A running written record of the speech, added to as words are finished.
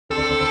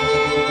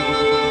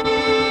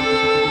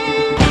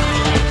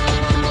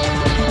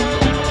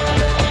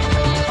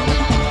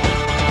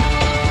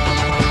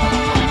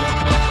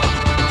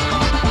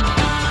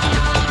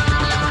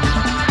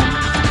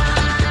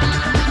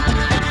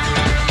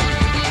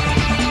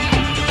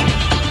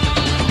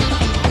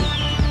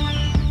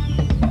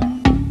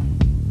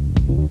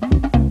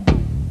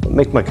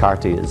Mick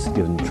McCarthy has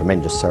given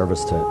tremendous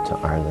service to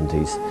Ireland.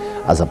 He's,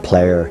 as a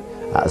player,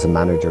 as a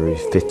manager,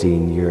 he's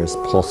 15 years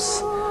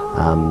plus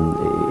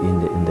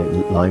in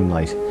the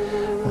limelight.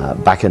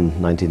 Back in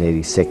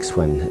 1986,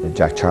 when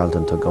Jack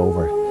Charlton took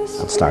over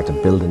and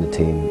started building the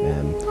team,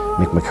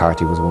 Mick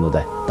McCarthy was one of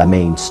the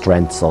main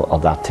strengths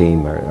of that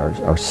team.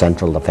 Our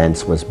central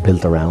defence was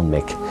built around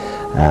Mick,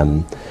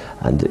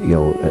 and you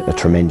know, a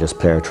tremendous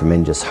player,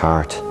 tremendous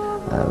heart.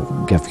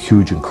 Gave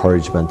huge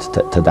encouragement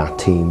to that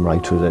team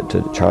right through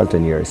the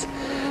Charlton years,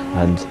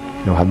 and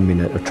you know, having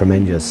been a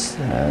tremendous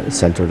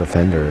centre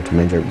defender, a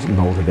tremendous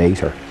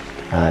motivator,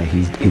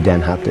 he then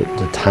had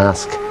the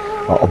task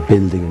of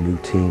building a new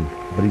team.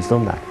 But he's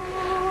done that,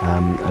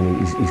 and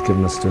he's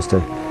given us just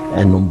an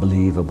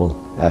unbelievable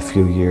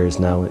few years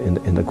now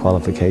in the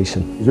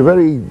qualification. He's a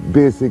very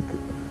basic,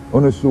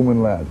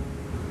 unassuming lad.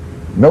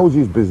 Knows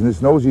his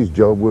business, knows his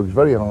job, works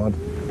very hard,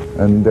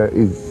 and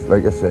he's,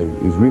 like I say,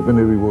 he's reaping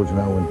the rewards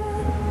now,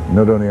 and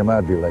not only am I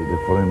delighted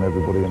for him,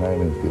 everybody in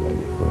Ireland's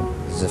delighted for him.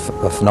 He's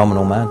a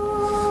phenomenal man.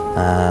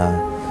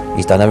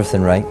 He's done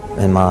everything right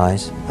in my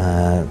eyes.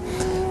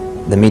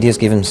 The media's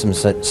given him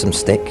some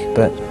stick,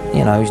 but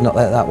you know, he's not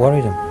let that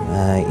worry him.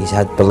 He's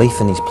had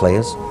belief in his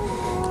players.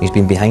 He's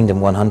been behind them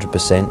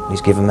 100%.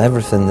 He's given them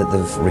everything that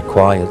they've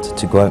required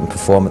to go out and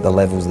perform at the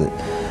levels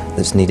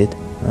that's needed.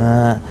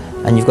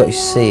 And you've got to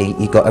see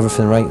he got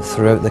everything right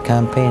throughout the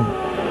campaign.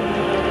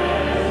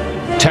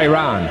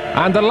 Tehran,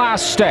 and the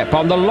last step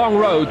on the long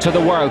road to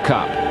the World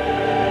Cup.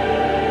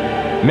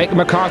 Mick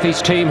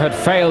McCarthy's team had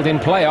failed in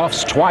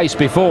playoffs twice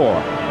before.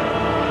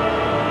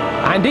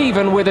 And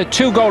even with a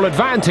 2-goal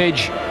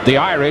advantage, the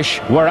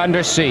Irish were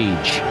under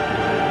siege.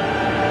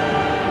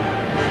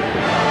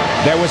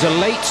 There was a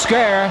late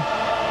scare,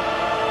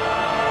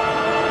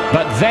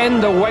 but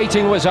then the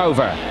waiting was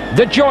over.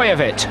 The joy of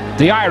it,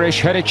 the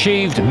Irish had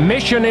achieved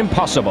mission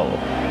impossible.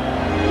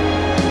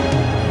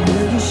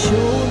 Will you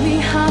show me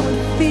how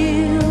it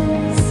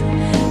feels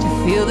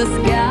to feel the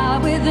sky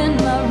within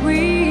my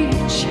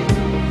reach?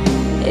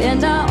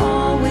 And I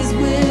always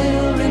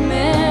will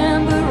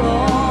remember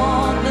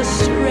all the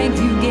strength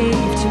you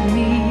gave to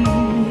me.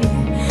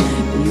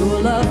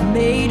 Your love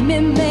made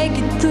me make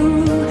it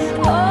through.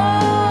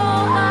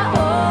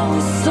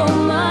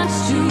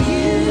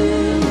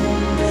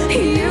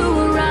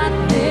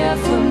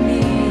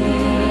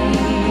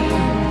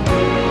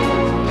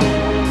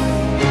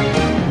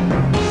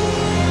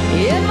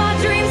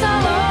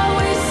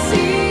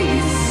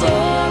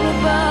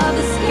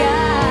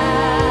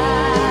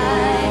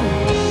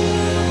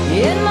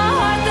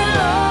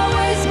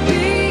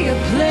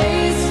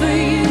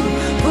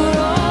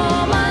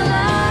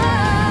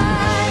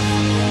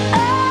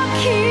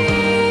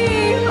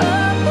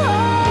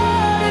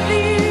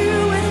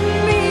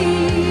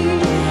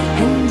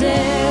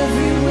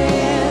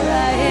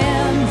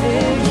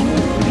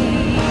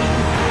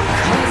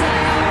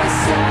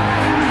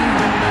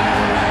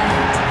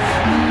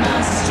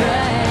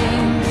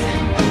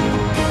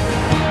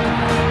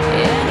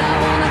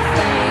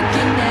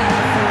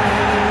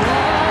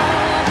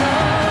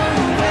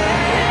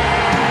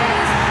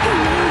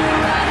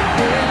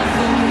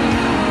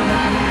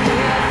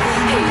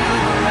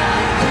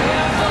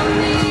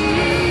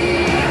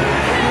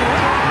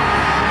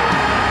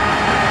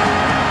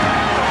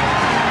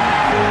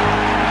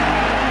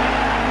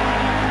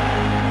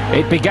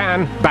 It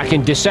began back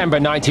in December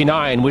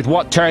 '99 with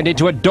what turned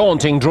into a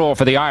daunting draw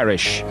for the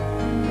Irish.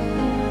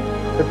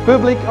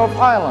 Republic of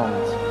Ireland,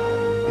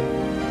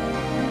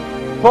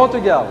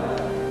 Portugal,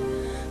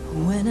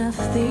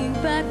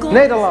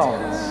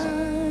 Netherlands,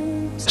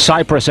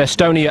 Cyprus,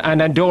 Estonia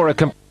and Andorra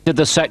completed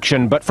the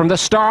section, but from the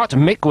start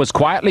Mick was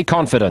quietly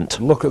confident.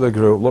 Look at the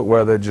group, look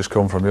where they'd just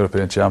come from,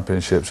 European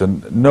Championships,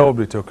 and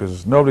nobody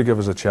gave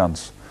us a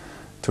chance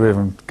to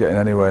even get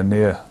anywhere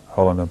near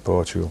Holland and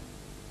Portugal.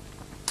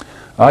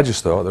 I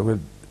just thought that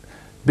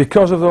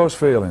because of those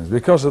feelings,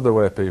 because of the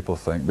way people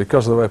think,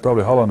 because of the way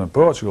probably Holland and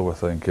Portugal were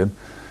thinking,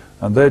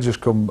 and they just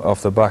come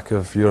off the back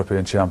of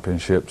European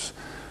Championships,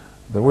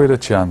 that we had a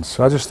chance.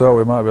 I just thought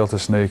we might be able to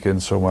sneak in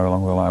somewhere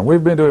along the line.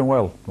 We've been doing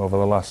well over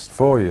the last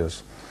 4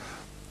 years,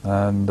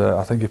 and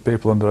I think if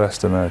people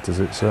underestimate us,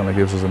 it certainly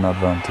gives us an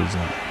advantage.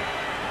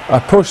 I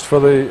pushed for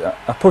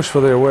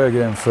the away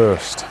game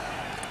first,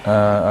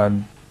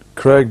 and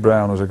Craig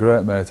Brown was a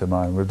great mate of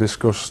mine. We've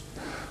discussed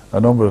a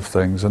number of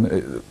things,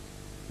 and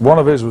one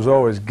of his was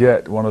always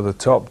get one of the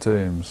top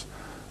teams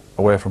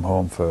away from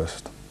home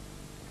first.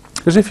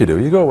 Because if you do,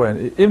 you go away, and,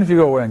 even if you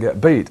go away and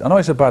get beat, I know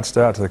it's a bad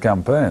start to the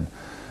campaign,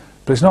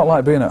 but it's not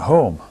like being at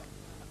home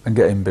and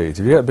getting beat.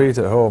 If you get beat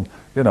at home,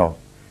 you know,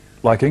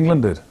 like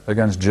England did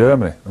against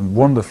Germany, and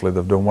wonderfully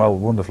they've done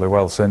wonderfully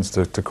well since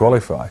to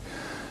qualify.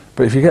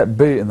 But if you get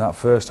beat in that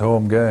first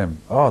home game,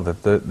 oh,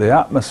 the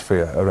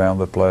atmosphere around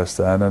the place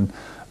then, and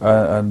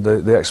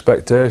the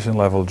expectation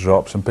level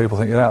drops, and people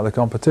think you're out of the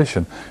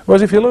competition.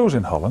 Whereas if you lose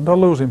in Holland or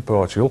lose in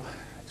Portugal,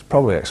 it's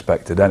probably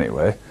expected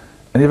anyway,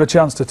 and you have a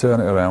chance to turn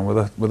it around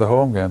with a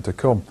home game to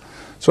come.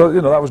 So, you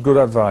know, that was good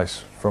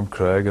advice from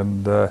Craig,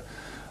 and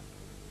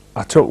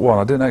I took one.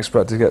 I didn't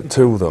expect to get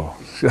two though.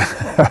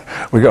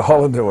 We got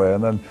Holland away,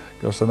 and then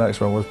of course the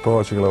next one was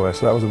Portugal away,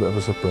 so that was a bit of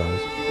a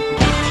surprise.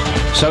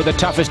 So the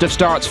toughest of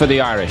starts for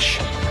the Irish.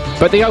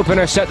 But the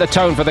opener set the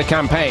tone for the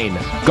campaign.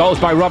 Goals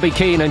by Robbie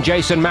Keane and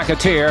Jason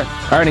McAteer,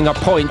 earning a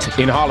point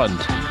in Holland.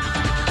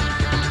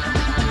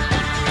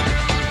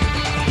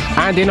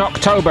 And in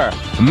October,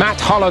 Matt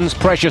Holland's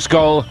precious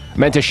goal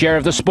meant a share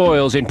of the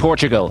spoils in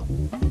Portugal.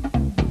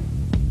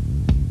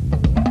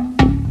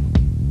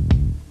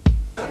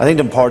 I think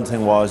the important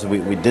thing was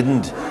we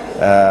didn't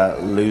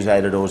lose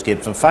either of those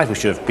games. In fact, we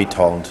should have beat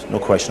Holland, no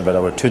question about it.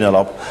 We were 2-0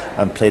 up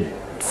and played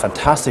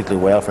fantastically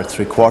well for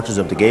 3/4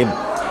 of the game,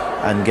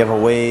 and give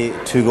away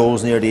 2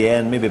 goals near the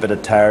end. Maybe a bit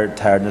of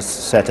tiredness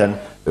set in.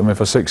 I mean,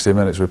 for 60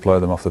 minutes we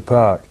played them off the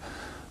park,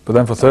 but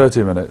then for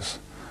 30 minutes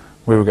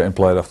we were getting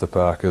played off the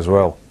park as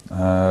well.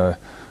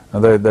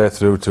 And they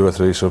threw 2 or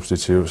 3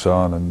 substitutes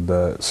on, and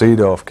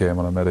Seedorf came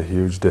on and made a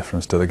huge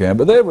difference to the game.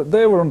 But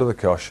they were under the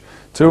cosh,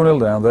 2-0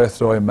 down. They're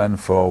throwing men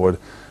forward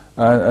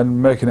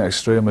and making it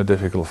extremely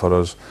difficult for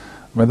us.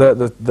 I mean, their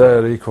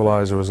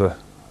equaliser was a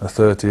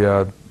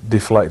 30-yard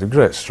deflected,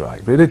 great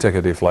strike, but he did take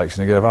a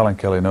deflection. He gave Alan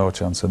Kelly no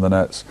chance in the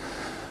nets.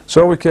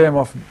 So we came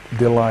off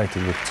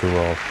delighted with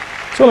 2-all.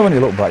 It's only when you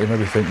look back you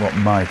maybe think what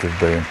might have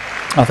been.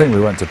 I think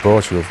we went to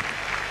Portugal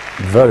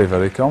very,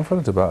 very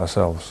confident about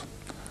ourselves.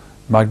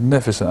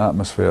 Magnificent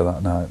atmosphere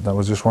that night. That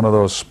was just one of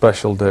those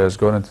special days,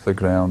 going into the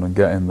ground and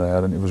getting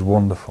there, and it was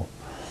wonderful.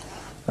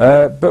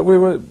 But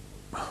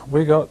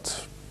we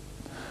got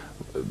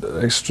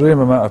extreme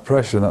amount of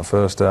pressure in that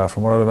first half.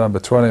 From what I remember,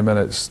 20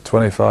 minutes,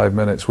 25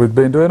 minutes, we'd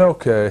been doing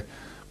okay,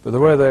 but the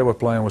way they were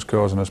playing was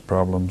causing us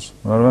problems.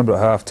 And I remember at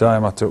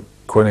half-time I took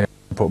Quinny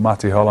and put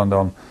Matty Holland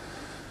on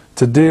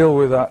to deal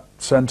with that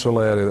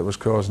central area that was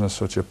causing us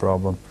such a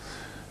problem.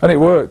 And it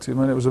worked. I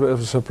mean, it was a bit of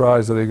a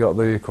surprise that he got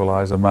the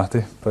equaliser,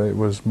 Matty, but it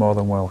was more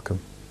than welcome.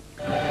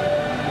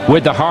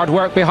 With the hard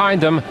work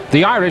behind them,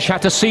 the Irish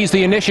had to seize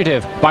the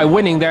initiative by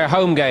winning their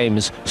home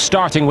games,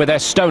 starting with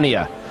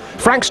Estonia.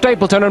 Frank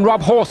Stapleton and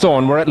Rob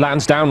Hawthorne were at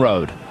Lansdowne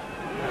Road.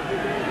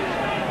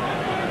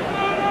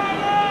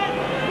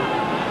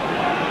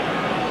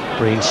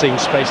 Breen seeing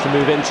space to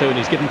move into, and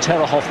he's given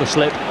Terhoff the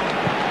slip.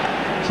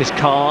 This is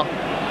Carr.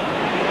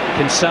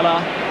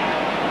 Kinsella.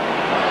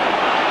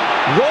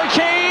 Roy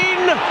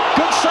Keane!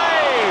 Good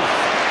save!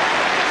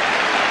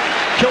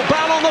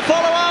 Kilban on the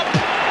follow-up.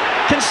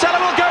 Kinsella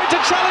will go to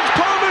challenge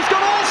Palmer, who's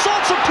got all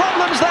sorts of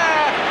problems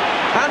there.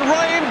 And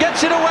Ryan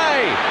gets it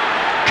away.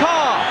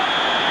 Carr.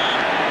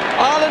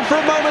 Ireland for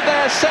a moment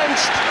there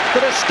sensed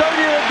that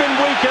Estonia had been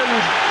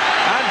weakened,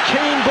 and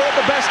Keane brought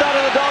the best out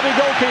of the Derby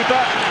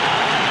goalkeeper.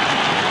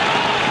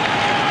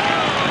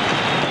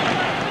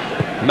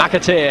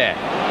 McAteer.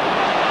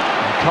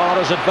 Carr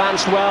has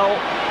advanced well.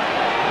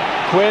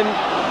 Quinn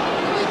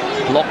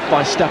blocked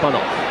by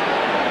Stepanov.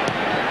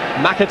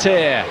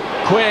 McAteer.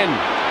 Quinn.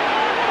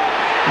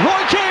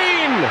 Roy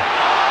Keane!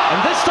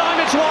 And this time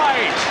it's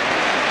wide.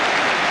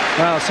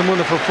 Wow, some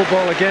wonderful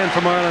football again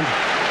from Ireland.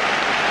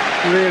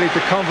 Really, the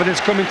confidence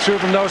coming through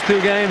from those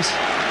 2 games.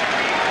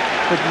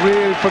 But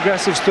really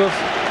progressive stuff.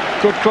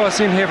 Good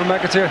crossing here from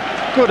McAteer.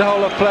 Good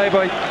hold-up play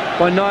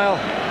by Niall,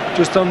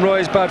 just on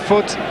Roy's bad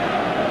foot.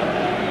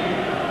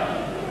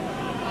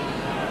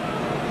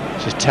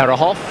 This is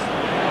Terhoff,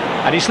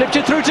 and he slipped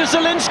it through to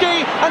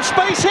Zielinski, and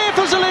space here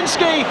for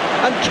Zielinski,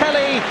 and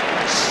Kelly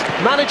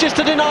manages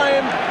to deny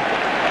him.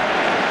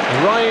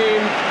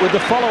 Ryan with the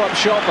follow-up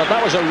shot, but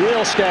that was a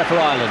real scare for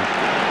Ireland.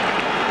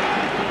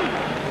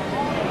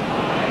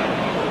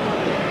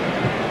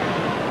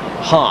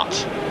 Hart.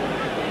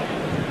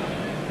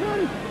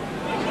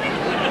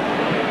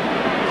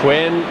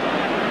 Quinn.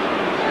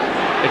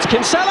 It's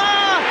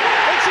Kinsella!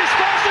 It's his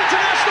first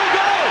international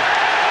goal!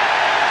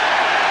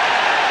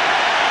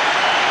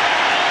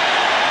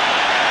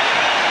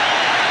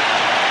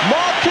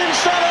 Mark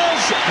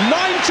Kinsella's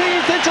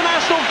 19th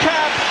international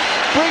cap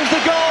brings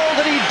the goal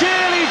that he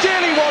dearly,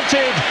 dearly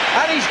wanted,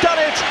 and he's done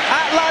it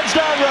at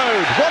Lansdowne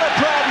Road. What a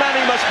proud man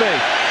he must be.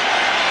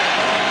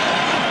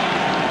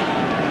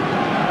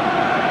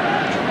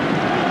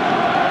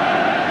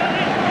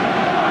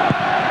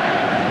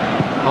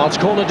 Hart's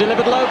corner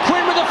delivered low.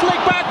 Quinn with a flick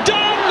back.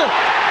 Done!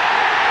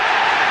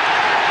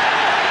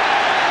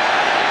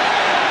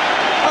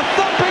 A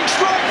thumping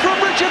strike from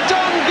Richard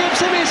Dunn gives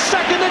him his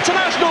 2nd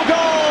international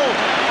goal.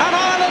 And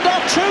Ireland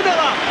are 2-0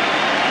 up.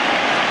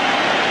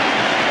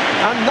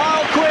 And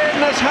Niall Quinn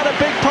has had a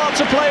big part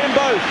to play in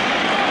both.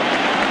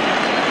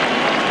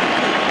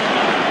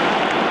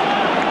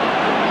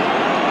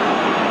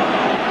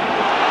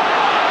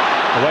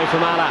 Away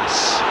from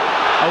Alas.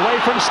 Away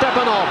from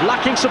Stepanov,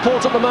 lacking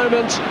support at the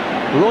moment.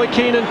 Roy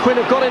Keane and Quinn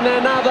have got in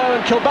there now though,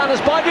 and Kilban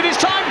has bided his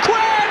time. Quinn!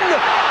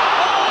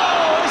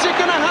 Oh, is it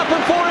going to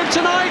happen for him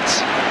tonight?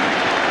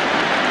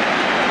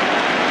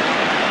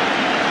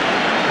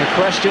 The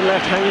question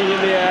left hanging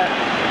in the air.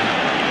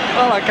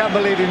 Oh, I can't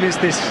believe he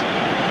missed this.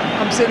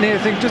 I'm sitting here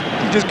thinking,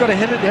 you just got to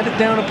head it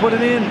down and put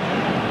it in.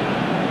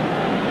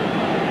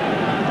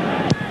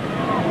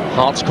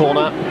 Hart's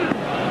corner.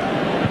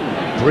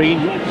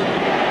 Breen.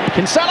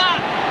 Kinsella!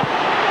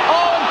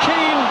 Oh, and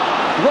Keane,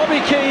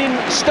 Robbie Keane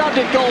stabbed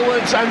it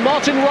goalwards, and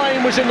Martin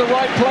Rain was in the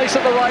right place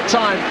at the right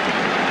time.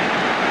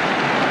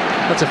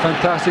 That's a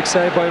fantastic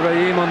save by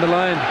Raheem on the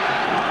line.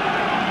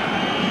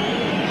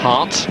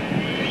 Hart.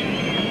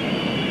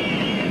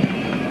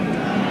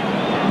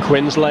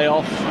 Quinn's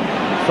layoff.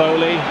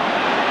 Foley.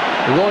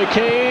 Roy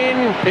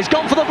Keane. He's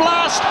gone for the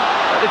blast.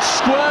 It's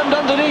squirmed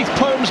underneath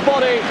Pome's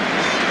body.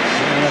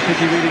 And I think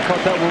he really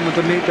caught that one with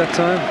the meat that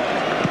time.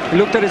 He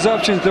looked at his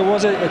options. There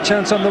was a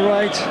chance on the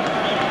right,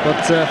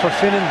 but for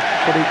Finnan,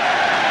 but he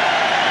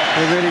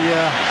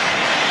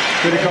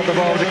really caught the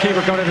ball. The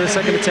keeper got it in the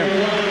second attempt.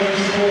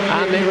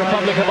 And the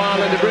Republic of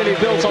Ireland have really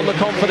built on the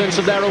confidence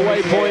of their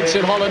away points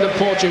in Holland and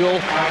Portugal.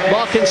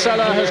 Mark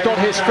Kinsella has got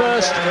his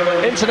first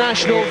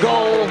international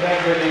goal.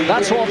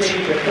 That's what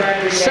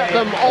set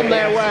them on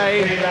their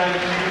way.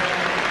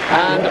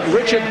 And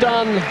Richard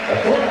Dunn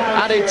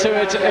added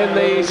to it in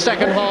the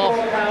second half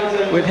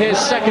with his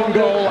second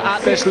goal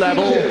at this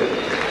level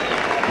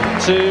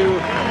to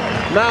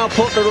now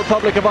put the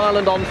Republic of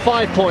Ireland on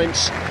 5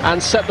 points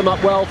and set them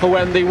up well for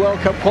when the World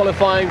Cup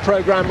qualifying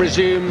programme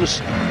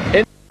resumes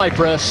in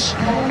Cyprus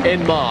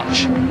in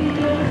March.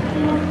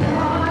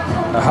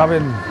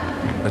 Having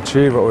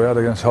achieved what we had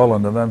against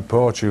Holland and then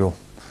Portugal,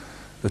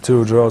 the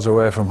 2 draws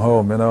away from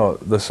home, you know,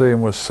 the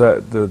scene was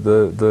set,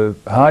 the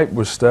hype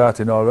was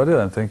starting already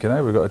then, thinking, hey,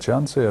 we've got a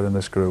chance here in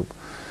this group.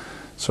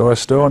 So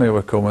Estonia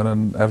were coming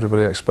and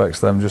everybody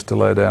expects them just to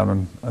lay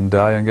down and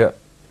die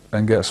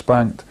and get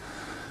spanked.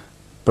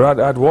 But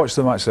I'd watched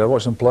them actually, I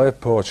watched them play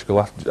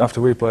Portugal. After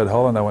we played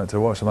Holland, I went to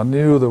watch them. I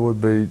knew they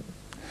would be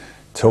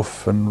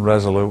tough and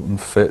resolute and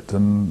fit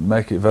and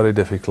make it very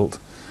difficult,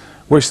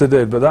 which they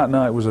did. But that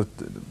night was it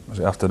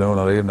afternoon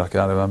or evening, I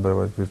can't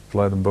remember, we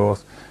played them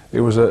both. It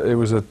was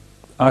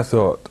I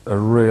thought, a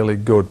really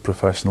good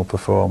professional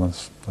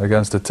performance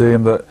against a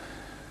team that,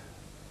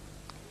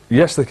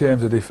 yes, they came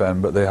to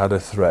defend, but they had a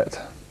threat.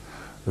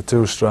 The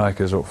 2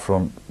 strikers up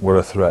front were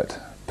a threat.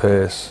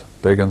 Pace,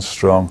 big and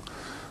strong.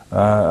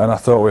 And I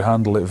thought we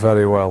handled it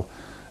very well.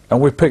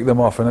 And we picked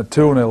them off, and a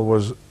 2-0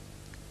 was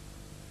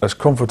as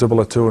comfortable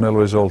a 2-0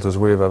 result as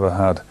we've ever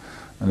had.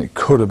 And it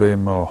could have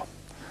been more.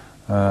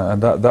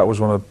 And that was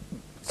one of,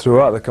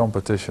 throughout the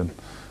competition,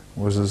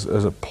 was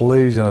as a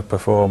pleasing a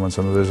performance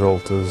and a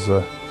result as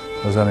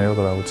any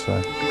other, I would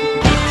say.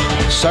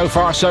 So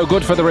far so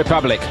good for the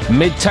Republic,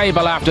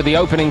 mid-table after the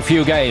opening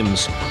few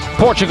games.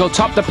 Portugal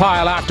topped the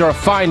pile after a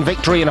fine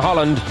victory in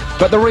Holland,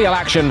 but the real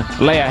action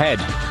lay ahead.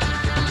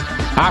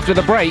 After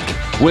the break,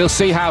 we'll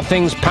see how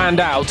things panned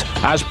out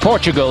as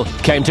Portugal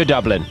came to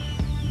Dublin.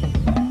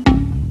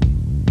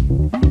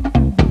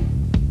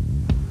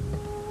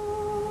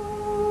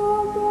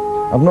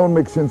 I've known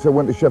Mick since I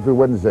went to Sheffield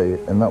Wednesday,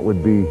 and that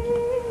would be,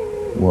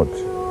 what,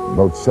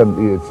 about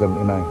 78,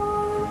 79.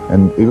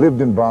 And he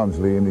lived in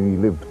Barnsley, and he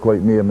lived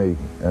quite near me,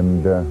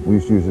 and we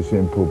used to use the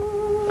same pub.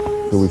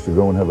 So we used to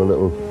go and have a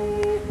little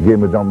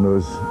game of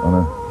dominoes on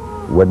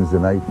a Wednesday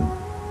night.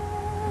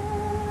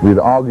 And we'd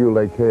argue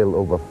like hell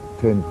over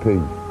 10p.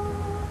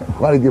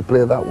 Why did you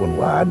play that one?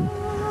 Why?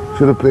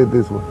 Should have played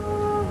this one.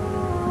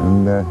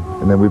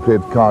 And then we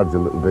played cards a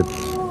little bit,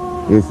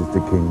 aces to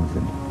kings.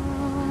 And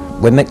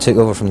when Mick took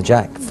over from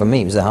Jack, for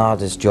me it was the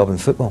hardest job in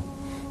football.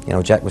 You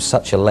know, Jack was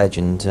such a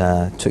legend,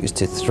 took us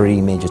to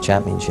 3 major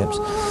championships,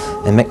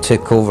 and Mick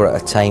took over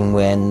at a time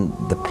when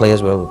the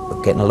players were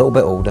getting a little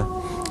bit older,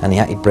 and he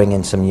had to bring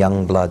in some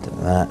young blood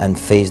and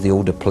phase the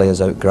older players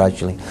out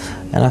gradually.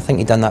 And I think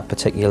he done that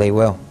particularly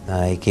well.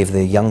 He gave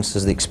the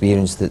youngsters the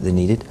experience that they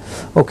needed.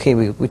 Okay,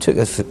 we took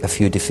a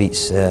few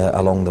defeats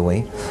along the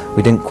way.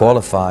 We didn't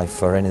qualify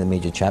for any of the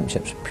major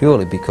championships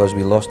purely because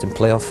we lost in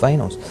playoff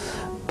finals.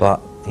 But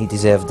he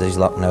deserved his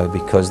luck now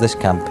because this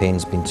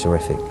campaign's been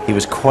terrific. He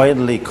was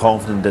quietly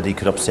confident that he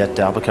could upset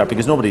the apple cart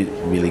because nobody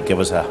really gave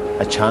us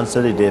a chance,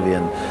 did he, Davy?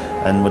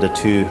 And with the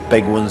 2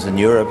 big ones in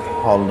Europe,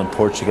 Holland and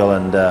Portugal,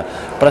 and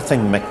but I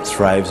think Mick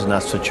thrives in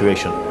that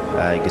situation.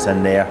 He gets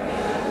in there.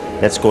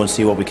 Let's go and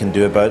see what we can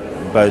do about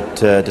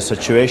the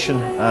situation,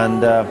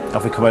 and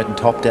if we come out in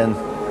top 10,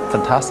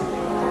 fantastic.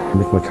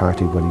 Mick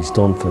McCarthy, what he's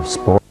done for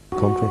sport in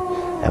the country,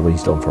 and what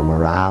he's done for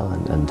morale,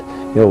 and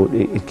you know,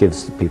 it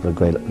gives people a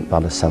great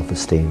lot of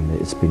self-esteem.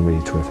 It's been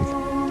really terrific.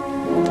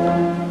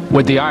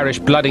 With the Irish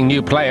blooding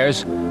new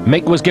players,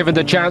 Mick was given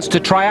the chance to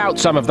try out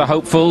some of the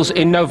hopefuls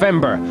in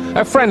November,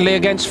 a friendly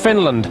against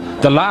Finland,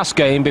 the last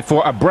game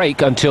before a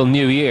break until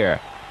New Year.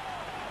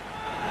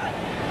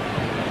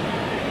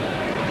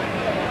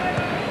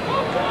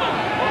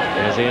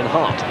 There's Ian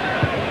Hart.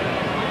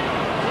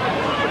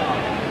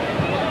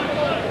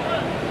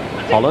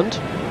 Holland.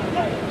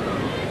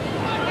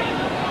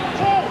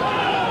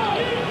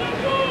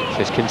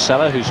 Here's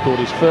Kinsella, who scored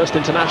his first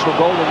international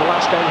goal in the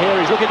last game here.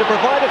 He's looking to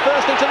provide a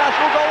first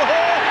international goal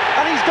here,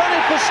 and he's done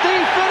it for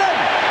Steve Finnan.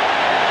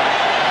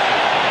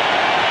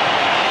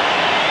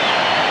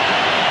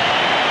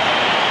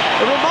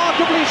 A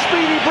remarkably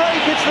speedy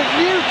break. It's the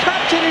new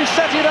captain who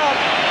set it up,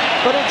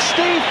 but it's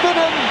Steve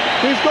Finnan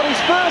who's got his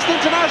first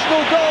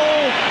international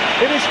goal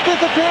in his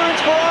 5th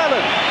appearance for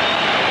Ireland.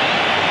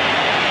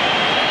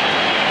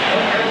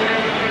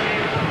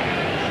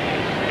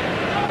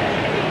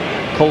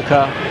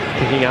 Kolka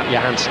picking out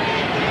Johansson.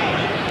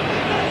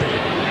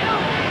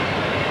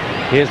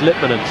 Here's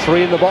Lippmann,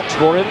 3 in the box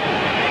for him.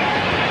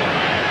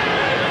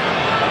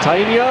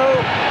 Tainio.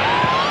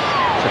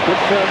 It's a good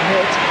firm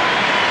hit.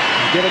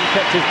 Given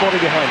kept his body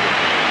behind him.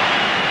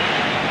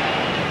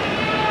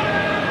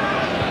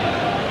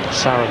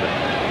 Saruman.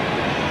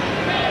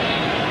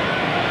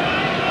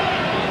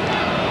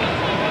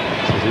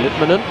 This is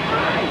Lippmann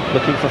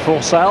looking for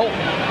Forsell.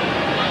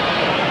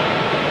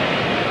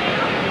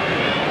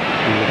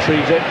 He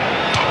retrieves it.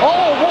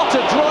 Oh, what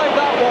a drive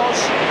that was!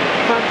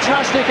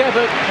 Fantastic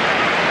effort.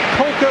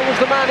 Kolka was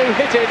the man who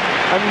hit it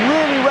and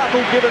really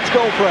rattled Gibbons'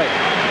 goal frame.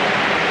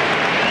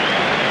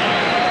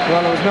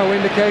 Well, there was no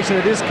indication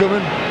of this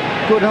coming.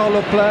 Good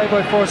hold-up play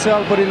by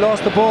Forsell, but he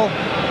lost the ball.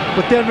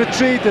 But then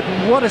retreated.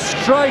 What a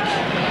strike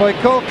by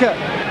Kolka.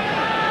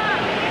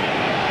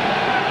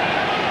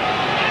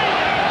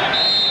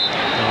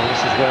 Well,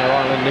 this is where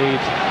Ireland need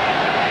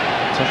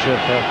a touch of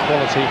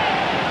quality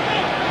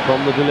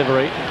from the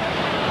delivery.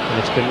 And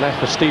it's been left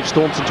for Steve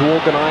Staunton to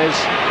organise.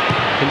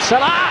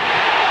 Kinsella!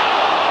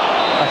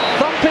 A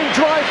thumping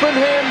drive from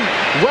him,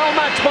 well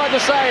matched by the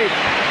save.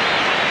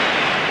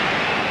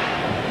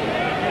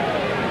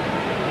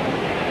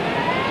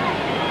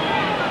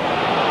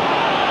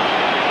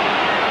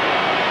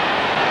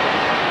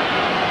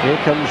 Here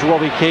comes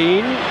Robbie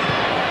Keane.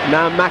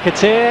 Now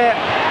McAteer.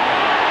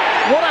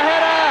 What a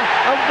header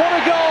and what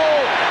a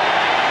goal!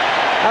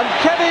 And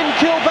Kevin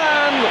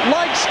Kilban,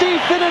 like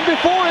Steve Finnan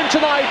before him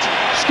tonight,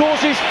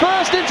 scores his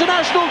first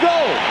international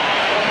goal.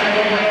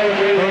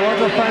 Well,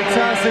 what a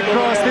fantastic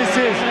cross this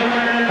is.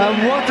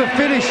 And what a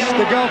finish.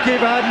 The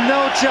goalkeeper had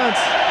no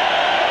chance.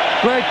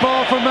 Great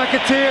ball from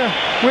McAteer,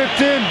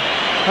 whipped in.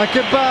 And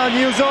Kilban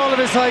used all of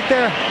his height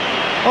there,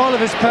 all of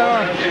his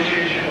power.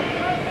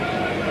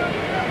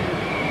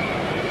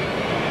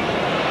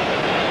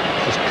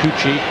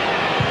 Cucci,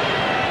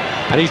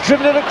 and he's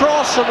driven it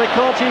across, and they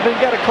can't even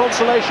get a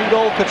consolation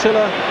goal.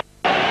 Cotilla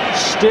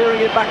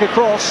steering it back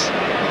across.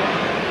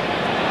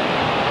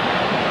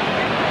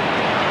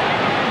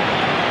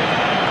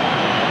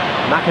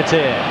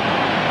 McAteer,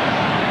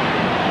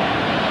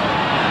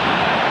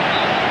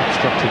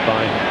 obstructed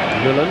by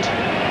Nuland.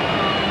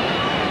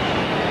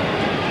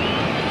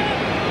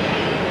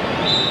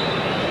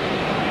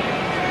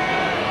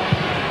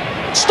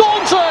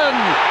 Staunton!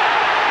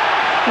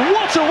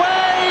 What a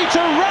way to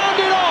round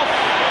it off!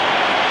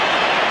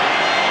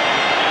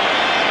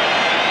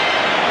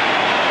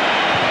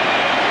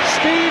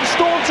 Steve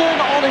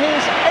Staunton, on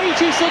his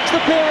 86th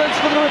appearance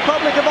for the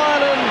Republic of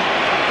Ireland,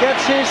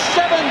 gets his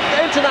 7th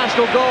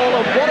international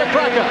goal, and what a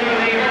cracker!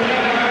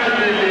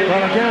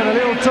 Well, again, a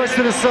little touch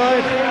to the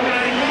side,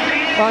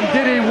 and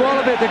Didi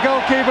Wallabitt, the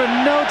goalkeeper,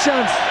 no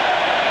chance.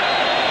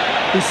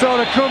 He saw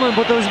it coming,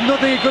 but there was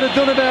nothing he could have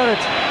done about it.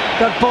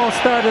 That ball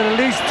started at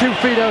least 2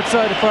 feet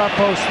outside the far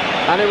post.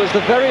 And it was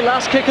the very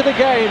last kick of the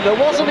game. There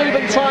wasn't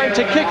even time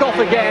to kick off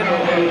again. I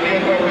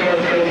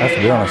have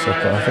to be honest,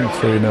 I think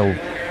 3-0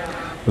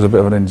 was a bit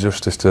of an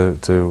injustice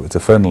to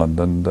Finland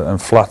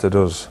and flattered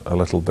us a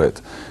little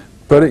bit.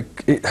 But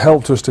it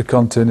helped us to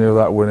continue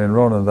that winning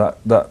run and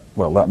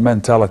that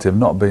mentality of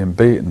not being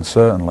beaten,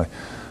 certainly.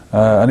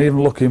 And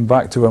even looking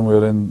back to when we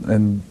were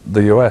in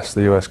the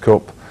US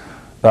Cup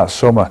that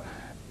summer,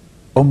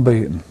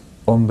 unbeaten.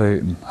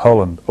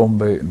 Holland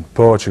unbeaten,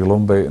 Portugal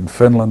unbeaten,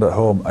 Finland at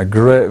home, a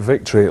great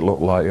victory it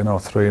looked like,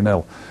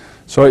 3-0.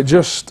 So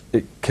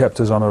it kept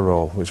us on a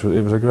roll, it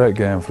was a great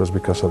game for us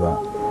because of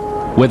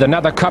that. With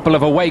another couple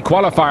of away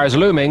qualifiers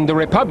looming, the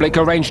Republic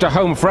arranged a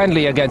home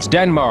friendly against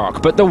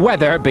Denmark, but the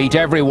weather beat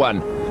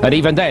everyone. And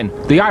even then,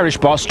 the Irish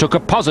boss took a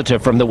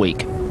positive from the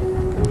week.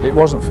 It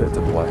wasn't fit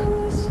to play.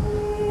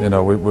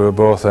 We were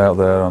both out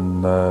there,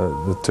 and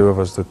the two of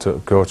us, the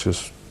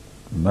coaches,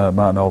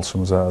 Martin Olsen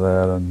was out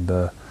there,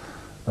 and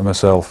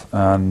myself,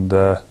 and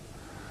it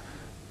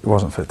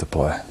wasn't fit to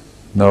play.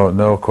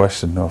 No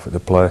question, no fit to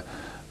play.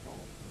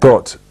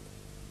 But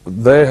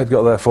they had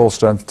got their full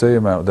strength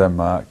team out,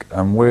 Denmark,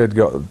 and we had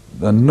got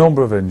a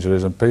number of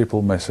injuries and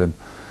people missing.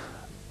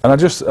 And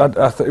it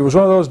was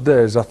one of those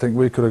days I think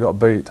we could have got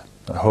beat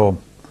at home,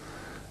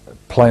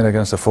 playing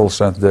against a full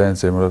strength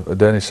Danish team, a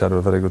Danish side with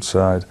a very good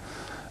side.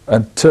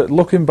 And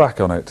looking back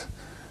on it,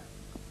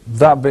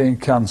 that being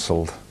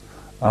cancelled,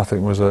 I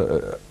think was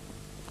a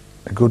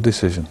good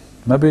decision.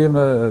 Maybe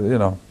even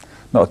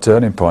not a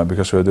turning point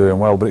because we were doing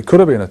well, but it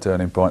could have been a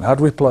turning point. Had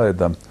we played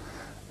them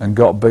and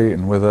got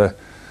beaten with a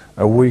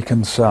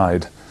weakened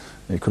side,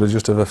 it could have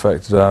just have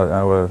affected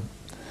our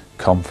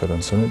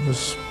confidence, and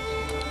it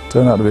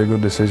turned out to be a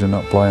good decision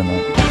not playing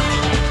that.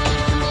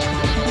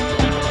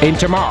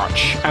 Into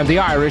March, and the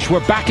Irish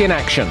were back in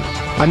action.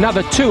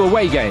 Another 2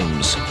 away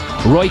games.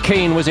 Roy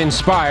Keane was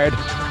inspired,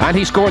 and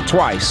he scored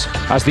twice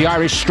as the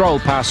Irish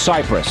strolled past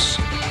Cyprus.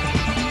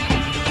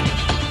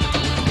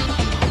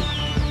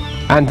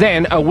 And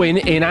then a win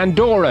in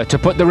Andorra to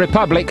put the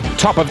Republic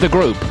top of the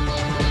group,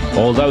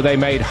 although they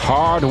made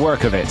hard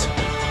work of it.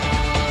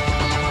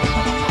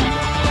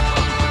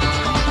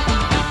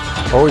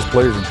 Always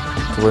pleasing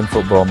to win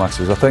football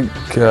matches. I think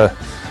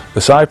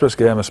the Cyprus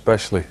game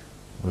especially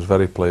was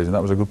very pleasing.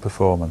 That was a good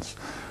performance.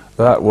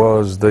 That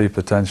was the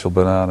potential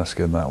banana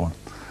skin, that one.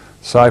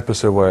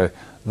 Cyprus away.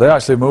 They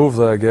actually moved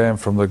their game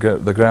from the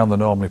ground they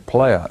normally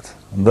play at,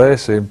 and they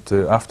seemed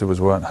to,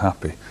 afterwards, weren't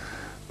happy,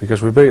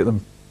 because we beat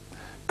them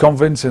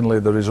convincingly.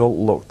 The result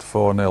looked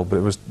 4-0,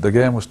 but the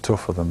game was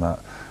tougher than that.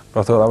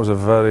 But I thought that was a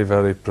very,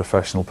 very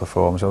professional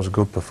performance. That was a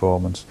good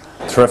performance.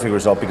 Terrific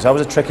result, because that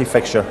was a tricky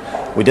fixture.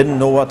 We didn't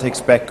know what to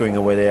expect going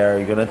away there.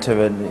 You got into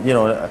it, you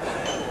know,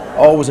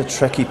 always a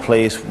tricky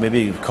place,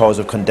 maybe because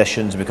of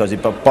conditions.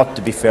 But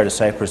to be fair to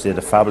Cyprus, they had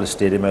a fabulous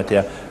stadium out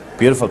there,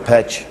 beautiful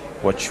pitch,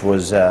 which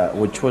was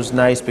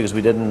nice, because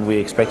we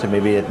expected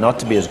maybe it not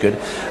to be as good,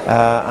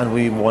 and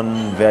we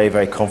won very,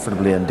 very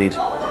comfortably indeed.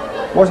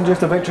 It wasn't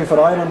just a victory for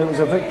Ireland, it was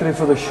a victory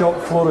for the shop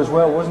floor as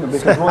well, wasn't it?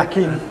 Because Roy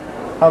Keane,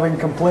 having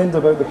complained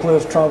about the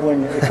players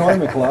travelling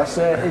economy class,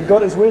 he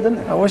got his way,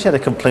 didn't he? I wish I had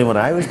to complain when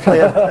I was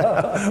playing.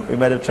 We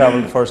might have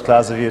travelled first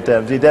class a few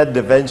times. He did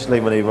eventually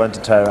when he went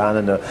to Tehran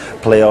in the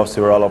playoffs.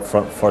 They were all up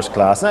front first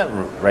class, and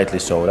rightly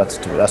so.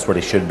 That's where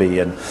he should be,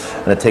 and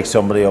it takes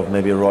somebody of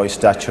maybe Roy's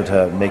stature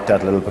to make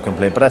that little bit of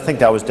complaint. But I think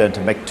that was down to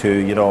Mick too,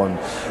 you know,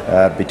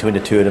 and between the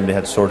two of them they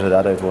had sorted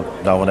that out,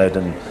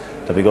 and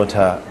they'll be going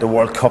to the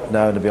World Cup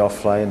now and they'll be off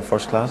flying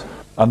first class.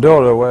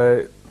 Andorra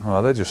away,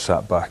 well, they just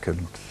sat back,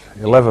 and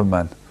 11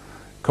 men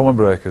come and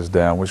break us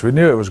down, which we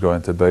knew it was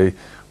going to be,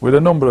 with a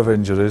number of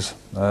injuries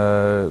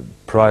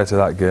prior to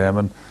that game,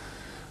 and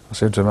I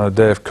seem to remember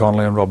Dave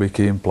Connolly and Robbie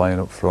Keane playing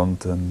up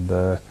front, and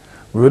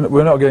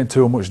we're not getting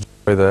too much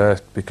joy there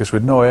because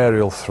we'd no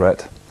aerial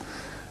threat,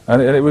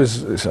 and it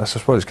was, I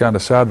suppose it's kind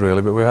of sad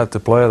really, but we had to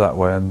play that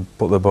way and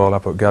put the ball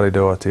up at Gary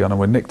Doherty on, and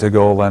we nicked a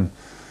goal then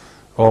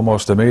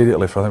almost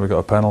immediately, for I think we got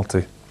a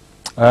penalty.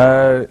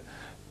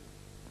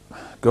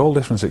 Goal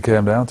difference it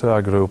came down to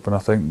our group, and I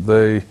think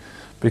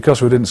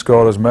because we didn't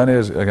score as many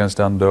as against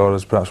Andorra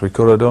as perhaps we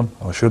could have done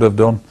or should have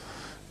done,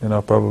 you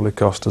know, probably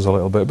cost us a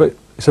little bit. But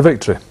it's a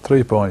victory,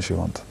 3 points you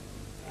want.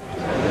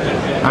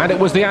 And it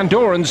was the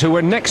Andorrans who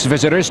were next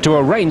visitors to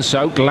a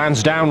rain-soaked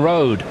Lansdowne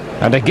Road.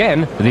 And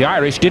again, the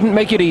Irish didn't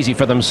make it easy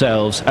for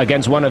themselves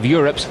against one of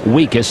Europe's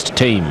weakest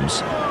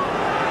teams.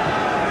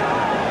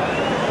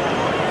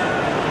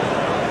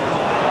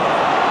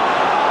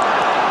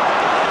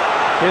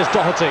 Here's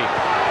Doherty,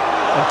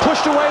 and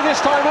pushed away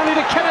this time only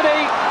to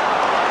Kennedy.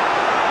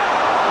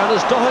 And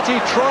as Doherty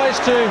tries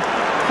to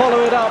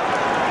follow it up,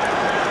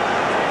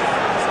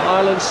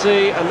 Ireland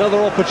see another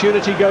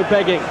opportunity go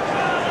begging.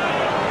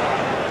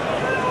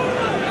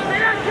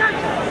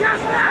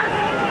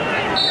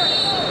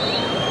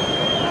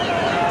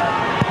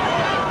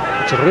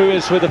 It's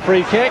Ruiz with a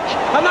free kick,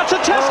 and that's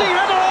a testing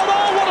header.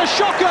 Oh, what a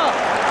shocker!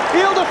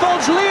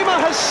 Ildefonso Lima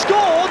has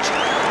scored.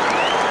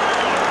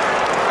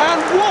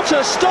 And what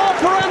a start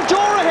for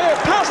Andorra here,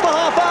 past the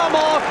half-hour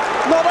mark.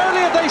 Not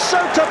only have they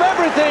soaked up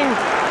everything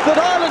that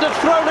Ireland have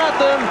thrown at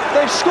them,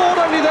 they've scored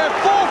only their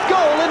 4th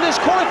goal in this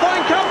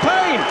qualifying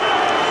campaign.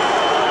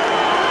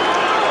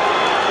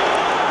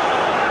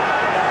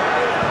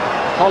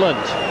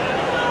 Holland.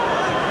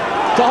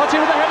 Doherty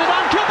with a headed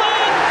and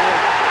Kilburn!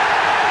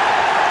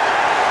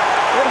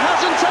 It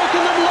hasn't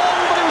taken them long,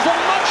 but it was a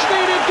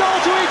much-needed goal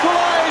to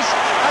equalise.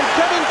 And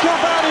Kevin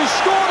Kilburn, who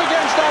scored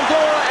against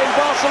Andorra in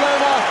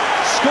Barcelona,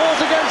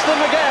 scores against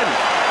them again.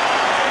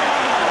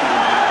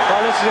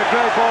 Oh, this is a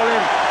great ball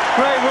in.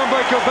 Great run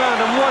by Kilburn,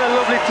 and what a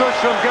lovely touch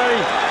from Gary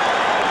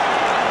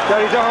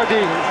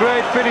Doherty.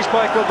 Great finish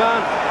by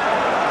Kilburn.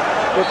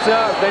 But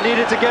they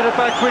needed to get it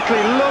back quickly.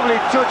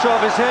 Lovely touch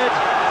off his head,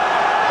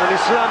 and he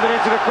slammed it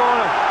into the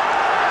corner.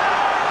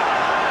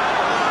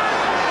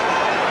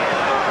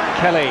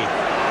 Kelly.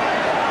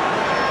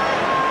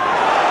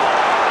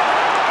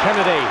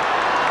 Kennedy.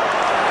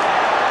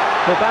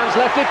 Kilburn's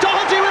left it.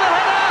 Doherty with a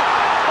header!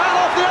 And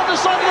off the other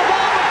side of the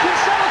bar, but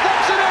Kinsella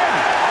thumps it in.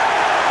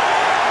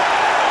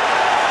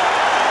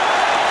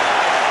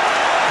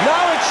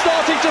 Now it's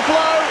starting to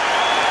flow.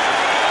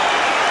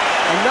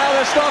 And now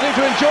they're starting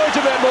to enjoy it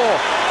a bit more.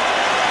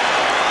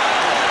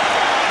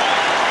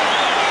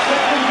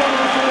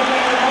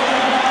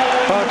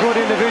 Good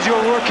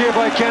individual work here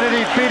by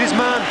Kennedy. Beat his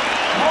man.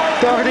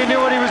 Doherty knew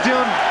what he was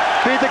doing.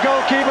 Beat the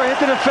goalkeeper, hit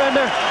the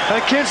defender,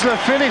 and Kinsella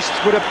finished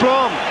with a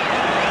plum.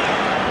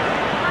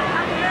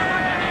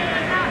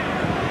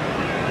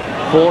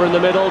 4 in the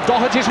middle.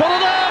 Doherty's one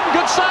of them.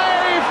 Good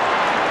save.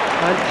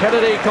 And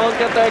Kennedy can't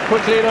get there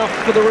quickly enough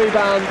for the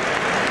rebound.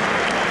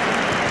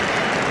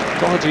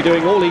 Doherty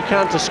doing all he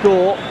can to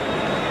score.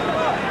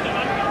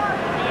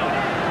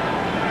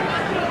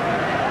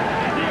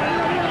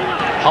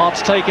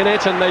 Hart's taken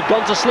it, and they've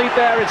gone to sleep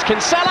there. It's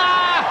Kinsella!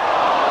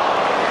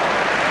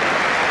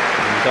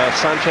 And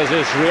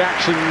Sanchez's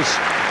reactions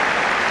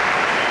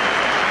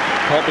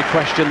can't be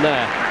questioned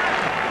there.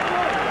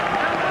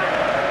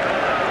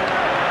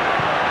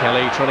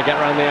 Kelly trying to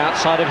get around the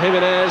outside of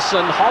Jimenez,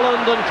 and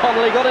Holland and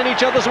Connolly got in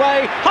each other's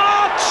way.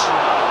 Hart!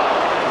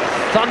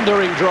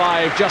 Thundering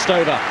drive just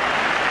over.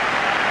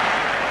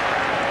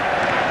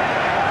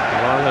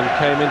 Ireland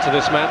came into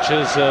this match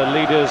as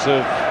leaders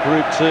of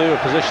Group 2, a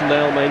position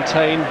they'll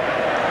maintain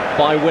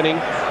by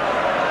winning.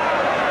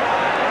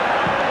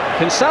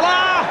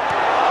 Kinsella!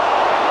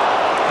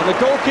 And the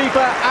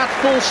goalkeeper at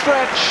full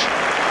stretch,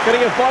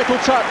 getting a vital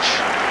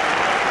touch.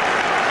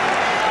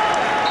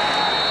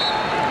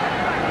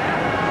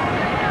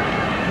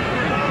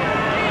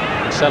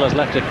 Kinsella's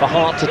left it for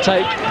Hart to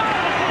take.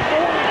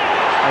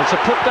 And it's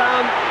a put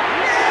down.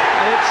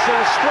 And it's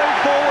a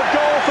straightforward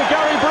goal for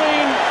Gary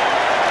Breen.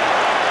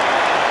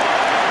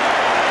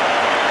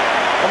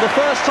 On the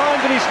first time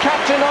that he's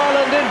captained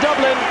Ireland in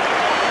Dublin,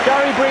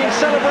 Gary Breen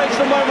celebrates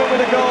the moment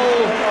with a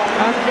goal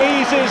and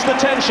eases the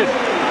tension.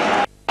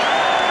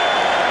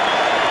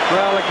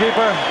 Well, the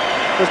keeper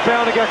was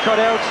bound to get cut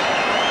out.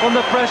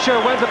 Under pressure,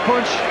 went to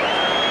punch.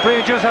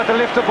 Breen just had to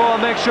lift the ball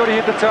and make sure he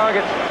hit the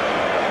target.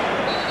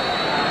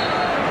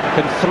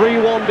 Can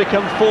 3-1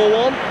 become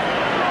 4-1?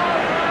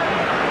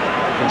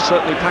 Can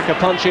certainly pack a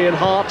punch in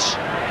Hart.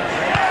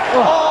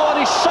 Oh, and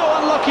he's so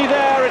unlucky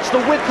there. It's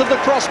the width of the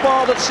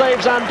crossbar that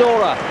saves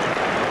Andorra.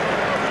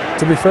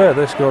 To be fair,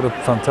 they scored a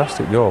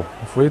fantastic goal.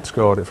 If we'd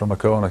scored it from a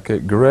corner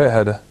kick, great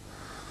header.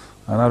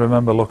 And I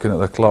remember looking at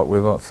the clock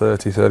with about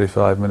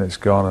 30-35 minutes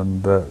gone,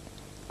 and the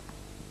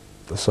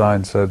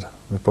sign said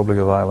Republic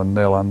of Ireland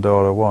 0,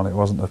 Andorra 1. It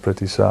wasn't a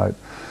pretty sight.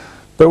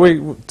 But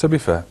to be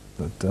fair,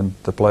 and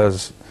the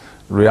players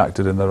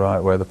reacted in the right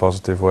way, the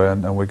positive way,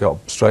 and we got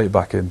straight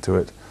back into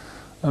it.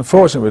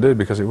 Unfortunately we did,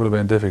 because it would have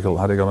been difficult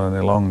had it gone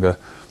any longer.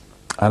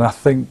 And I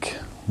think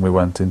we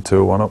went in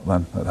 2-1 up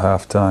then at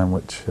half-time,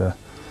 which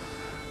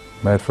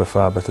made for a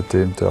far better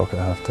team talk at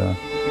half-time.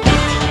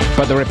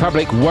 But the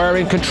Republic were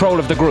in control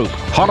of the group.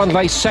 Holland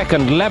lay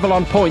second, level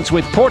on points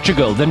with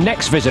Portugal, the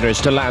next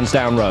visitors to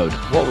Lansdowne Road.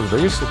 What was the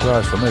biggest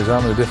surprise for me is how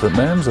many different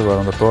names there were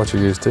on the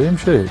Portuguese team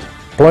sheet.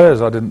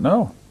 Players I didn't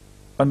know.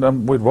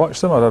 And we'd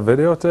watched them, I'd had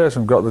videotapes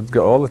and got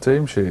all the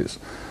team sheets.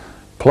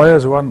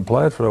 Players who hadn't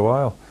played for a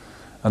while.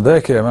 And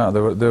they came out,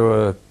 they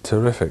were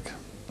terrific.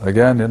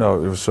 Again, you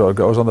know, it was sort of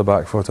got us on the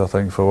back foot, I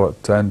think, for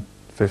what, 10,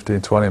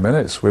 15, 20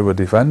 minutes we were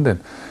defending.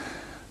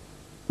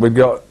 We'd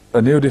got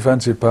a new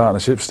defensive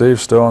partnership, Steve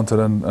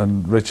Staunton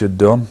and Richard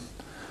Dunn.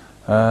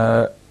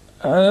 And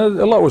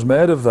a lot was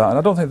made of that, and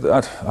I don't think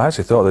that, I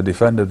actually thought they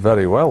defended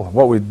very well.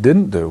 What we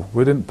didn't do,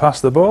 we didn't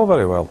pass the ball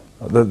very well.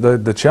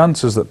 The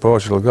chances that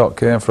Portugal got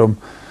came from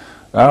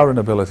our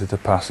inability to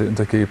pass it and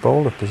to keep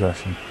hold of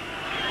possession.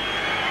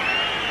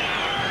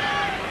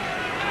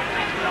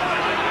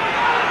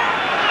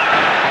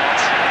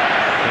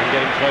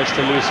 Getting close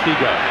to Luis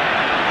Figo.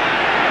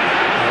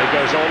 There he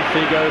goes on,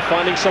 Figo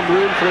finding some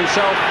room for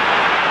himself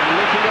and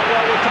linking up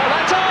well with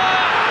Paoletta.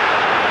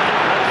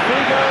 And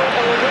Figo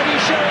already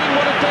showing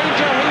what a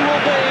danger he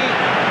will be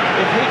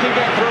if he can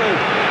get through.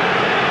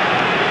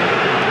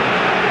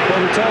 Well,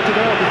 we talked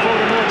about before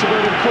the match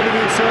about him coming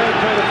inside,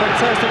 played a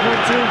fantastic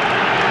 1-2.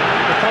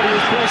 I thought he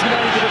was placing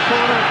that into the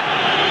corner.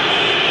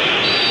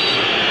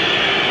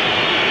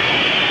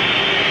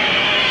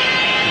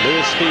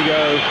 Luis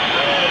Figo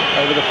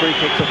over the free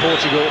kick for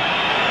Portugal,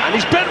 and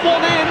he's bent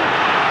one in.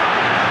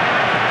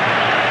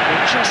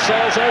 It just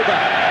sails over.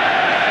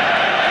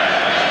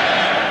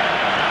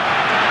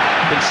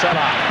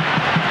 Kinsella,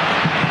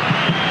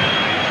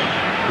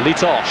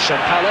 Litosh,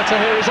 and Paoletta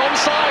here is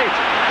onside.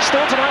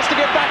 Staunton has to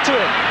get back to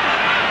him.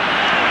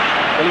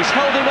 Well, he's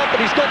held him up,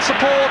 but he's got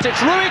support.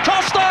 It's Rui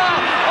Costa.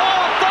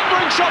 Oh,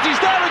 thundering shot! He's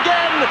there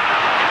again,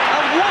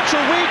 and what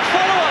a weak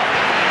follow-up.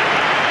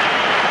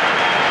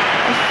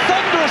 A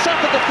thunderous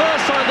effort the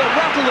first time that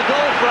rattled the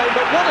goal frame,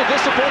 but what a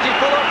disappointing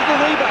follow-up to the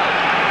rebound.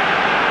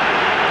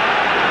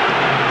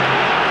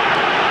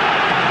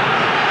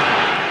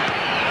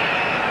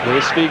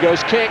 Luis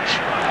Figo's kick,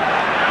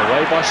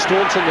 away by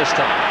Staunton this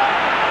time.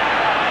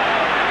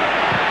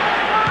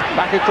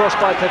 Back across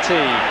by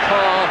Petit,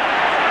 Carr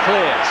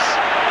clears.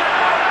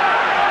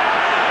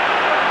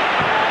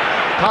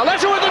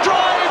 Paoletta with the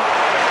drive,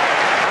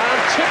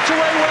 and tipped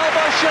away well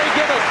by Shea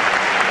Given.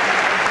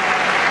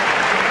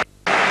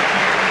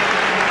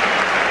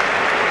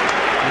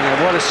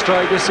 Yeah, what a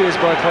strike this is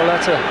by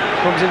Paoletta.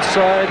 Comes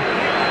inside,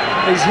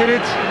 he's hit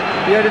it,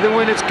 he headed the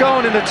win, it's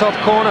gone in the top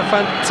corner.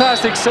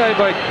 Fantastic save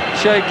by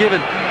Shea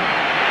Given.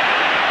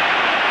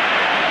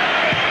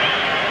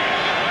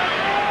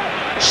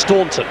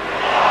 Staunton.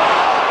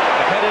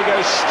 The header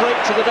goes straight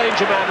to the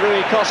danger man,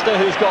 Rui Costa,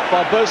 who's got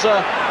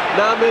Barbosa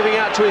now moving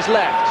out to his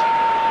left.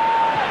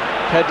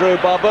 Pedro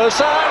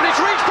Barbosa, and it's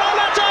reached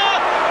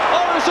Paoletta!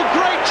 Oh, it's a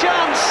great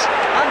chance,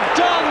 and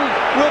Dunn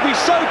will be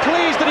so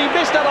pleased that he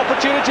missed that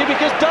opportunity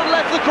because Dunn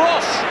left the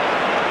cross.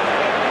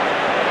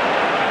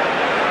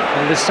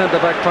 And this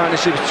centre-back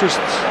partnership is just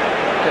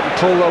getting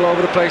pulled all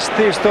over the place.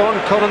 Steve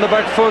Staunton caught on the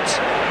back foot.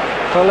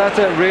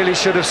 Paoletta really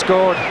should have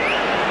scored.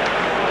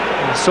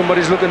 And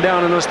somebody's looking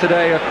down on us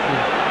today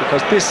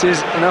because this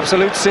is an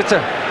absolute sitter.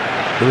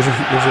 There was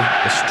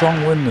a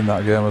strong wind in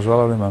that game as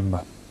well, I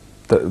remember.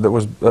 That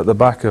was at the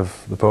back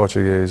of the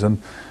Portuguese,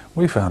 and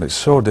we found it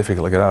so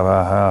difficult to get out of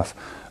our half.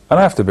 And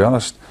I have to be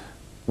honest,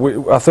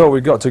 I thought we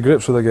got to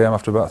grips with the game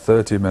after about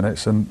 30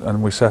 minutes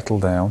and we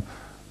settled down,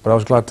 but I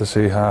was glad to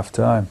see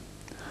half-time.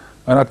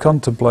 And I'd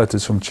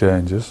contemplated some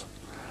changes,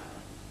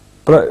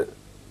 but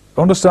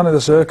understanding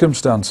the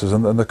circumstances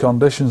and the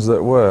conditions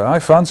that were, I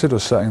fancied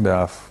us second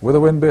half with a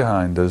win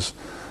behind us,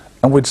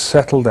 and we'd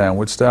settled down,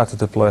 we'd started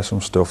to play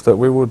some stuff that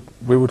we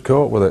would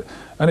cope with it,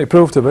 and it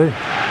proved to be. And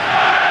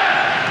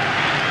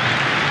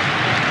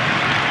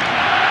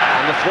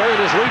the throw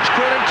is reached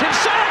Quinn, and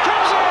Kinsella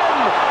comes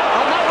in!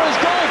 And that was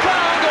goal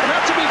bound and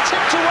had to be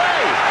tipped away.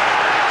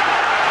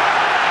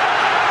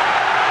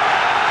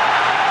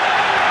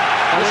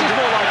 This is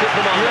more like it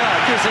from Ireland.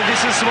 Yeah,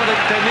 this is what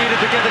they needed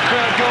to get the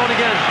crowd going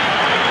again.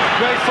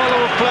 Great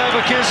follow-up play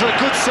by Kinsella,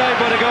 good save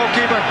by the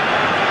goalkeeper.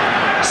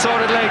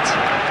 Sorted late.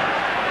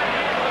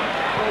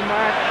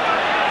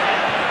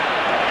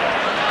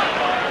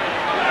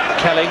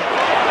 Kelly.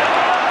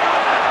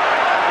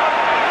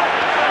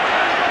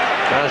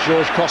 Now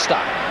Georges Costa.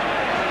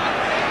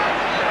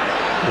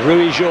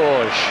 Rui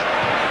Georges.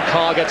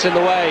 Carr gets in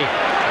the way.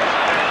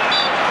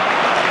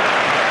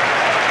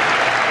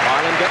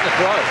 Ireland get the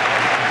throw.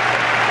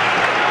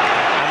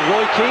 And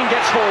Roy Keane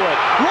gets forward.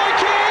 Roy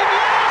Keane,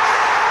 yes!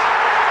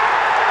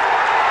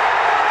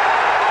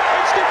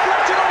 It's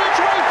deflected on its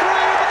way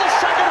through, but the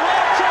second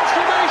half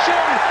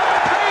transformation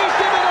pays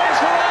dividends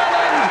for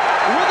Ireland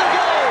with a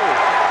goal.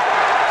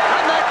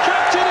 And their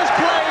captain has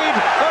played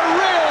a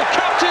real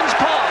captain's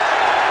part.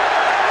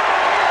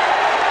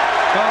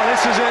 Oh,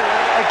 this is it.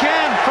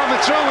 Again, from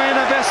a throw-in,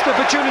 a best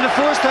opportunity in the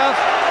first half.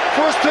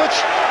 First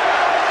touch,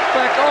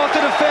 back off the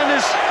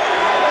defenders,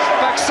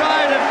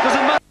 backside, it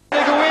doesn't matter if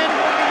they go in.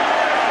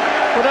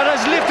 But that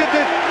has lifted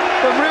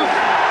the roof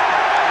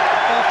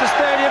off the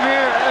stadium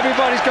here.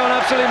 Everybody's gone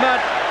absolutely mad.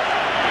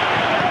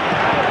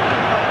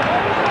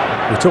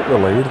 We took the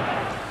lead,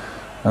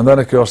 and then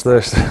of course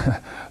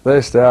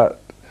they start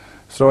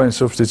throwing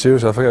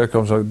substitutes. I forget who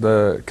comes on.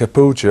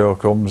 Capuccio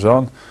comes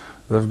on.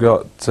 They've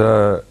got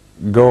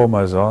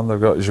Gomez on. They've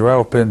got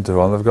João Pinto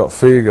on. They've got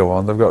Figo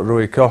on. They've got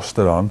Rui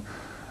Costa on.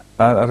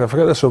 And I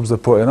forget the subs they're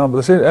putting on,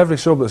 but every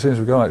sub that seems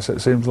to be going, it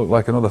seems to look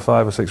like another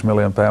 £5 or £6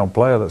 million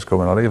player that's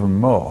coming on, even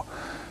more.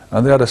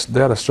 And they had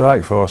a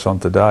strike force on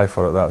to die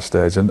for at that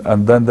stage,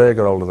 and then they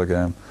got hold of the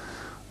game.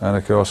 And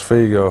of course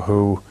Figo,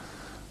 who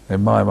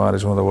in my mind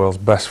is one of the world's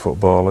best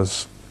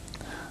footballers,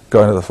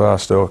 got into the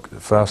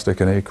far stick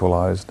and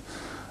equalised.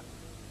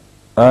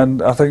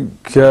 And I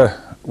think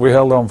we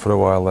held on for a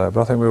while there,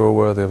 but I think we were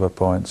worthy of a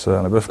point,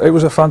 certainly. But it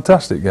was a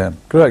fantastic game,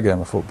 great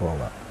game of football,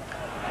 that.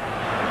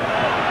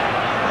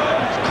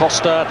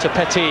 Costa to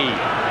Petit.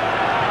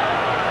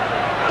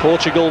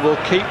 Portugal will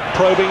keep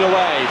probing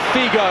away.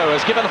 Figo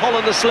has given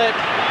Holland the slip.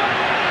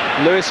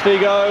 Luis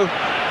Figo.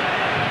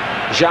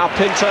 João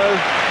Pinto.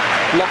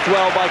 Blocked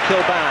well by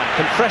Kilban.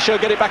 Can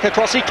Fresho get it back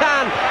across? He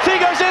can.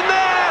 Figo's in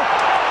there.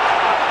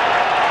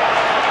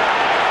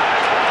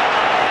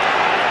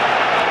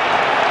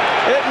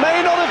 It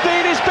may not have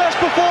been his best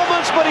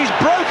performance, but he's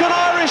broken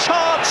Irish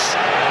hearts.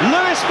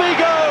 Luis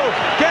Figo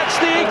gets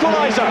the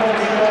equaliser.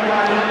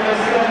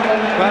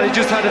 Well, he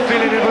just had a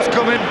feeling it was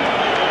coming.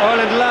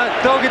 Ireland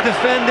dogged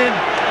defending,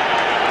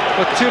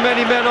 but too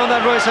many men on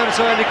that right hand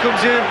side. He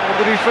comes in, and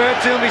to be fair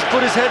to him, he's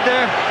put his head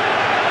there,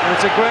 and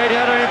it's a great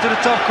header into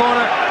the top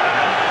corner.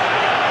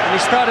 And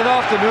he started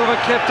off the move and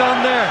kept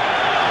on there.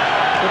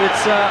 But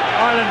it's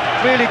Ireland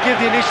really give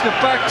the initiative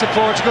back to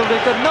Portugal.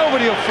 They've got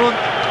nobody up front,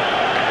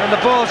 and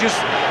the ball just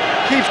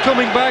keeps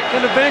coming back,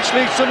 and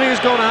eventually something is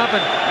going to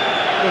happen.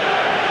 But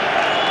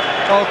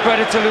all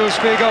credit to Luis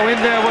Figo in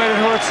there where it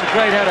hurts. A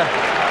great header.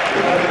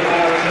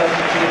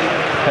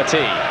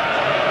 Petit.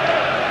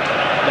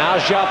 Now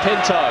João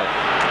Pinto.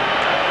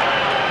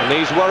 And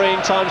these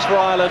worrying times for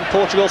Ireland.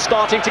 Portugal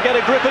starting to get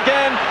a grip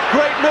again.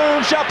 Great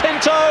move, João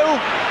Pinto.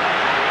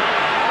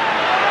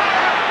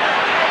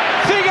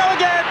 Figo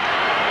again.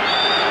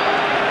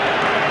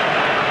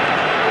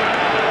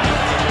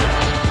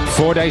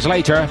 4 days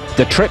later,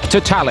 the trip to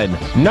Tallinn.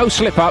 No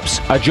slip-ups,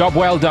 a job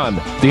well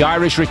done. The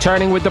Irish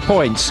returning with the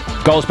points.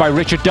 Goals by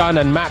Richard Dunn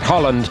and Matt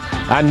Holland.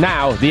 And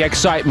now the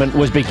excitement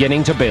was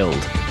beginning to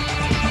build.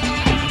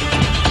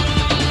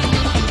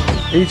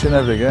 Each and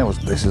every game was,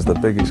 this is the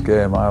biggest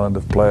game Ireland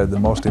have played, the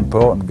most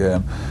important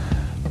game.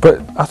 But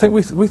I think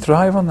we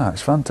thrive on that.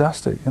 It's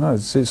fantastic. You know,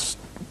 it's a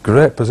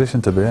great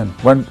position to be in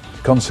when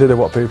consider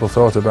what people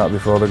thought about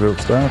before the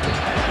group started.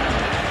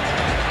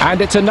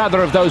 And it's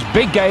another of those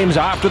big games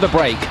after the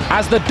break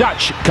as the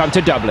Dutch come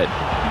to Dublin.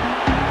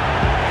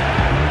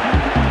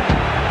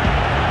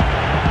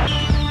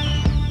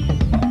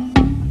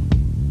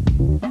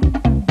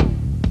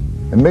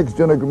 And Mick's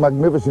done a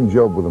magnificent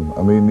job with him.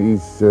 I mean,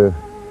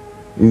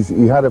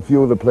 he had a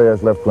few of the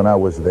players left when I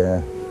was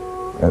there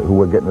who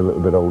were getting a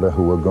little bit older,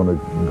 who were going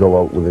to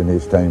go out within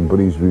his time, but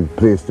he's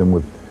replaced them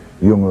with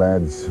young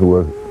lads who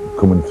are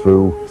coming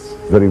through,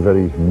 very,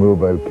 very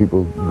mobile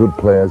people, good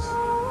players,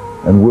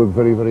 and work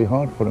very, very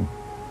hard for him.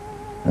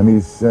 And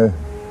he's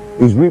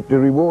reaped the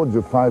rewards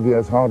of 5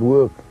 years hard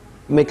work.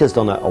 Mick has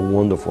done a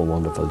wonderful,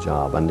 wonderful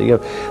job. And you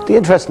know, the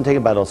interesting thing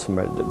about us from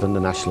the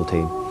national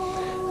team,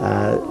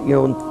 you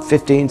know, in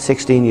 15,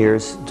 16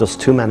 years, just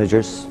two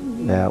managers,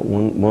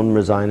 one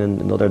resigning,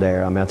 another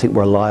there. I mean, I think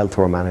we're loyal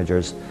to our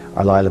managers.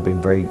 Our managers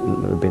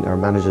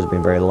have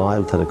been very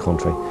loyal to the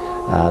country.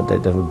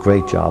 They've done a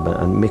great job,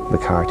 and Mick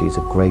McCarthy is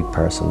a great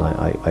person.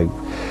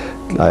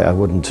 I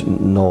wouldn't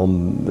know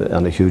him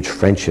on a huge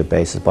friendship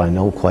basis, but I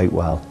know quite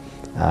well.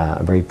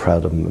 I'm very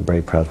proud of him. I'm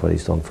very proud of what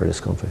he's done for this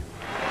country.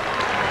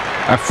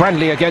 A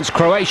friendly against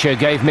Croatia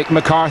gave Mick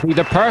McCarthy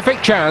the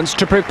perfect chance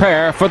to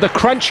prepare for the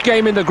crunch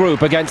game in the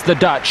group against the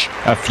Dutch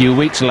a few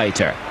weeks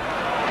later.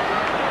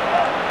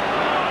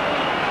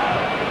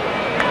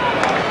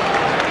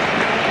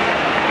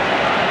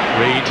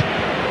 Reid.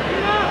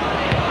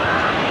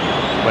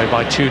 Away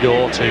by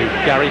Tudor to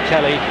Gary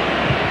Kelly.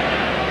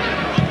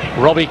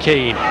 Robbie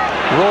Keane.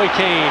 Roy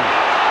Keane.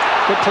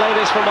 Good play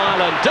this from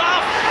Ireland.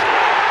 Duff!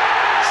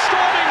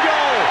 Storming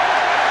goal!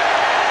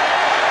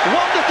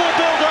 Wonderful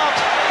build-up.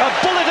 A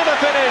bullet of a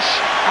finish.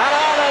 And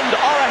Ireland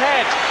are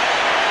ahead.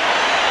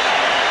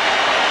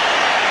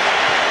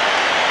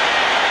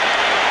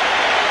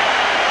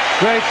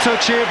 Great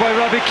touch here by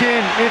Robbie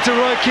Keane into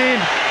Roy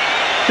Keane.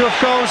 Duff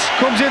goes,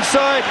 comes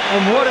inside,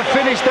 and what a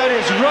finish that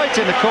is, right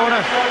in the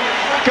corner.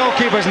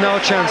 Goalkeeper's no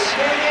chance.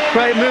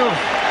 Great move,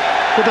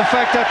 but the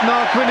fact that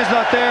Noel Quinn is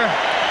not there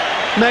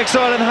makes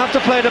Ireland have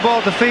to play the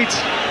ball to feet,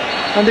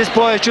 and this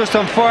boy is just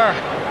on fire.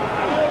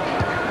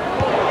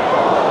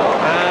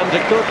 And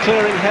a good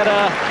clearing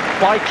header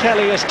by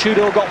Kelly as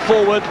Tudor got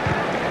forward.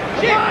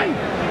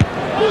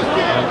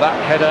 And that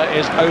header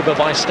is over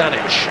by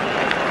Stanic.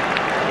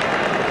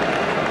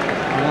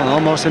 Well,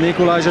 almost an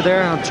equaliser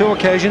there on two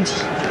occasions.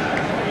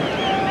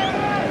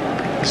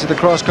 This is the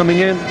cross coming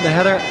in, the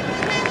header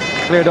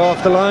cleared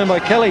off the line by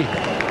Kelly.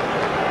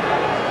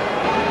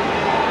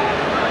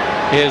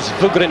 Here's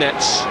Vugrinec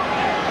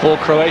for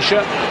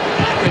Croatia.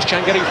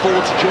 Christian getting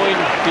forward to join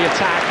the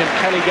attack and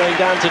Kelly going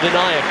down to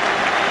deny him.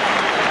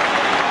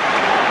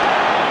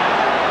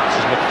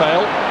 This is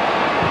McPhail.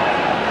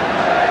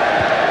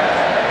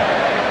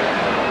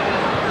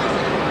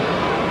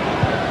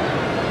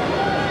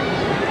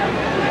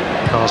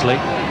 Carsley.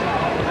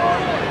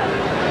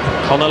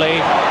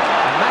 Connolly.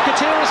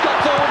 McAteer has got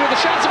forward with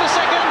a chance of a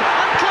second,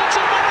 and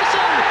Clinton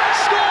Morrison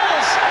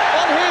scores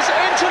on his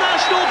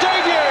international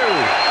debut.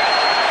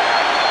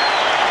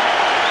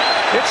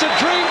 It's a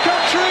dream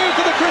come true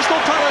for the Crystal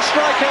Palace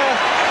striker.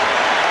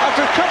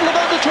 After a couple of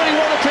under-21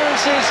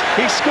 appearances,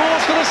 he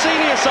scores for the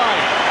senior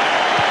side.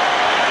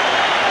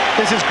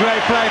 This is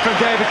great play from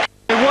David.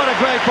 What a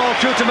great ball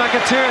through to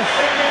McAteer.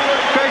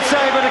 Great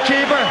save by the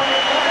keeper.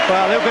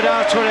 Well, look at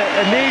that, for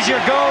an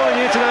easier goal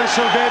in the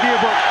international debut,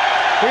 but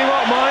he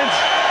won't mind.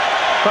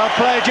 Well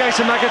played,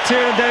 Jason McAteer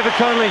and David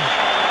Connolly.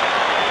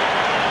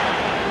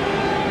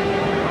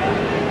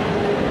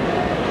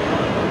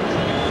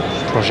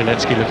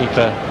 Projanetsky looking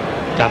for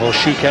Davor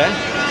Shuker.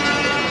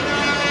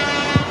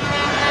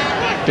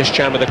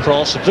 Bischan with a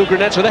cross,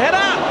 Vugrinec with a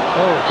header!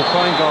 Oh, good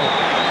fine goal.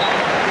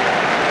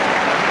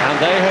 And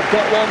they have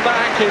got one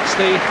back. It's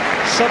the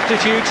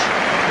substitute,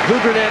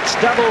 Vugrinec,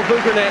 Davor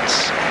Vugrinec.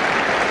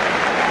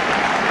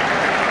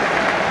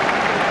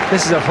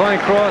 This is a fine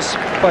cross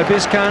by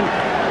Bischan.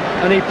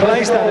 And he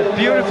placed that, a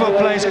beautiful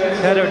place,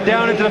 header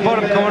down into the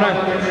bottom corner,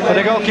 but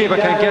the goalkeeper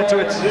can't get to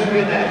it.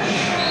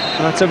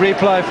 And that's a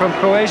reply from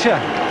Croatia.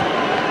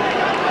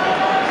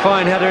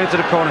 Fine header into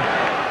the corner.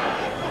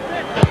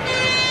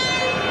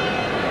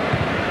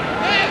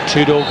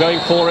 Tudor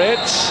going for it,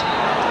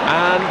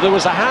 and there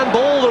was a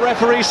handball the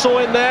referee saw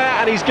in there,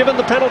 and he's given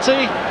the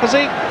penalty, has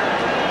he?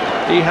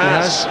 He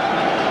has.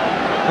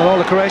 Well, all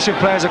the Croatian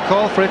players are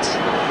called for it.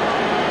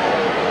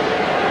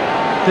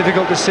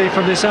 Difficult to see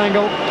from this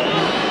angle.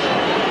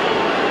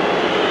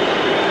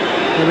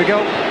 Here we go.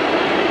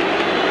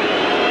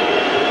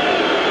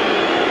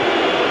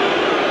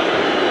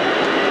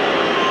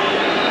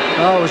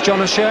 Oh, it was John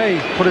O'Shea,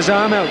 put his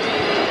arm out.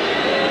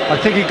 I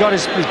think he got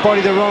his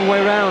body the wrong way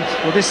round.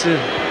 Well, this is...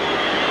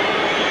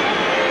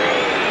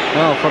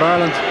 Well, for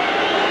Ireland,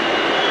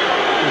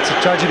 it's a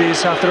tragedy.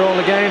 It's after all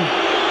the game.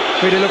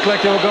 Really looked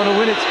like they were going to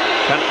win it.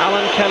 Can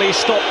Alan Kelly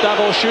stop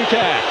Davor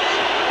Shuker?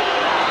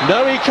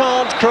 No, he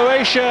can't.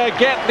 Croatia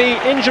get the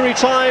injury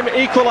time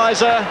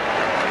equaliser.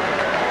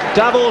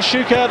 Davor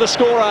Shuker, the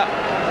scorer.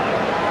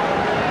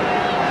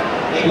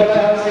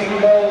 Equalising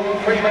goal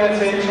 3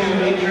 minutes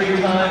into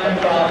injury time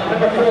from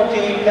number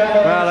 14,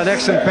 Davor. Well, an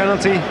excellent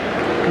penalty.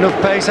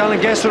 Enough pace.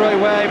 Alan guessed the right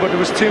way, but there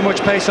was too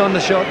much pace on the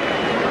shot.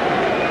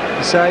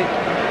 You say,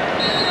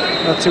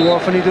 not too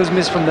often he does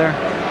miss from there.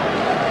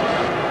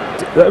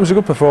 It was a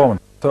good performance.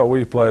 I thought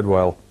we played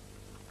well,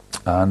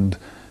 and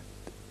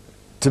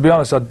to be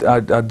honest, I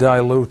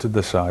diluted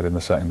the side in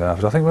the second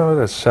half. I think we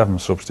had 7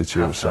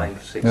 substitutes.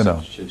 Six you know.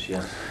 substitutes,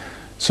 yeah.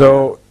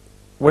 So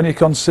when you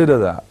consider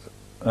that,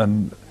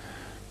 and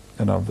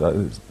you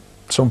know,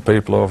 some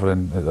people over at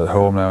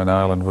home now in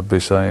Ireland would be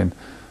saying,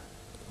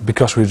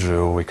 because we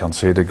drew, we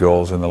conceded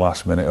goals in the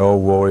last minute. Oh,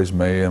 woe is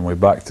me, and we're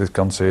back to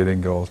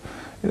conceding goals.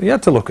 You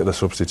had to look at the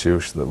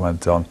substitutions that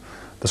went on,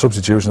 the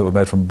substitutions that were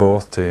made from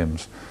both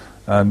teams,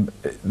 and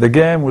the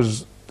game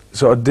was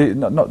sort of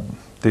not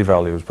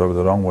devalued is probably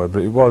the wrong word,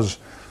 but it was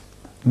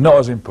not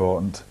as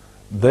important.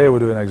 they were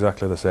doing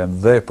exactly the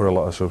same. They put a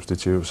lot of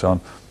substitutes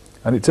on,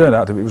 and it turned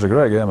out to be, it was a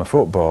great game of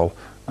football,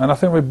 and I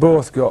think we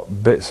both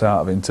got bits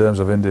out of it in terms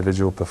of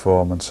individual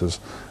performances,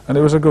 and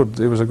it was a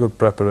good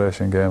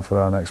preparation game for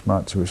our next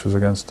match, which was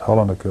against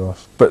Holland, of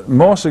course. But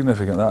more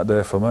significant that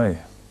day for me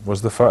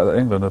was the fact that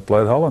England had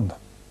played Holland.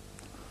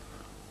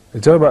 You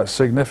talk about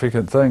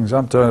significant things.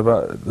 I'm talking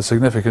about the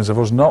significance of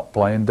us not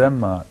playing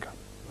Denmark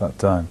that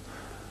time.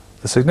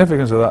 The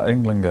significance of that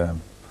England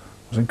game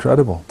was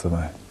incredible to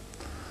me.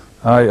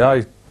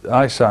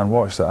 I sat and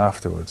watched it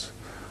afterwards,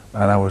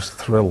 and I was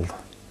thrilled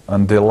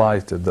and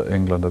delighted that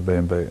England had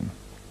been beaten.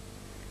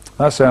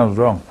 That sounds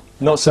wrong.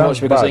 Not so much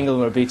because bad.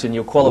 England were beaten,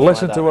 you qualified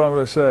Listen that. to what I'm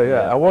going to say,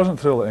 yeah. I wasn't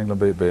thrilled that England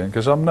beat beaten,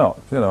 because I'm not,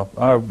 you know.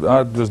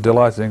 I was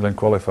delighted England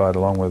qualified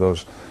along with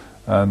us,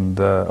 and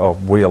or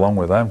we along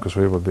with them, because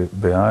we were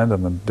behind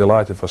them, and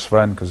delighted for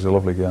Sven, because he's a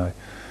lovely guy.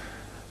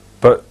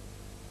 But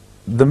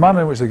the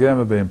manner in which the game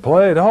had been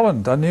played,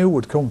 Holland, I knew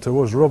would come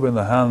to us rubbing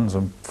their hands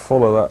and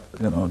full of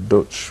that, you know,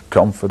 Dutch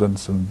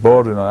confidence and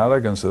bordering on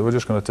arrogance that they were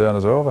just going to turn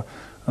us over,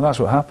 and that's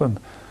what happened.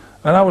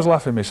 And I was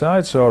laughing my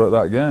side sore at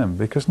that game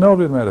because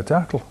nobody had made a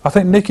tackle. I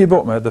think Nicky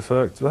Butt made the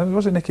first,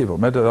 was it Nicky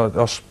Butt?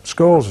 Or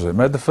Scholes was it?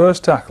 Made the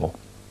first tackle.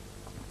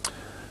 It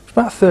was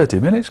about 30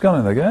 minutes gone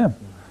in the game.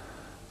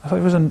 I thought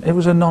it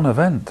was a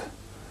non-event.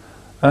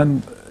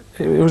 And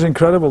it was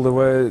incredible the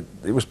way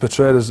it was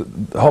portrayed as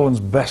Holland's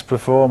best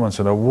performance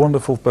and a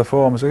wonderful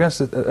performance against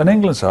an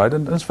England side,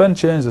 and Sven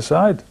changed the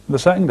side in the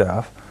second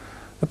half.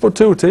 They put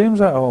two teams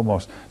out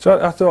almost.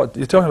 So I thought,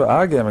 you're talking about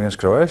our game against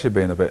Croatia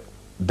being a bit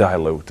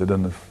diluted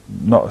and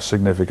not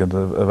significant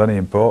of any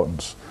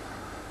importance.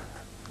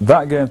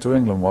 That game to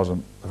England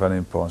wasn't of any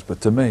importance,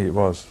 but to me it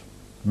was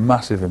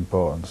massive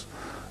importance,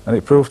 and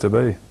it proved to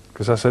be,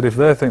 because I said if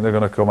they think they're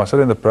going to come, I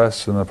said in the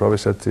press, and I probably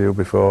said to you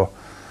before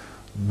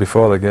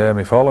the game,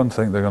 if Holland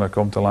think they're going to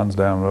come to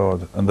Lansdowne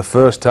Road and the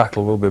first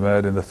tackle will be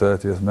made in the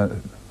 30th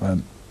minute,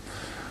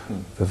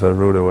 there's a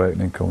rude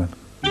awakening coming.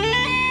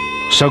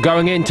 So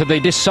going into the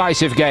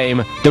decisive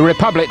game, the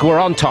Republic were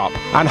on top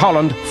and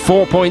Holland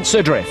 4 points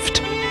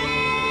adrift.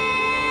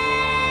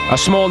 A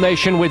small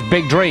nation with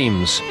big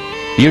dreams,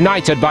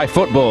 united by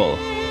football,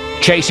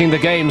 chasing the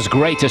game's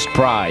greatest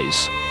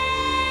prize.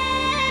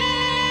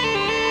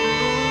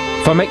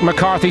 For Mick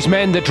McCarthy's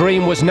men, the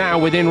dream was now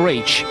within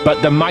reach,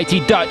 but the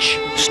mighty Dutch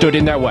stood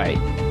in their way.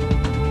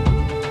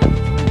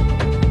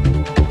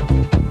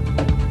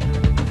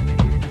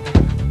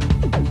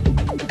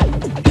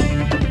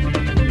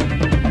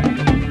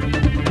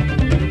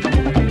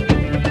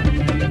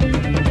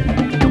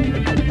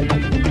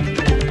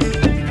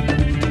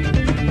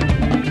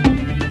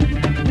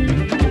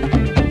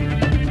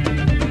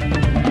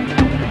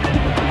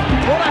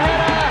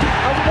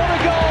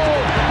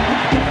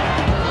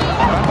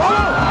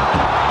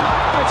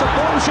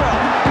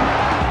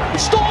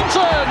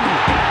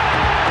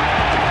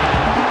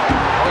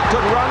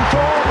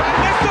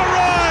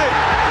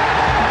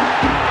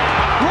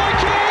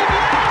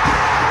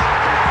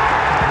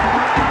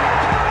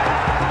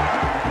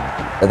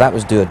 That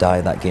was do or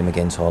die, that game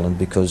against Holland,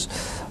 because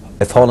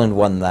if Holland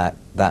won that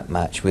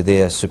match with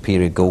their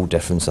superior goal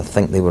difference, I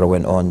think they would have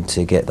went on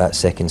to get that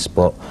second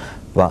spot.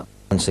 But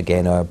once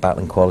again, our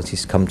battling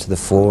qualities come to the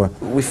fore.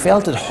 We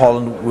felt that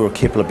Holland, we were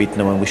capable of beating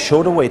them, and we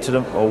showed a way to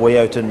them, a way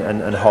out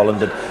in Holland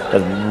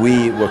that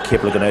we were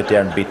capable of going out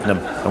there and beating them,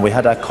 and we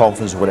had that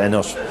confidence within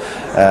us,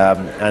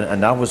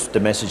 and that was the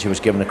message he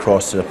was giving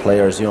across to the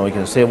players. You know, you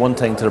can say one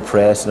thing to the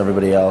press and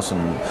everybody else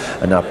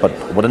and that, but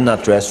within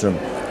that dressing room,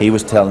 he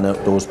was telling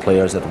those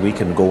players that we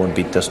can go and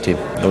beat this team,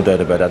 no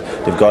doubt about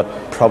that. They've got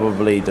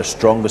probably the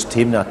strongest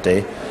team that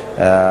day.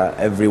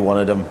 Every one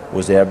of them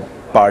was there,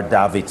 bar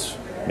Davids.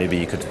 Maybe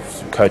you could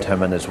count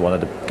him in as one of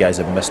the guys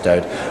that missed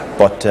out.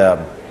 But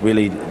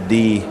really,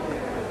 you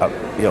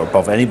know,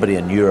 above anybody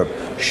in Europe,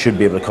 should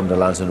be able to come to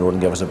Lansdowne Road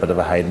and give us a bit of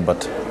a hiding.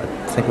 But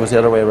I think it was the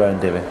other way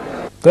around, Davy.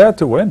 They had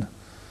to win,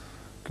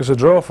 because a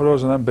draw for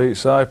us and then beat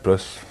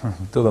Cyprus,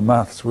 do the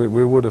maths, we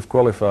would have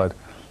qualified.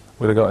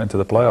 We'd have got into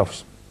the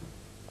playoffs.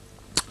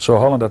 So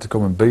Holland had to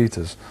come and beat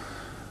us.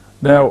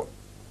 Now,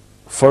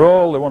 for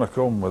all they want to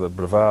come with a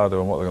bravado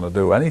and what they're going to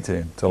do, any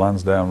team, to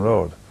Lansdowne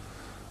Road,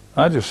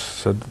 I just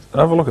said,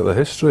 have a look at the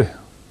history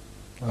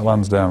of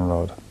Lansdowne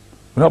Road.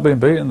 We're not being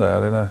beaten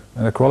there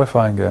in a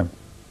qualifying game.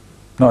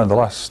 Not in the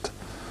last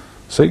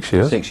 6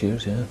 years. 6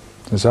 years, yeah.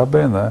 Since I've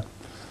been there.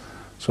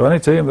 So any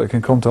team that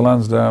can come to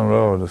Lansdowne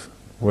Road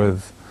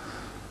with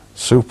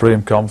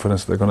supreme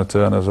confidence they're going to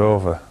turn us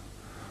over,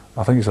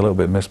 I think it's a little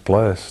bit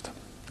misplaced,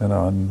 you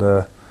know, and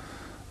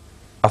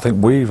I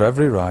think we've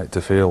every right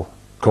to feel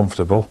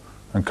comfortable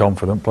and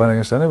confident playing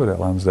against anybody at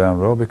Lansdowne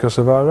Road because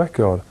of our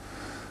record.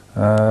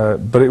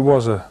 But it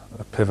was a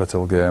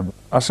pivotal game.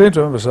 I seem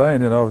to remember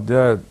saying, you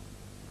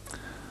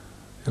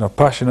know,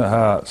 passionate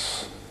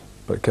hearts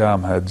but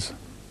calm heads,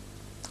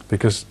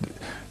 because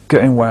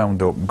getting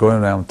wound up,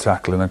 going around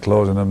tackling and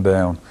closing them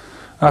down,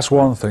 that's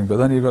one thing. But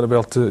then you've got to be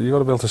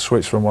able to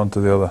switch from one to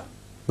the other.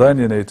 Then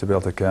you need to be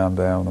able to calm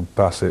down and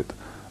pass it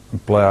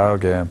and play our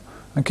game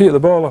and keep the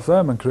ball off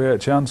them and create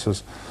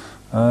chances.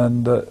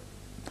 And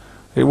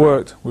It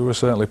worked. We were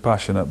certainly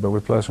passionate, but we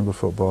played some good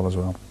football as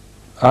well.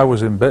 I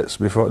was in bits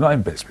before, not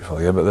in bits before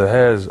the game, but the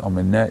hairs on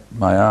my neck,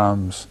 my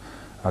arms,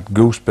 I had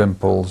goose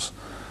pimples.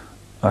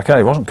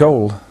 It wasn't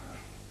cold,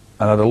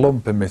 and I had a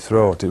lump in my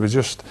throat. It was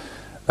just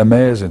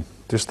amazing,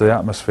 just the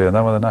atmosphere. And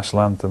then when the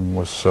national anthem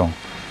was sung,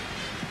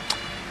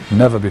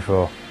 never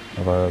before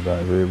have I heard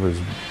that. It was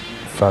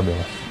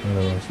fabulous, it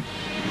really was.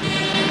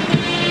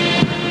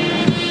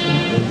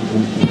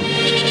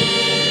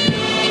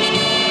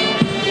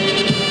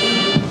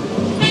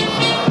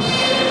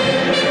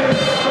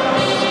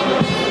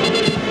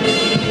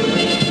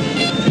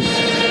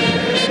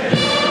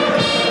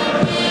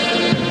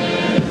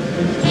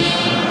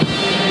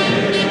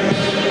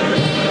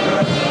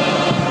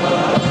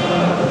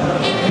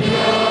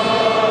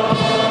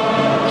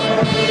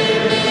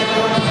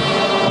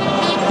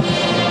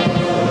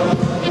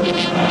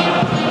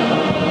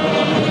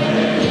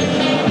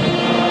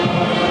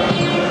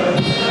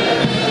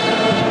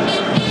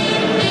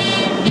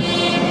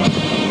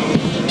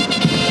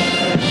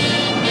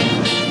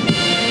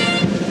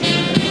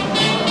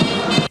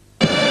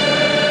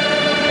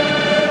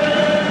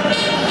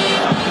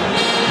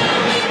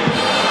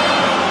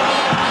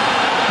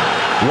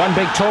 One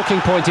big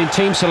talking point in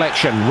team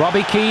selection,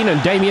 Robbie Keane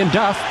and Damien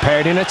Duff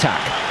paired in attack.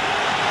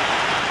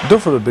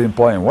 Duffer had been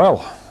playing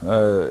well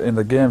in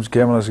the games,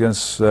 came on us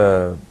against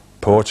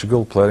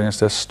Portugal, played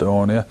against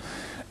Estonia.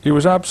 He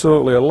was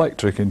absolutely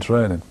electric in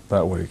training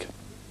that week.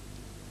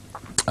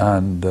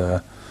 And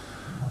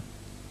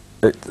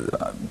it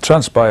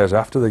transpires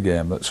after the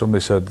game that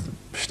somebody said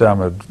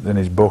Stam in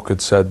his book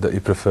had said that he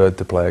preferred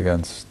to play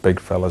against big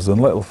fellas than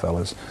little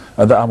fellas,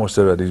 and that I must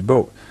have read his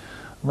book.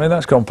 I mean,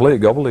 that's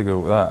complete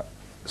gobbledygook, that.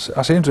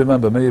 I seem to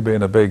remember me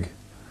being a big,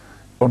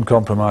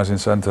 uncompromising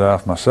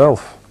centre-half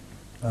myself.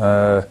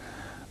 And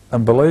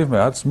believe me,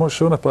 I'd much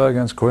sooner play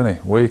against Quinny,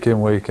 week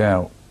in, week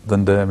out,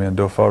 than Damien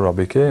Duff or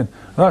Robbie Keane.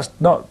 That's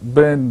not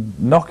been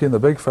knocking the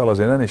big fellas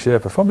in any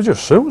shape or form, it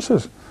just suits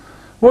us.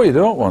 What you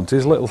don't want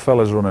is little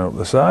fellas running up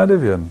the side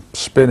of you and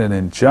spinning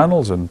in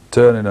channels and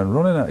turning and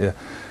running at you.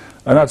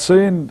 And I'd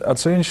seen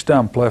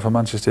Stam play for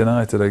Manchester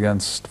United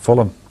against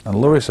Fulham, and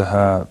Lewis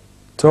Hart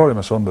tore him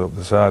asunder up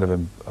the side of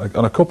him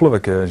on a couple of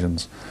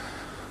occasions,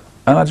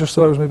 and I just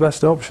thought it was my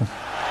best option.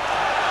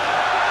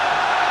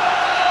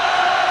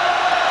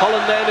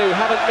 Holland then, who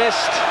haven't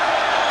missed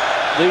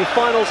the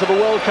finals of a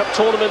World Cup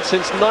tournament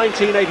since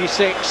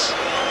 1986.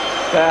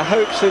 Their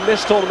hopes in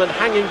this tournament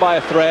hanging by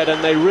a thread,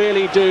 and they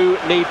really do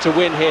need to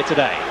win here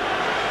today.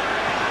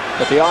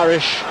 But the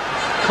Irish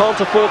can't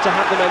afford to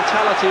have the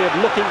mentality of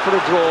looking for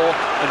a draw,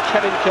 and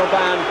Kevin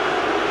Kilbane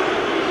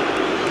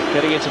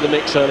getting into the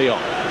mix early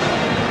on.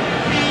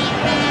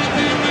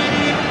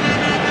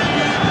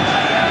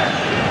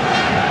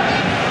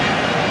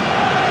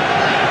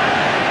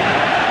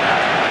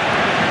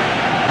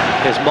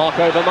 Here's Mark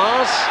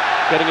Overmars.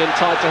 Getting in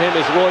tight to him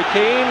is Roy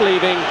Keane,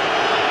 leaving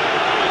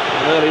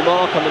an early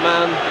mark on the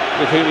man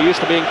with whom he used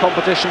to be in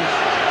competition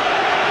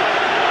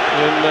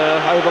in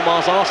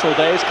Overmars' Arsenal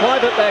days.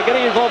 Clivert there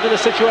getting involved in a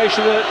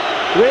situation that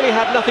really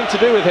had nothing to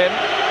do with him.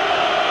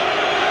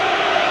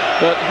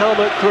 But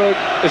Helmut Krug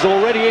is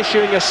already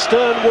issuing a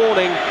stern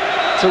warning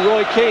to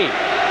Roy Keane.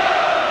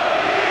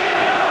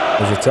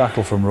 There's a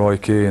tackle from Roy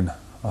Keane,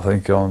 I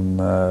think on,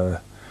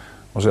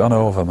 was it on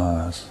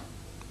Overmars?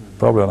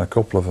 Probably on a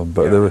couple of them,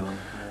 but there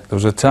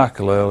was a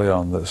tackle early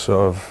on that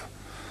sort of,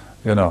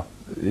 you know,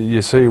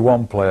 you see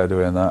one player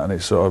doing that and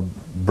it sort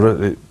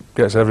of, it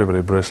gets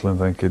everybody bristling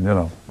thinking, you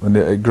know, and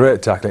a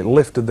great tackle, it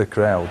lifted the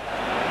crowd.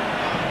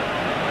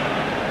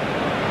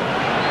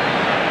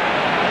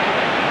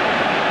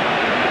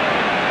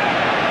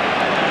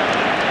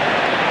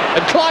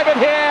 And Clivert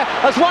here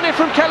has won it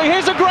from Kelly.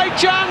 Here's a great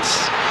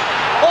chance.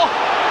 Oh,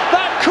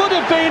 that could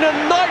have been a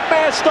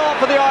nightmare start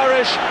for the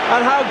Irish,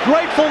 and how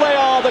grateful they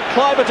are that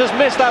Clivert has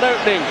missed that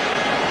opening.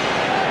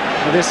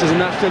 Well, this is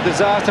an absolute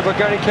disaster for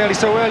Gary Kelly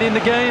so early in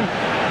the game.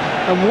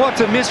 And what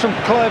a miss from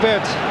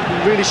Clivert.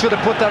 He really should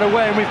have put that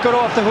away, and we've got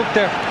off the hook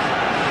there.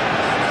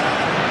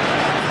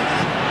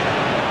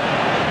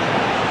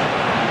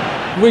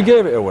 We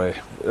gave it away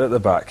at the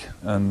back,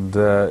 and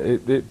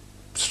it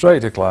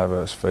straight to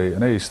Clivert's feet,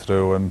 and he's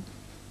through, and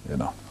you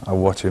know, I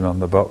watch him on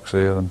the box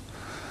here, and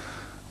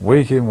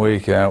week in,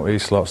 week out, he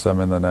slots them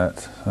in the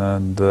net,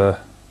 and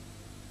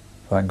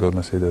thank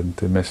goodness he didn't.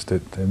 He missed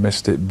it. He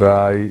missed it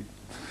by,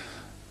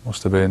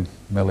 must have been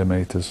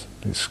millimetres.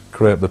 It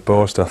scraped the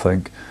post, I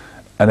think,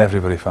 and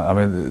everybody found.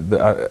 I mean,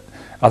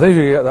 I think if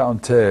you get that on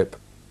tape,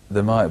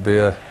 there might be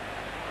a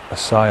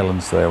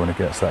silence there when he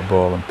gets that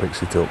ball and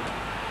picks it up.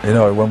 You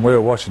know, when we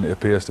were watching, it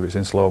appears to be it's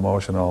in slow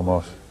motion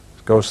almost.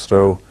 It goes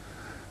through.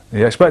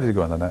 You expect it to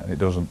go in the net, and it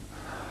doesn't.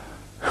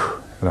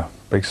 You know,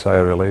 big sigh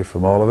of relief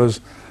from all of us.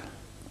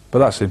 But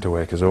that seemed to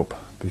wake us up,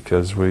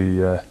 because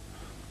we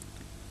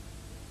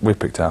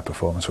picked our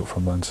performance up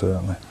from then,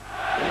 certainly.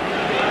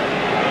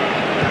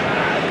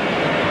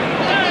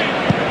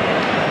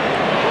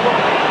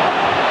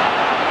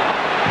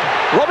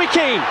 Robbie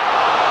Keane.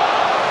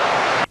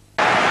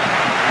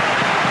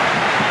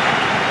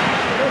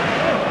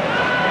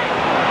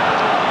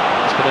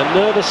 A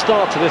nervous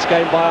start to this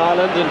game by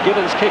Ireland, and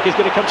Gibbons' kick is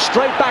going to come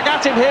straight back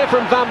at him here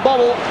from Van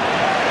Bommel.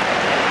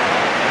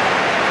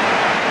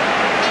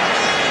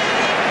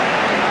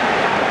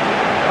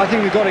 I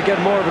think we've got to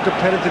get more of a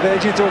competitive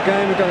edge into our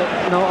game. We've got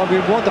to, we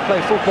want to play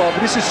football,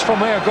 but this is from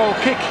here, goal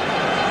kick.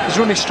 He's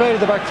running straight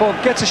at the back foot,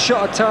 gets a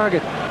shot at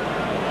target.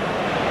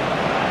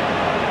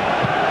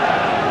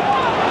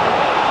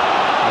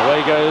 Away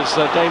goes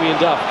Damien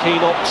Duff.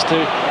 Keane opts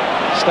to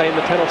stay in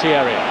the penalty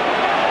area.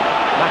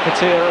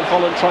 McAteer and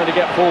Holland trying to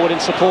get forward in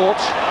support.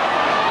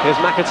 Here's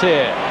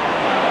McAteer.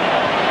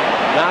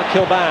 Now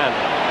Kilban.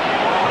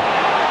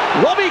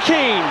 Robbie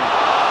Keane.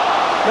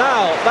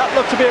 Now, that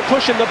looked to be a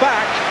push in the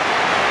back.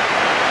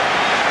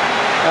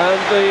 And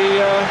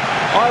the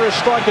Irish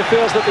striker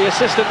feels that the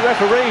assistant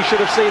referee should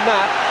have seen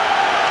that.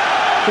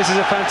 This is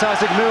a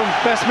fantastic move.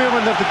 Best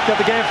movement of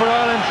the game for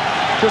Ireland.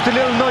 Just a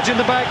little nudge in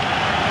the back.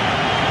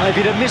 If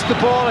he'd have missed the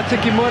ball, I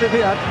think he might have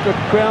had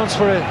grounds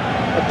for a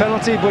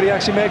penalty, but he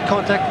actually made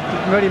contact.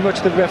 Very much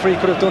the referee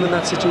could have done in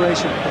that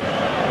situation.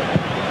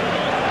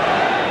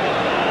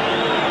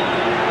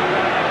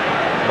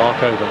 Mark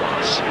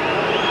Overmars.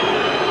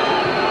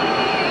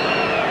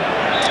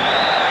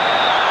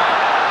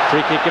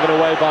 Free kick given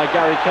away by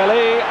Gary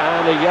Kelly,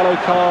 and a yellow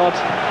card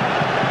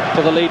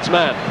for the Leeds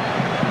man.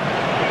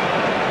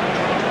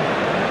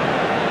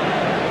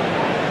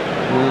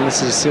 Well,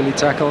 this is a silly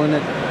tackle, isn't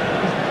it?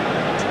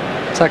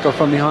 Tackle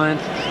from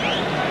behind.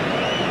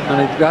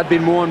 And it had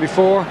been worn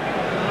before.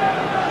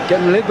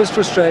 Getting a little bit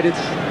frustrated.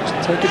 Just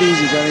take it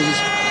easy, Gary.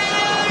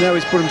 Now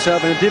he's put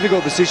himself in a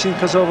difficult position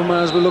because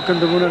Overmars will looking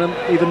to run at him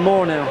even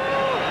more now.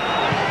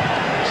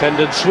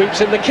 Tendon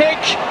sweeps in the kick,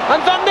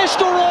 and Van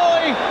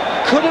Nistelrooy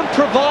couldn't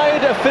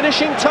provide a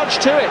finishing touch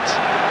to it.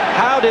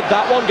 How did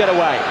that one get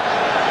away?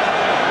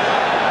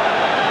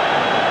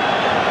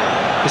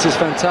 This is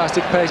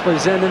fantastic pace by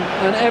Zenden,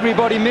 and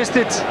everybody missed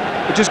it.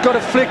 It just got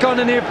a flick on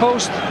the near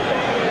post.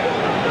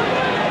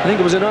 I think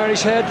it was an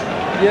Irish head.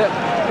 Yeah,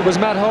 it was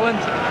Matt Holland.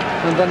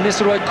 And Van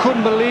Nistelrooy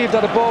couldn't believe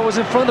that a ball was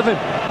in front of him.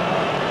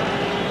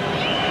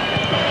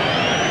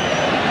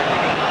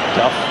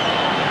 Duff.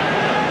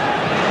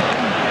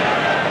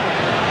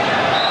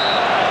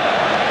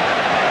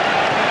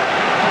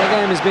 The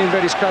game has been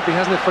very scrappy,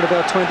 hasn't it, for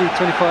about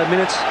 20-25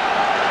 minutes.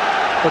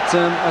 But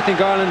I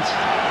think Ireland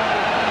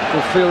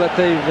will feel that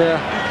they've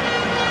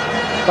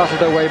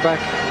battled their way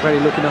back. Very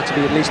lucky not to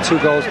be at least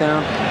 2 goals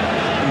down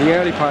in the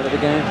early part of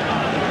the game.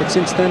 But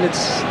since then,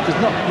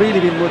 there's not really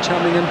been much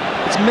happening, and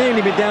it's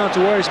mainly been down to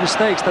Irish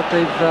mistakes that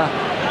they've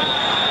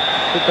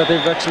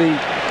actually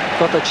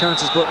got their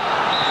chances. But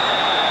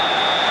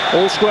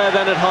all square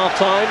then at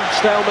half-time.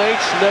 Stalemate,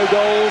 no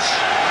goals.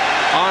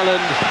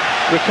 Ireland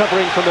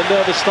recovering from a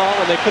nervous start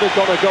when they could have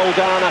got a goal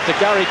down after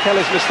Gary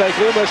Kelly's mistake.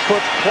 He almost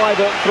put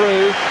Clivert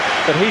through,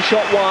 but he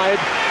shot wide.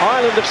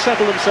 Ireland have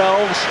settled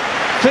themselves,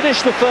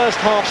 finished the first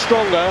half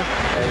stronger.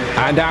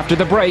 And after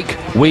the break,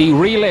 we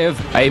relive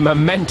a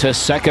momentous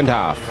second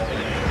half.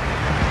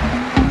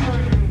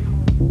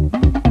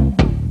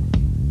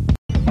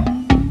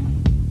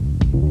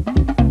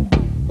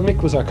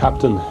 Mick was our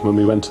captain when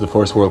we went to the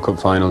first World Cup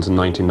finals in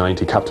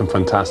 1990. Captain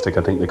Fantastic,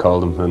 I think they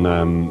called him, and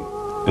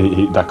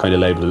that kind of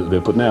labelled it a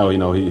bit. But now,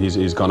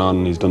 he's gone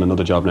on, he's done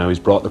another job now. He's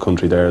brought the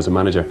country there as a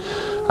manager.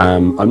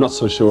 I'm not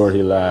so sure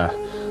he'll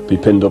be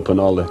pinned up in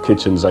all the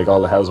kitchens like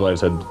all the housewives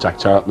had Jack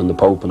Charlton and the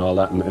Pope and all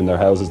that in their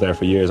houses there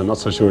for years. I'm not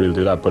so sure he'll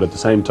do that, but at the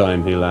same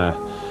time he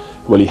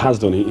has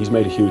done. He's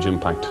made a huge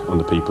impact on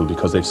the people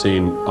because they've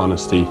seen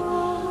honesty,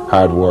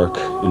 hard work,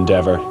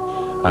 endeavour,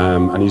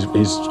 and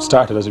he's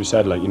started, as we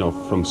said,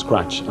 from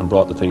scratch and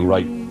brought the thing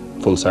right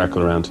full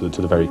circle around to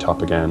the very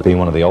top again. Being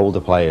one of the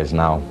older players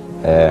now,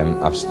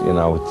 it's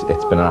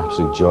been an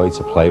absolute joy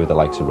to play with the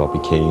likes of Robbie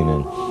Keane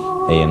and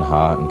Ian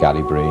Hart and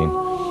Gary Breen,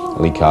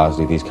 Lee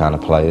Carsley, these kind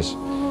of players.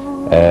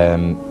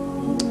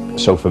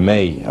 So for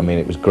me, I mean,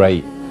 it was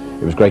great.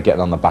 It was great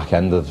getting on the back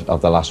end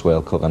of the last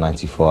World Cup in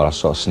 '94. I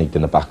sort of sneaked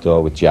in the back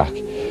door with Jack,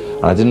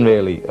 and I didn't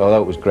really,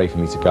 although it was great for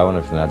me to go and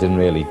everything, I didn't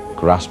really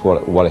grasp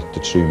what the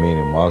true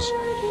meaning was.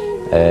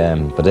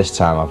 But this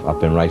time I've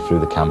been right through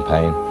the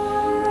campaign,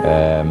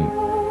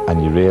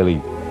 and you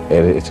really,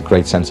 it's a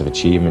great sense of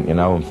achievement,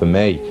 and for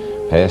me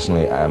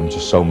personally, I'm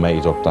just so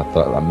made up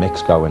that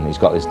Mick's going. He's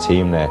got his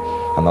team there,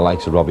 and the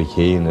likes of Robbie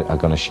Keane are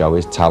going to show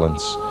his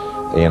talents.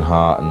 Ian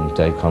Hart and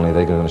Dave Connolly,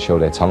 they're going to show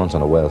their talent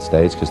on a world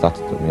stage, because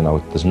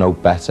there's no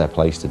better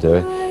place to do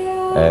it,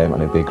 and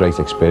it'd be a great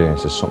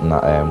experience. It's something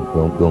that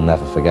we'll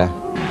never forget.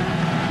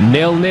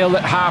 0-0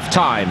 at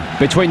half-time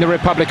between the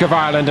Republic of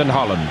Ireland and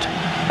Holland,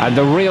 and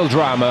the real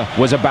drama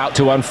was about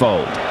to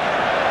unfold.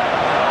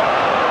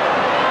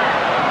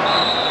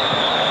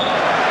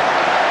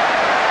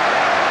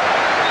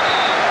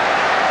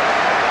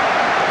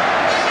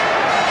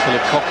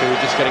 Philip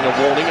Cocu just getting a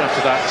warning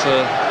after that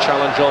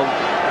challenge on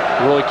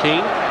Roy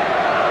Keane.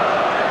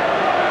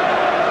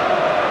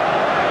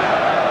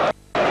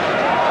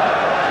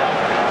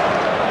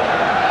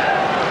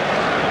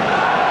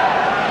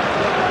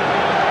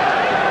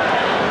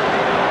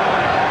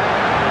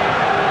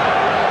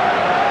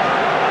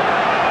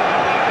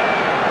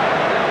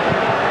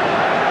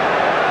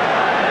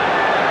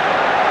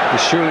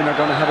 surely not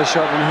going to have a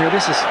shot from here.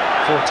 This is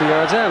 40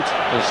 yards out.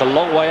 It's a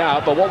long way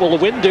out, but what will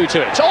the wind do to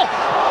it? Oh!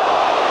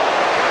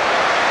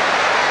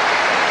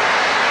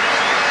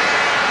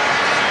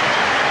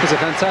 It's a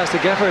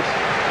fantastic effort.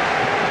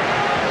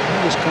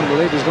 I just can't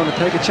believe he's going to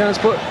take a chance,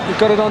 but he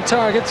got it on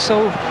target,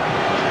 so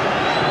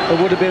it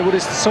would have been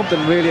something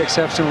really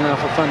exceptional now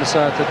for Van der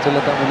Sar to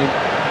let that one in.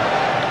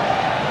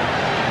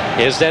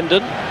 Here's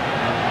Zenden.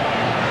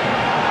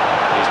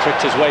 He's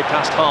tricked his way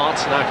past Hart.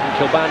 Now can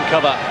Kilban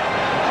cover?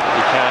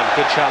 He can.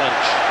 Good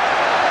challenge.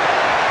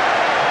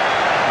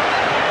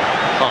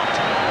 Hart.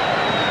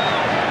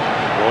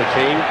 Roy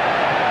Keane.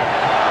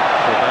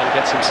 Kilban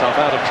gets himself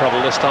out of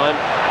trouble this time.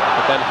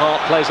 But then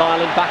Hart plays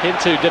Ireland back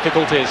into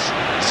difficulties.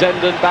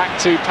 Zenden back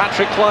to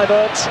Patrick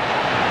Kluivert.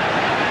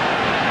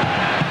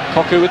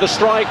 Koku with the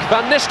strike.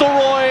 Van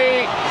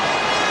Nistelrooy.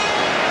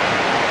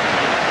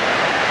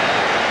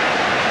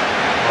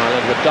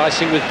 Ireland were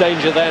dicing with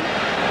danger then.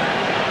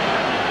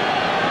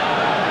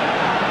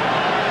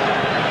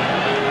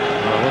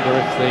 I wonder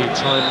if the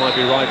time might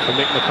be right for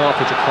Mick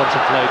McCarthy to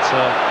contemplate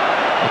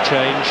a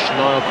change.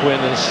 Niall Quinn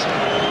has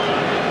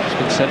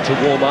been sent to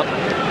warm up.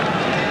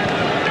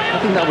 I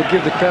think that would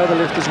give the crowd a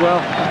lift as well.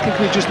 I think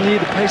we just need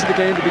the pace of the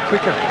game to be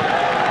quicker.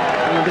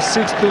 And this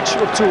suits Dutch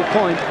up to a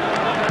point.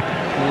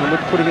 And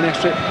look, putting an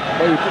extra...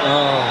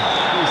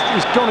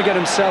 he's going to get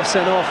himself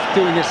sent off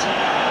doing this.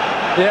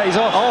 Yeah, he's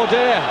off. Oh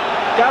dear.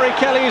 Gary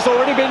Kelly's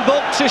already been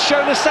booked. He's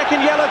shown a second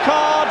yellow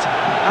card.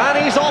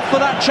 And he's off for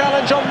that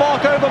challenge on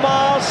Mark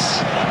Overmars.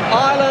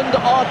 Ireland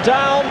are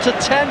down to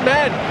 10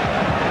 men.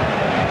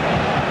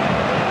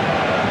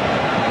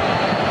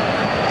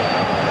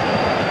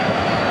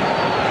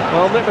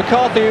 Well, Mick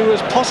McCarthy, who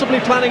was possibly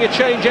planning a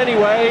change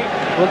anyway,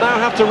 will now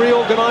have to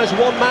reorganise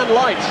one-man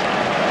light.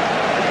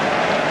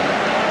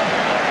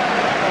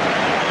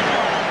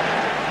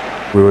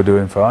 We were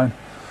doing fine.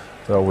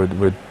 So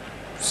we'd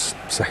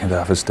second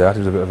half had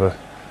started. It was a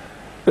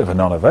bit of a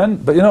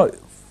non-event. But you know,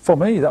 for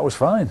me, that was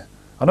fine.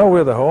 I know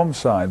we're the home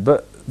side,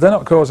 but they're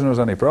not causing us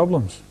any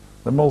problems.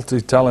 The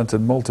multi-talented,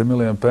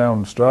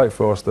 multi-million-pound strike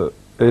force that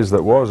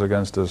was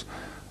against us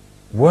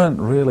weren't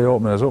really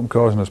opening us up and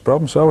causing us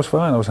problems, so I was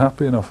fine, I was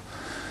happy enough.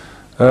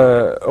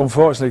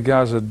 Unfortunately,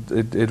 Gaz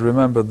he'd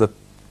remembered the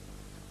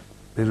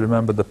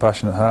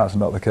passionate hearts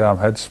and not the calm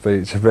head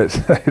speech a bit.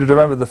 He'd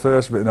remembered the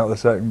first bit, not the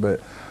second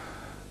bit.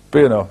 But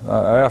you know,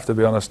 I have to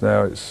be honest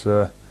now, it's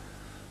there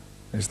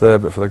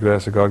but for the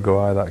grace of God go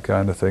I, that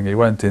kind of thing. He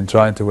went in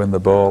trying to win the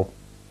ball.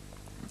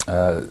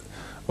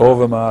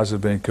 Overmars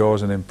had been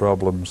causing him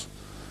problems.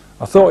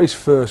 I thought his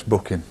first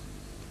booking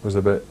was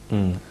a bit...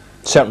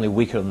 Certainly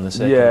weaker than the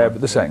second. Yeah,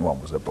 but the second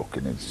one was a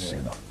booking. It's, you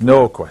know,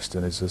 no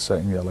question. It's a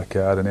second yellow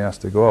card, and he has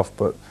to go off.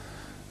 But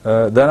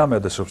then I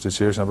made the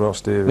substitution. I brought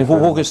Steve. I mean,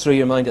 what goes through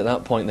your mind at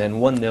that point then?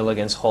 1-0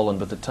 against Holland,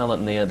 but the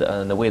talent there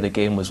and the way the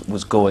game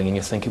was going, and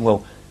you're thinking,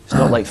 well, it's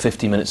not like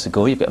 50 minutes to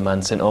go. You've got a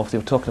man sent off. They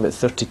were talking about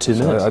 32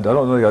 minutes. I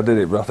don't think I did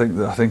it, but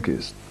I think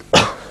it's.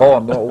 Oh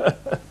no!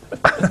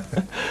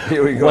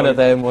 Here we go. One of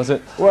them, was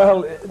it?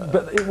 Well,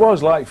 but it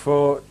was like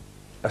for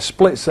a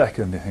split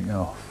second. You think,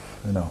 oh,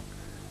 you know.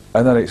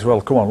 And then it's, well,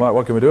 come on, right,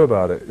 what can we do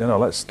about it? You know,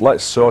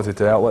 let's sort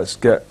it out, let's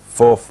get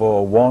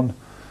 4-4-1.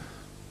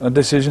 And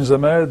decisions are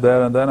made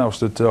there and then. I was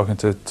stood talking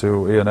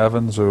to Ian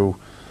Evans, who,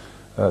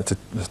 to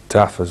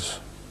Taff, as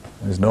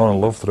he's known and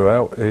loved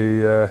throughout.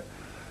 He,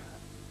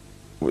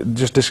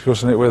 just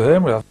discussing it with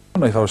him. I don't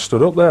know if I was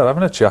stood up there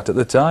having a chat at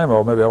the time,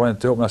 or maybe I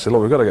went up and I said,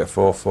 look, we've got to get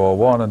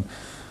 4-4-1. And,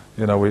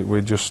 you know,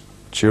 we just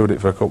chewed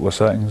it for a couple of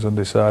seconds and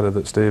decided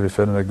that Stevie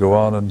Finnan would go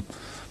on. And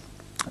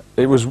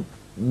it was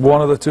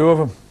one of the two of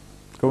them.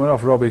 Coming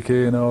off Robbie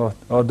Keane or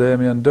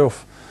Damien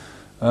Duff.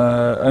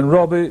 And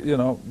Robbie, you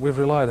know, we've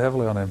relied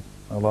heavily on him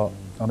a lot,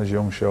 on his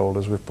young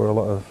shoulders. We've put a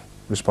lot of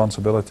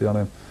responsibility on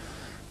him.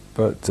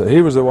 But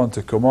he was the one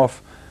to come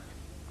off,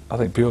 I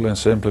think purely and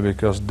simply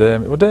because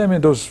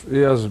Damien he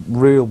has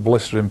real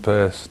blistering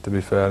pace, to be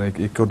fair, and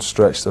he could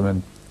stretch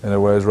them in a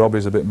ways.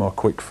 Robbie's a bit more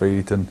quick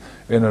feet and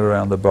in and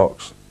around the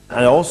box.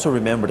 I also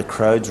remember the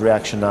crowd's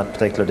reaction that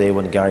particular day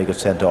when Gary got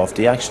sent off.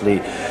 They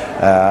actually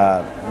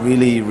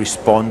really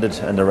responded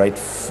in the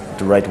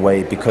right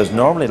way, because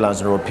normally at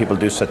Lansdowne Road people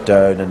do sit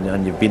down,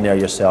 and you've been there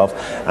yourself,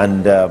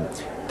 and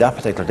that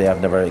particular day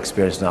I've never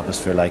experienced an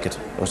atmosphere like it.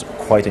 It was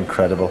quite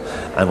incredible.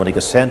 And when he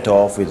got sent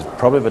off, we had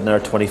probably about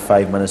another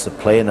 25 minutes to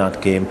play in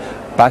that game,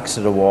 backs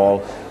to the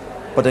wall.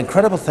 But the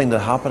incredible thing that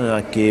happened in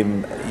that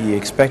game, you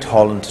expect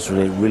Holland to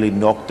really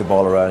knock the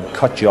ball around,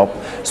 cut you up,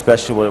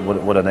 especially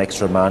with an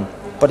extra man.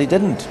 But he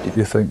didn't.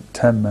 You think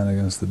 10 men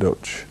against the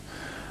Dutch,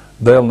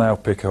 they'll now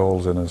pick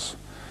holes in us.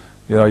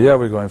 You know, yeah,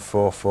 we're going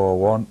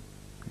 4-4-1.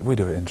 We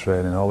do it in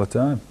training all the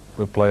time.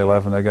 We play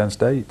 11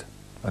 against 8.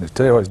 And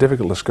tell you what, it's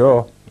difficult to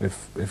score.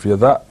 If you're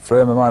that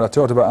frame of mind, I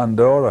talked about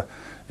Andorra.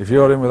 If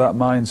you're in with that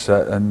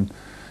mindset and,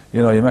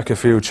 you know, you make a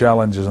few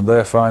challenges and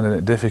they're finding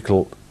it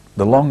difficult,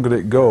 the longer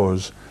it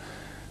goes,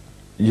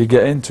 you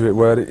get into it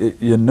where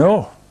you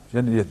know.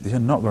 You're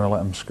not going to let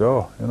them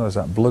score. You know, there's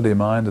that bloody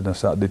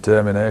mindedness, that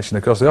determination.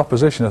 Because the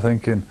opposition are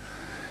thinking,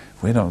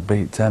 we don't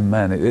beat 10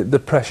 men. The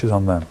pressure's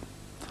on them.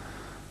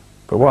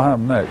 But what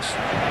happened next?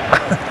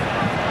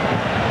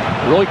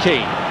 Roy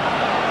Keane.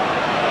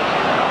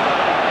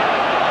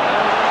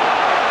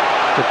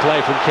 Good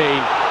play from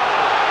Keane.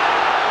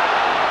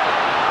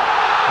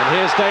 And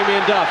here's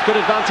Damien Duff. Good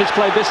advantage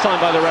played this time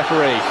by the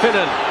referee.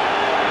 Finnan.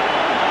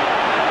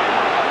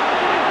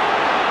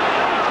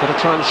 Going to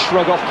try and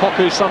shrug off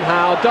Koku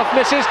somehow. Duff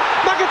misses.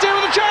 McAteer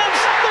with a chance.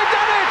 They've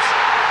done it!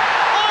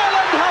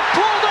 Ireland have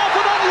pulled off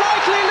an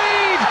unlikely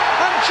lead.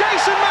 And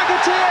Jason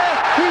McAteer,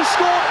 who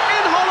scored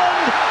in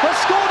Holland, has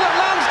scored at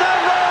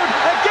Lansdowne Road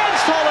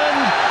against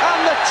Holland. And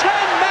the 10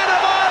 men of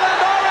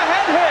Ireland are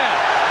ahead here.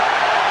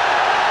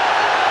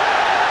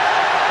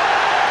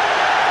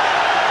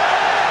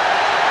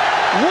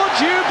 Would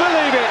you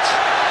believe it?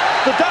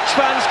 The Dutch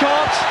fans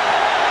can't.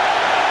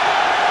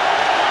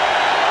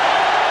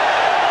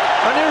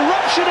 An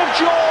eruption of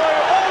joy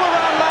all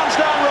around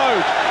Lansdowne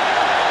Road.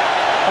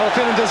 Oh,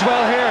 Finnan does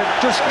well here.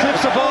 Just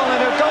clips the ball and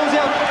it goes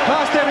out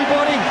past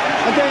everybody.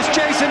 And there's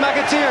Jason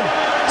McAteer,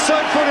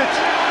 side-footed,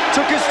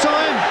 took his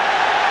time.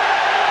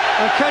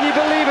 And can you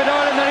believe it?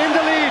 Ireland are in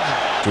the lead.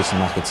 Jason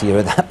McAteer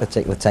at that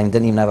particular time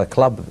didn't even have a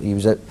club. He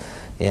was at,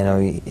 you know,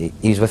 he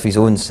was with his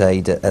own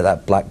side at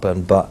that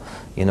Blackburn, but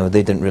you know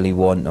they didn't really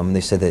want him.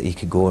 They said that he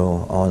could go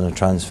on a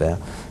transfer,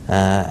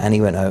 and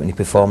he went out and he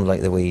performed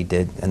like the way he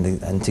did,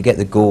 and to get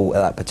the goal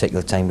at that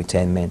particular time with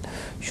 10 men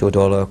showed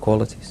all our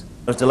qualities.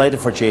 I was delighted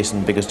for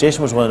Jason because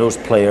Jason was one of those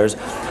players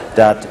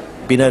that,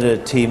 being out of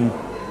a team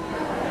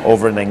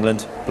over in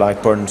England,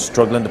 Blackburn,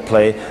 struggling to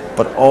play,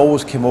 but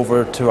always came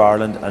over to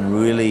Ireland and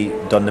really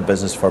done the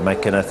business for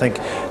Mick. And I think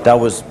that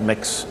was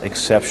Mick's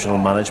exceptional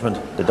management.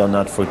 They done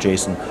that for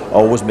Jason.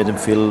 Always made him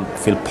feel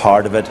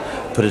part of it,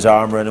 put his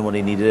arm around him when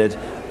he needed it,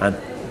 and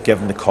give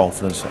him the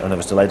confidence. And I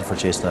was delighted for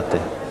Jason that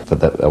day. For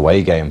the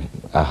away game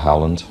at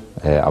Holland,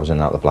 I was in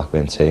the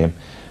Blackburn team,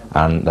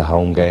 and the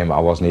home game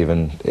I wasn't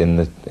even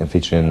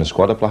featuring in the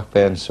squad at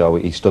Blackburn, so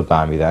he stood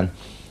by me then.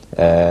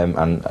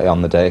 And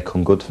on the day it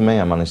come good for me.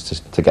 I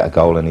managed to get a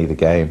goal in either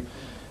game,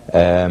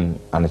 and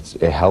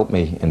it helped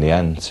me in the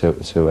end to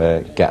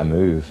get a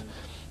move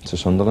to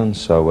Sunderland.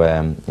 So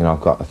you know,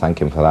 I've got to thank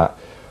him for that.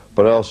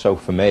 But also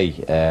for me,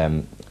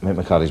 Mick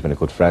McCarthy's been a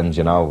good friend.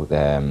 You know,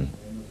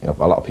 a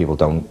lot of people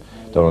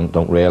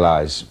don't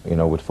realise, you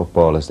know, with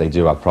footballers they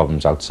do have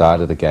problems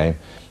outside of the game.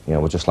 You know,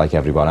 we're just like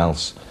everyone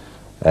else.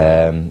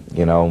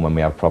 You know, when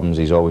we have problems,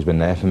 he's always been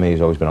there for me.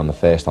 He's always been on the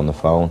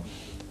phone.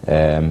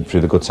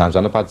 Through the good times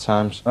and the bad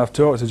times. I've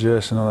talked to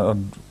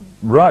Jason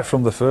right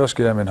from the first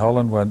game in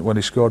Holland when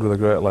he scored with a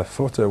great left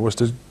footer, was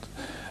to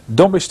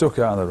don't be stuck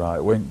out on the right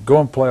wing, go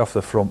and play off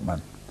the front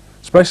man,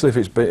 especially if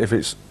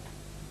it's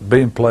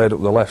being played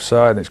up the left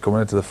side and it's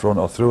coming into the front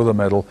or through the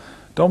middle.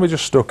 Don't be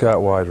just stuck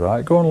out wide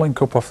right, go and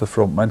link up off the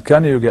front man.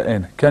 Can you get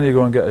in? Can you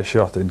go and get a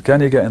shot in?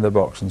 Can you get in the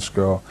box and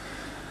score?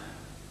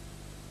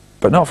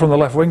 But not from the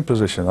left wing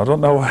position. I don't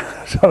know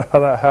how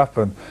that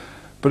happened,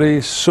 but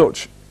he's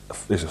such a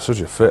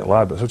fit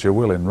lad, but such a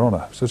willing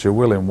runner, such a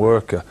willing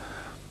worker.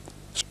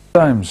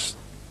 Sometimes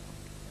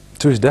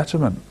to his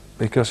detriment,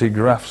 because he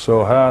grafts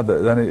so hard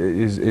that then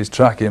he's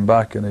tracking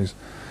back and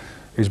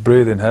he's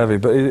breathing heavy.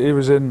 But he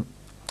was in.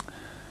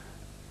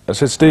 I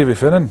said Stevie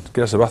Finnan,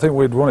 guess I think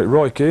we'd won it.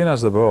 Roy Keane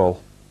has the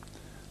ball.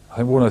 I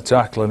think we won a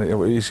tackle, and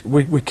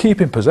we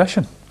keep in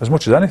possession as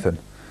much as anything.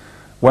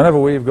 Whenever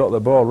we've got the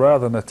ball,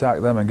 rather than attack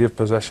them and give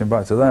possession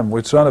back to them,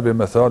 we're trying to be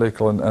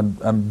methodical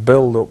and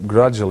build up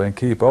gradually and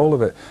keep hold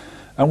of it.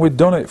 And we'd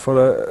done it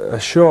for a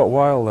short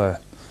while there.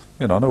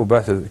 You know, no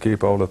better to keep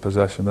hold of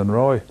possession than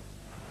Roy.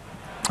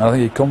 And I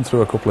think he'd come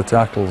through a couple of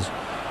tackles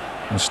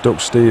and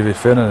stuck Stevie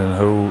Finnan in,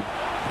 who,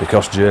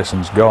 because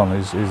Jason's gone,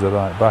 he's the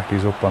right back,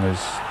 he's up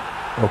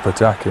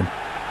attacking.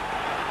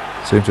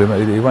 Seems to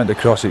him, he went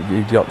across,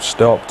 he got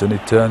stopped and he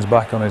turns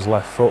back on his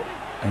left foot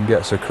and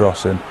gets a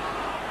cross in.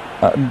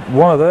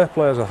 One of their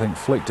players, I think,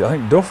 flicked it. I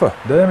think Duffer,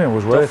 Damien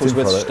was waiting for it. Duff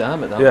was with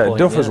Stam at that point. Yeah,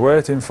 Duffer's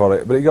waiting for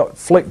it, but it got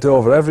flicked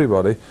over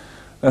everybody,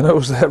 and it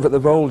was there but the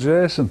ball,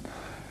 Jason.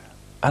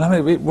 And I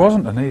mean, it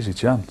wasn't an easy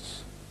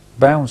chance.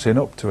 Bouncing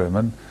up to him,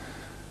 and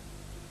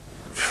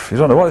you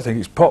don't know what you think.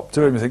 It's popped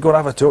to him. You think, go and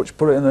have a touch,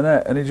 put it in the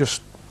net, and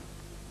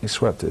he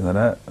swept it in the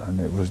net, and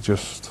it was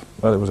just,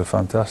 well, it was a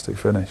fantastic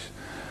finish,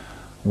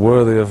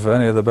 worthy of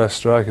any of the best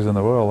strikers in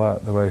the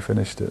world. The way he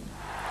finished it.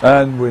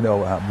 And we know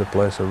what happened, the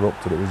place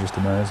erupted, it was just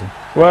amazing.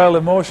 Well,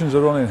 emotions are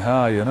running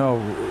high, you know.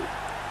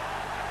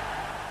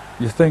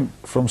 You think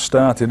from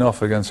starting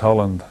off against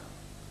Holland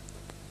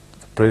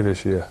the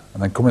previous year,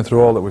 and then coming through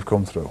all that we've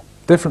come through,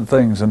 different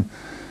things, and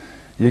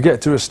you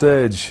get to a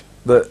stage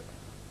that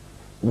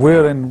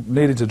we're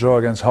needing to draw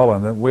against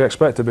Holland, and we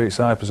expect to beat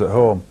Cyprus at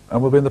home,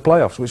 and we'll be in the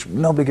playoffs, which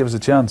nobody gives us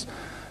a chance.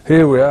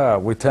 Here we are,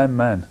 with 10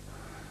 men,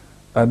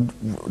 and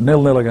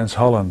 0-0 against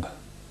Holland.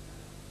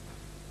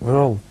 We're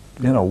all,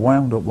 you know,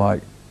 wound up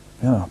like,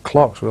 you know,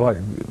 clocks. We're like,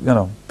 you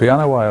know,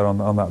 piano wire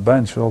on that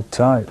bench, all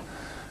tight.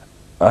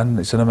 And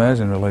it's an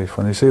amazing relief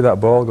when you see that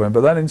ball going. But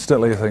then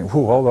instantly you think,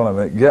 whoa, hold on a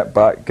minute, get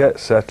back, get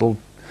settled,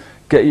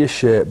 get your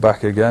shape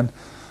back again,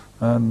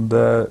 and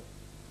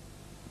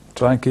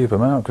try and keep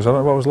them out, because I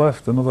don't know what was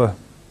left, another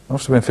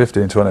Must have been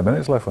 15, 20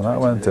 minutes left when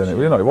that went in.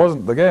 You know, it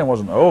wasn't. The game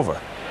wasn't over.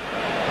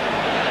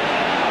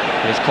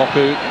 Here's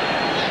Koku.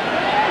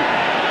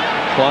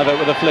 Clive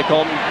with a flick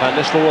on. Van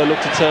Nistelrooy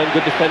looked to turn.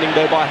 Good defending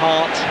though by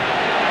Hart.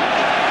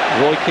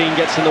 Roy Keane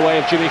gets in the way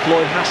of Jimmy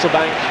Floyd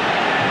Hasselbank.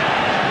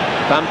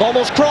 Van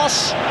Bommel's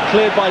cross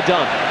cleared by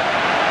Dunn.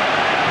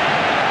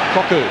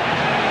 Koku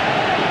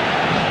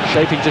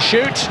shaping to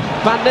shoot.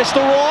 Van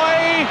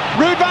Nistelrooy.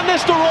 Ruud Van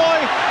Nistelrooy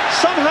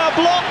somehow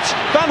blocked.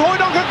 Van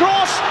Hooijdonk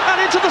across and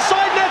into the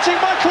side netting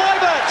by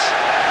Kluivert.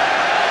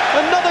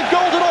 Another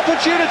golden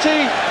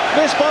opportunity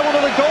missed by one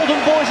of the golden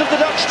boys of the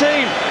Dutch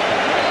team.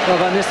 Well,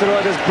 Van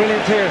Nistelrooy is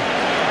brilliant here.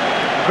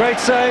 Great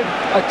save.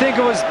 I think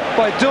it was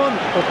by Dunn,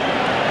 but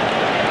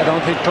I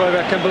don't think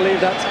Kluivert can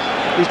believe that.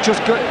 He's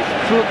just got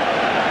foot,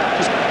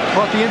 just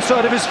caught the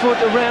inside of his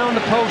foot around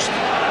the post.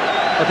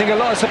 I think a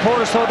lot of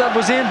supporters thought that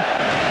was in.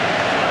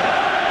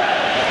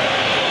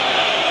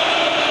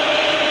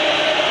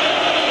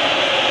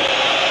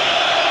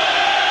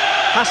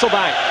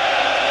 Hasselbank.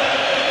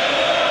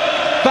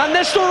 Van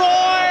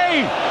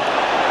Nistelrooy!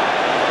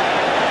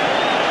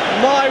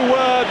 My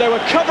word, they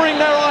were covering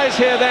their eyes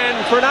here then.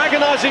 For an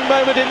agonising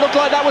moment, it looked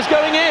like that was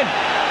going in.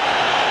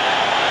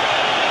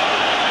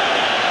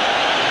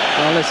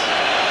 Well,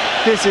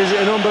 this is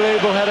an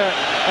unbelievable header.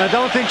 I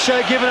don't think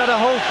Shay Given had a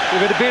hope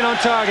if it had been on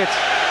target.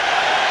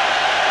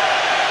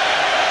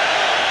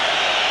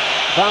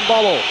 Van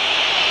Bommel.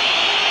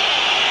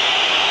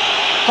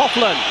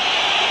 Hofland.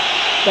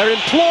 They're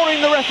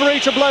imploring the referee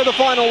to blow the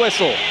final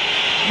whistle.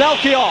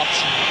 Melchiot.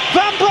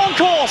 Van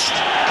Bronckhorst.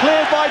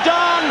 Cleared by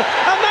Dunn.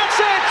 And that's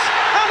it!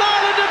 And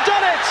Ireland have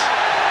done it!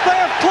 They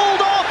have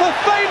pulled off a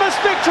famous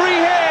victory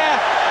here,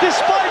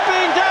 despite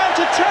being down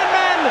to 10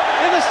 men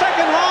in the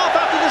second half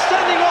after the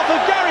sending off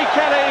of Gary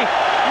Kelly.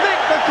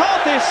 Mick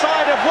McCarthy's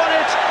side have won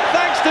it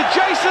thanks to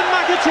Jason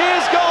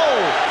McAteer's goal.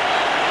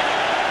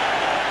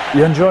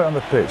 You enjoy it on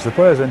the pitch, the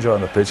players enjoy it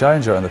on the pitch, I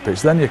enjoy it on the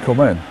pitch, then you come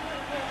in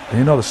and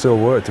you know there's still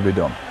work to be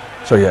done.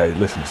 So yeah,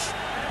 listen, it's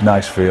a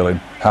nice feeling,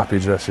 happy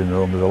dressing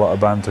room, there's a lot of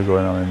banter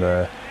going on in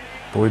there,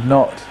 but we'd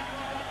not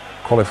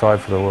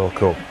qualified for the World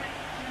Cup,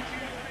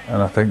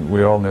 and I think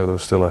we all knew there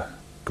was still a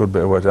good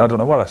bit of work. I don't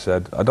know what I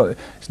said.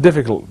 It's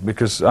difficult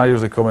because I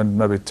usually come in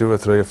maybe 2 or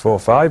 3 or 4 or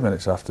 5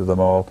 minutes after them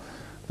all.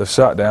 They've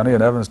sat down.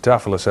 Ian Evans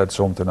Taffler said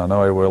something, I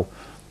know he will,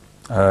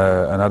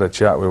 and had a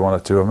chat with 1 or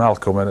 2 of them. I'll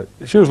come in.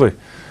 It's usually,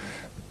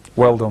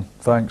 well done,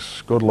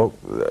 thanks, good luck.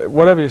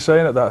 Whatever you're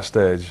saying at that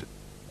stage,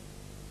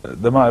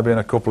 there might have been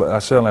a couple I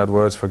certainly had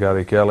words for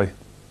Gary Kelly.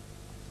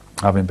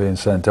 Having been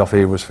sent off,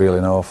 he was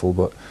feeling awful,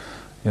 but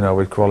you know,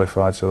 we'd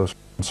qualified, so there was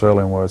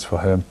sterling words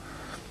for him.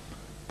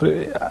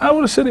 But I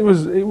would have said it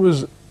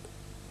was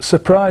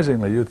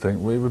surprisingly, you'd think,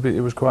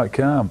 it was quite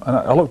calm. And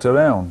I looked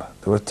around,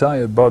 there were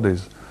tired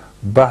bodies,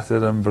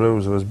 battered and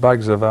bruised, there was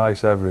bags of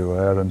ice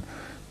everywhere and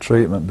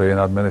treatment being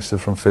administered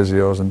from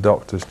physios and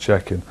doctors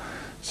checking.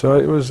 So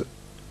it was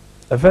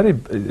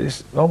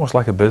it's almost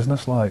like a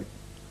business, like,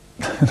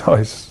 you know,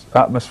 it's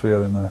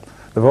atmosphere in there.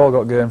 They've all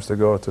got games to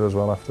go to as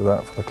well after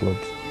that for the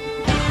clubs.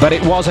 But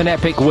it was an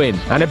epic win,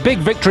 and a big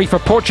victory for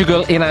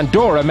Portugal in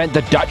Andorra meant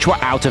the Dutch were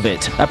out of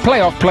it. A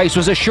playoff place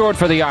was assured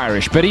for the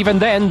Irish, but even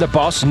then the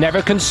boss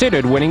never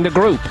considered winning the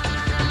group.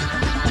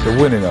 The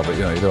winning of it,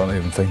 you know, you don't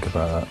even think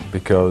about that,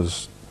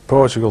 because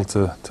Portugal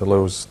to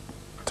lose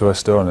to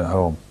Estonia at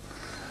home.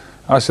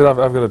 I said,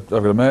 I've got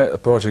a mate, a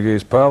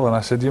Portuguese pal, and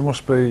I said, you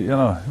must be, you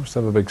know, you must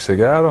have a big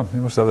cigar on,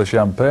 you must have the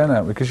champagne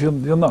out, because you'll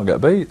not get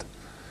beat.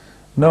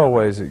 No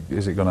way is it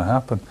going to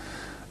happen.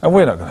 And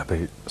we're not going to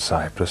beat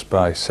Cyprus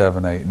by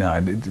 7, 8,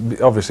 9.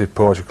 Obviously,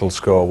 Portugal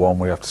score 1,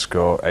 we have to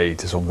score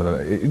 8 or something.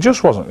 It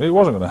just wasn't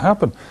going to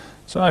happen.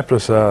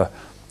 Cyprus are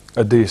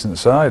a decent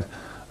side,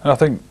 and I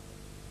think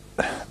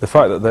the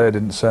fact that they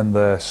didn't send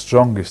their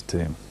strongest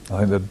team, I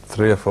think they had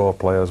 3 or 4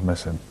 players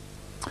missing.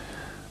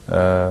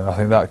 I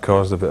think that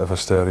caused a bit of a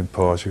stir in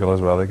Portugal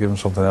as well. They gave them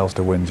something else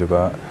to whinge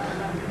about.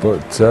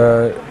 But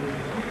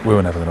we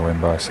were never going to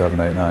win by 7,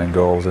 8, 9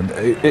 goals, and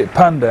it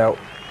panned out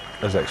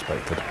as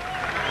expected.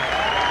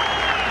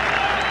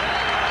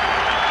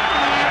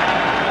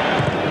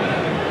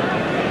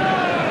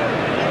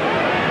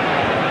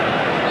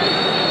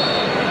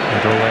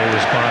 Middle away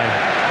was by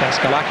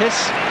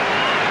Daskalakis.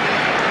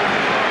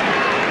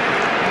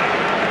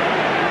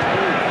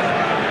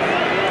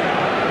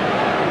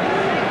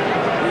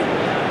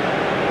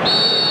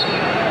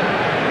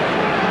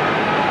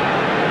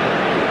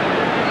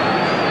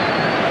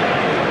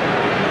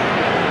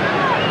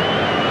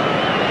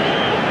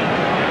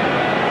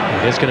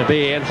 It's going to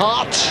be Ian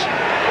Hart.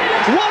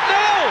 1-0!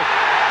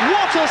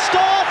 What a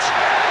start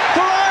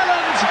for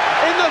Ireland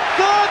in the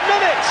 3rd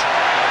minute.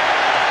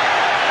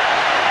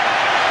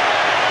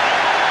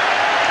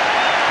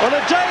 On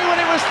a day when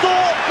it was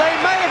thought they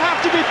may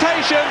have to be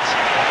patient,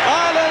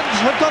 Ireland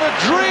have got a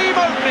dream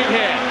opening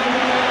here.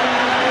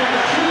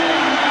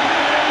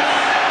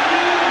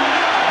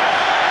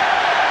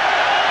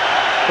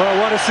 Well,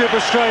 what a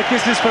super strike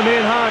this is from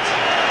Ian Hart.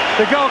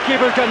 The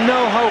goalkeeper's got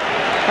no hope,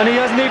 and he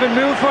hasn't even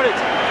moved for it.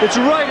 It's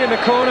right in the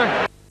corner.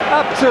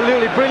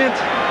 Absolutely brilliant.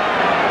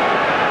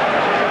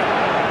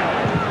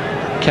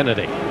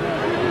 Kennedy.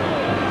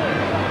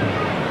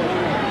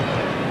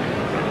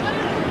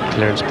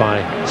 Clearance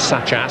by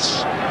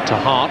Sachas to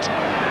Hart.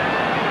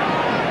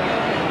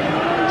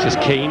 This is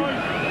Keane.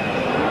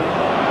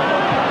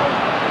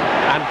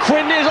 And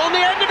Quinn is on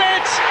the end of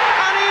it!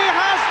 And he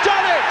has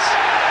done it!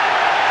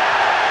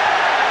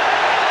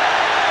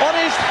 On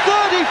his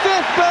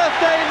 35th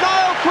birthday,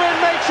 Niall Quinn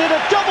makes it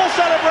a double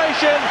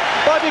celebration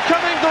by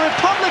becoming the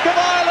Republic of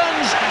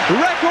Ireland's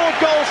record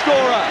goal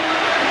scorer.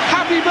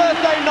 Happy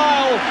birthday,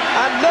 Niall,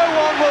 and no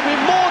one will be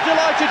more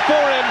delighted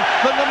for him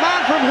than the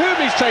man from whom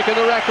he's taken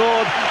the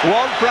record,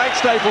 one Frank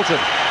Stapleton.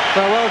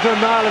 Well done,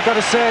 Niall, I've got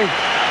to say.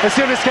 As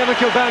soon as Kevin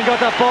Kilbane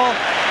got that ball,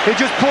 he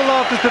just pulled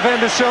off this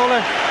defender's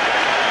shoulder,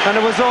 and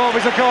it was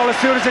always a goal as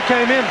soon as it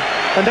came in,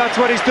 and that's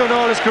what he's done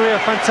all his career.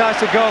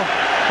 Fantastic goal,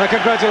 and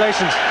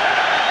congratulations.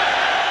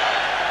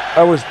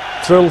 I was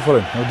thrilled for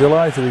him. I was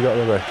delighted he got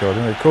the record.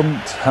 It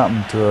couldn't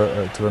happen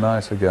to a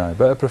nicer guy,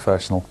 better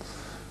professional,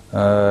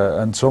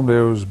 and somebody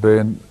who's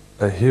been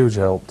a huge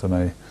help to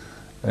me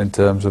in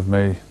terms of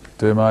me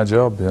doing my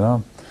job, you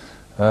know.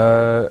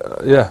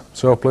 Yeah,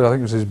 so pleased. I think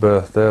it was his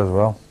birthday as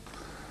well.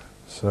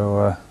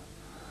 So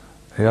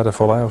he had a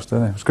full house,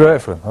 didn't he? It was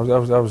great for him.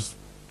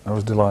 I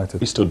was delighted.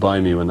 He stood by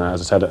me when,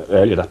 as I said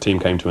earlier, that team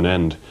came to an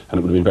end, and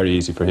it would have been very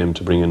easy for him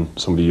to bring in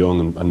somebody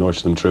young and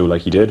nurture them through,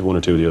 like he did one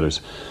or two of the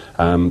others.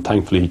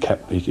 Thankfully,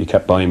 he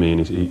kept by me,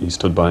 and he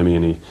stood by me,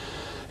 and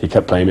he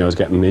kept playing me. I was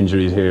getting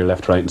injuries here,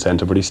 left, right, and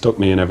centre, but he stuck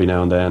me in every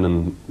now and then.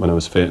 And when I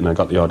was fit, and I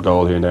got the odd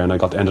goal here and there, and I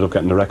ended up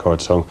getting the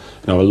record. So,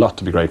 you know, a lot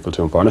to be grateful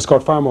to him for. And I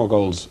scored far more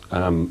goals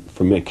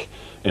for Mick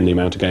in the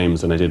amount of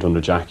games than I did under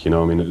Jack. You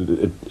know, I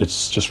mean,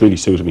 it's just really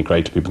suited me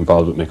great to be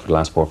involved with Mick for the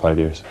last 4 or 5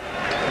 years.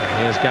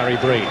 Here's Gary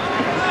Breen.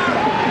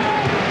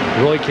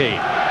 Roy Keane.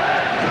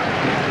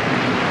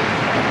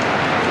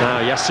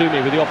 Now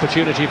Yasumi with the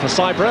opportunity for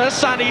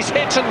Cyprus, and he's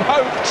hit and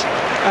hoped,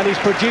 and he's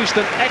produced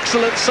an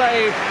excellent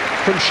save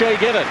from Shea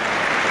Given.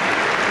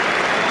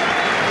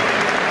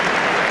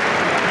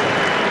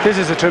 This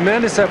is a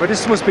tremendous effort.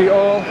 This must be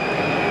all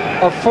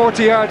of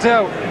 40 yards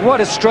out. What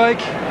a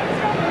strike.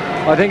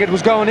 I think it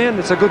was going in.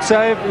 It's a good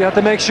save. You have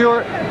to make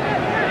sure.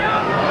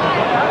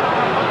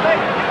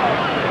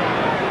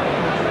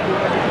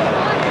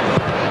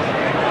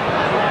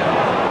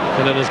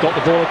 Killen has got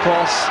the ball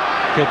across.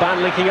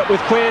 Kilbane linking up with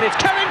Quinn. It's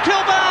Kevin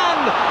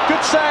Kilbane! Good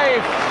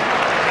save!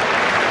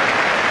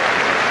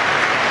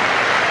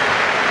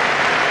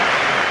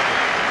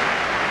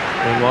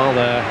 Meanwhile,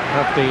 there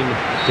have been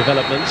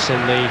developments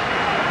in the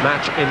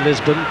match in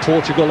Lisbon.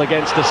 Portugal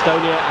against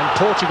Estonia, and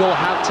Portugal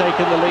have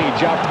taken the lead.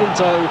 João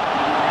Pinto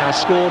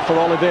has scored for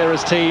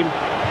Oliveira's team,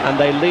 and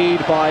they lead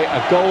by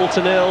 1-0,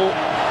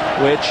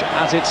 which,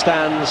 as it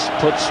stands,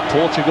 puts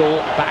Portugal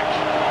back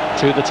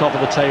to the top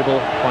of the table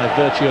by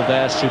virtue of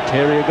their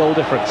superior goal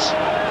difference.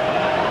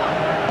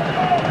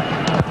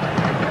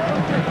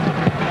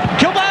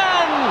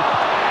 Kilbane!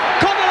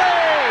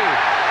 Connolly!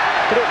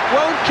 But it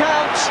won't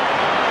count.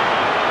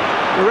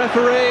 The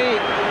referee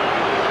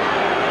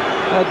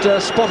had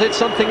spotted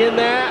something in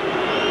there.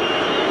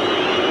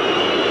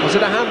 Was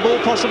it a handball,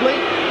 possibly?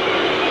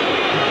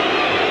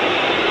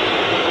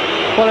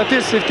 Well, if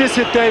this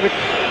hit David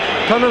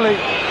Connolly,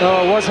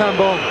 oh, it was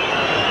handball.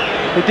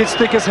 He did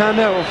stick his hand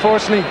out,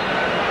 unfortunately.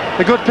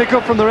 A good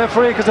pick-up from the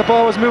referee because the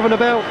ball was moving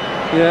about.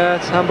 Yeah,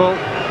 it's handball.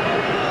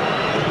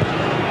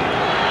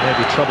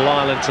 Maybe trouble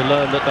Ireland to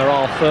learn that there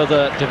are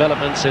further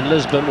developments in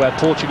Lisbon, where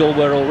Portugal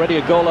were already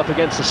a goal up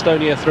against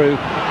Estonia through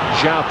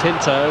João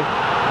Pinto.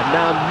 And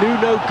now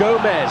Nuno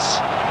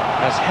Gomes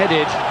has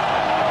headed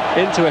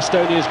into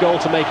Estonia's goal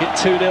to make it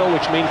 2-0,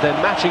 which means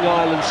they're matching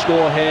Ireland's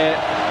score here,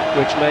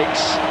 which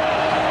makes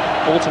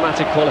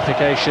automatic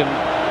qualification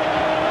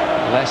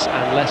less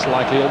and less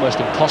likely, almost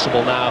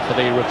impossible now for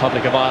the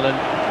Republic of Ireland.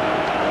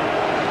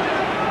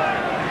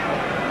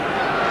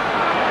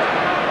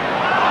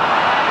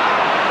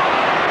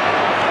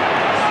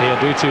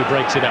 Theodutu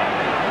breaks it up.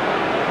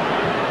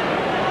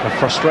 A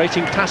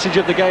frustrating passage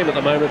of the game at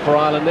the moment for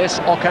Ireland, this.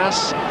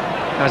 Okas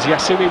has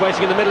Yasumi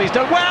waiting in the middle. He's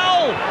done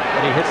well!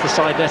 And he hits the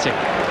side netting.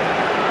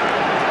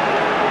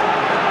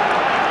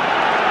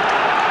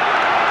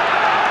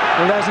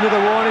 And there's another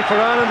warning for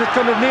Ireland. It's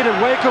going to need a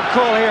wake-up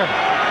call here.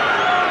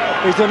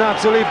 He's done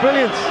absolutely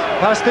brilliant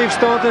past Steve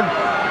Staunton,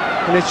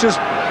 and it's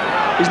just,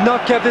 he's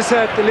not kept his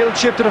head. A little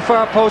chip to the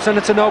far post, and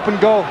it's an open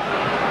goal.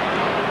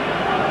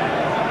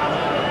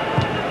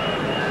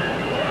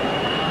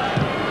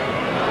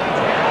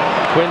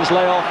 Quinn's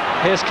layoff.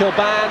 Here's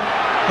Kilbane.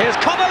 Here's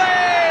Connolly!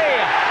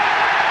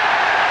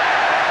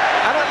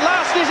 And at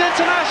last his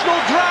international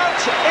drought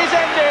is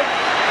ended.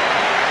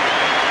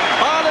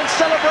 Ireland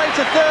celebrates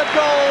a third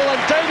goal,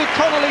 and David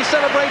Connolly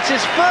celebrates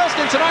his first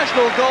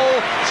international goal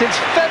since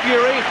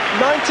February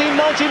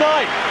 1999.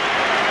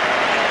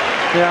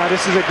 Yeah,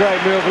 this is a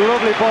great move. A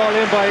lovely ball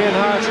in by Ian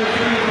Hart.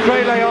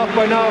 Great layoff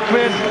by Niall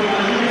Quinn.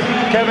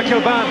 Kevin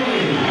Kilbane.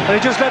 And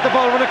he just let the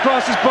ball run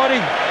across his body.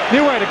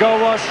 Knew where the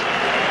goal was.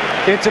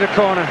 Into the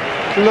corner.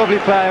 Lovely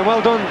play. And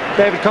well done,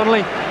 David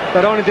Connolly.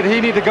 Not only did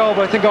he need the goal,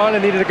 but I think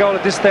Ireland needed a goal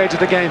at this stage of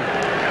the game.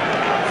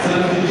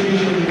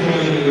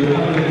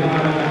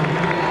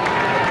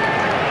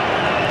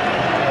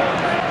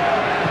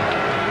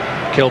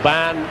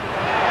 Kilban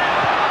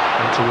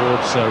and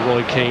towards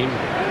Roy Keane.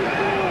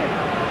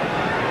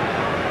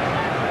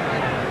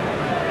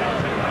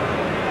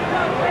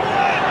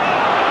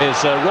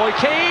 Is Roy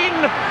Keane.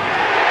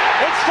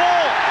 It's 4.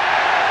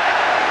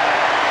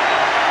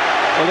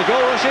 Well, the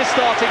goal rush is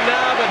starting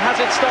now, but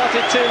has it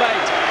started too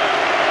late?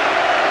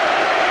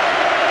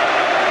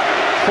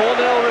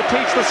 4-0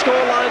 repeats the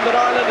scoreline that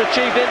Ireland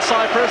achieved in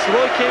Cyprus.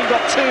 Roy Keane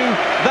got 2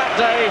 that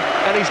day,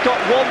 and he's got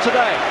 1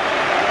 today.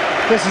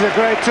 This is a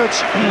great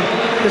touch.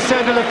 The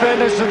central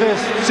defenders of the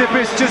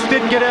Cypriots just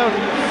didn't get out.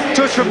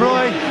 Touch from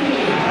Roy.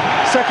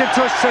 Second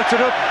touch sets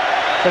it up.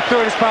 The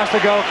third is past the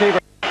goalkeeper.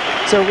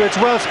 So it's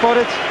well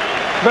spotted.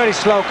 Very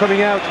slow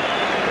coming out.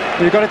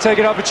 You've got to take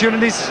it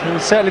opportunities, and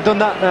he's certainly done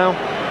that now.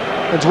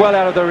 It's well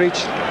out of their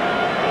reach.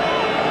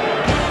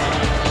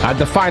 And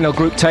the final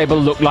group table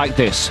looked like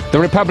this. The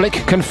Republic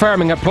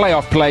confirming a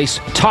playoff place,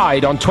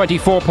 tied on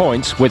 24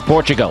 points with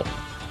Portugal.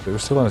 It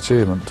was still an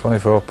achievement.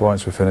 24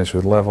 points we finished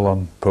with, level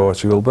on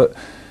Portugal. But,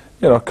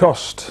 you know,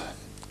 cost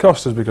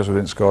us because we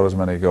didn't score as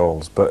many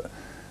goals. But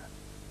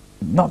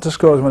not to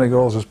score as many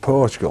goals as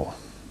Portugal.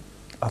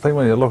 I think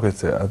when you look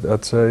at it,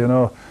 I'd say, you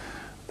know,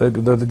 they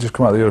just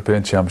come out of the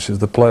European Championships,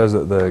 the players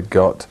that they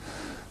got.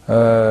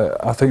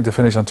 I think to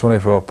finish on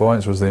 24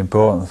 points was the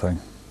important thing,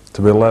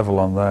 to be level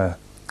on there.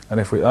 And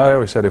I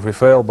always said, if we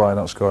fail by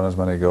not scoring as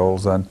many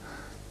goals, then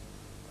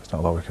there's not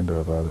a lot we can do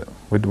about it.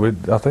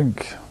 I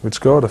think we'd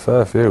scored a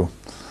fair few,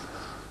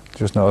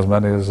 just not as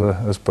many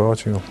as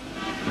Portugal.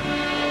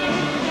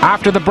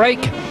 After the break,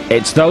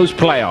 it's those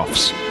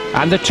playoffs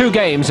and the 2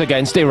 games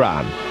against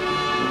Iran.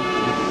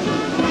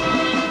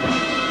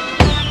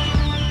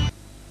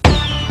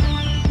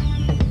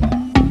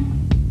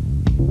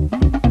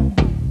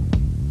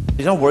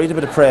 He's not worried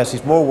about the press,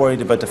 he's more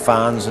worried about the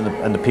fans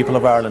and the people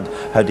of Ireland,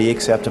 how they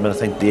accept him, and I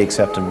think they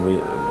accept him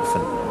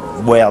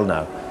well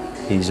now.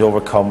 He's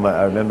overcome,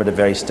 I remember the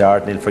very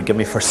start, and he'll forgive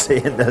me for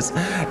saying this,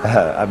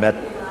 I met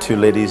 2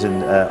 ladies,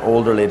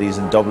 older ladies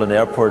in Dublin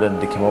airport, and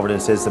they came over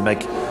and says to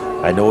Mick,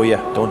 I know you,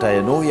 don't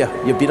I know you,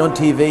 you've been on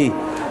TV.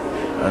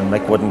 And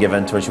Mick wouldn't give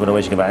in to her, she went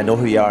away, she came back, I know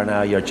who you are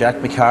now, you're Jack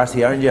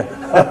McCarthy, aren't you?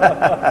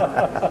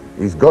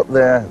 He's got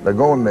there, they're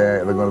going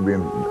there,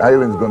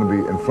 Ireland's going to be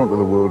in front of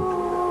the world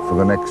for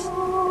the next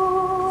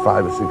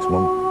 5 or 6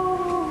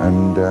 months,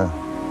 and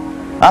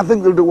I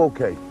think they'll do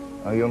okay.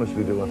 I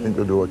honestly do. I think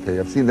they'll do okay.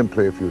 I've seen them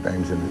play a few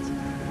times, and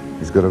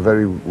he's got a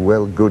very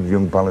good,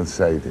 young, balanced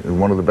side, and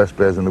one of the best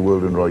players in the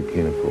world in Roy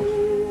Keane, of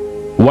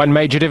course. One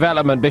major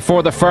development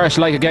before the first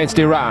leg against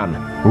Iran.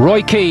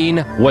 Roy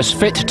Keane was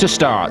fit to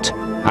start,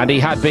 and he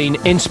had been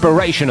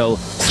inspirational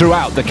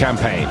throughout the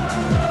campaign.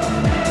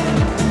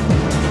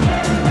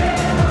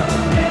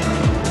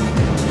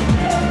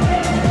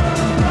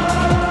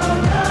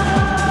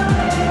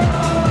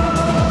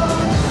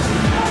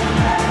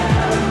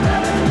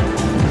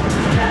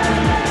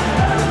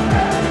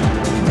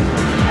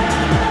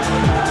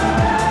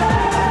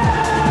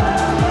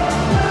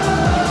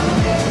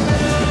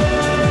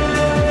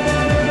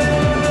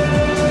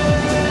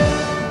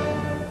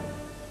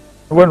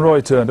 When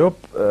Roy turned up,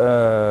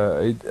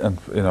 and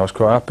you know, I was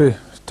quite happy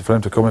for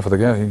him to come in for the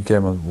game. I think he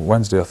came on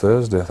Wednesday or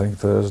Thursday,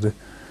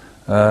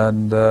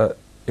 and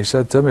he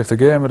said to me, if the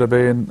game had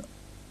been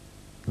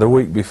the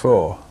week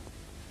before,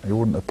 he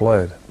wouldn't have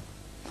played.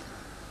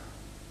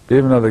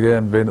 Even though the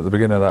game had been at the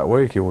beginning of that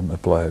week, he wouldn't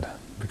have played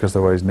because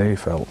of the way his knee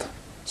felt.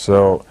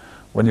 So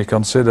when you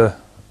consider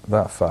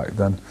that fact,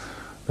 then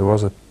there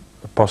was a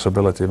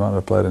possibility he might not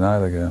have played in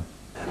either game.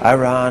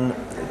 Iran,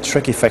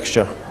 tricky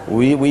fixture.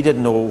 We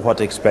didn't know what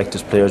to expect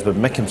as players, but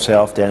Mick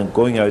himself then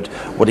going out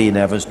with Ian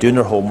Evans, doing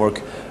their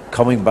homework,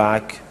 coming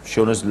back,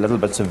 showing us little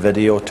bits of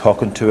video,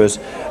 talking to us.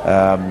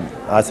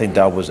 I think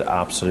that was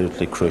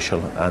absolutely crucial,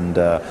 and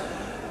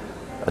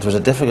it was a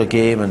difficult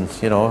game, and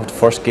you know,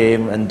 first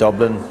game in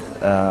Dublin,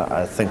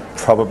 I think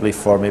probably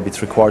for maybe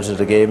 3/4 of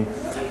the game,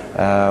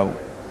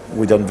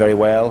 we done very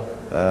well.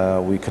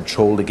 We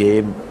controlled the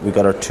game, we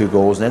got our 2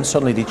 goals, and then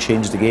suddenly they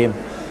changed the game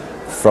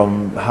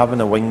from having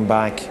a wing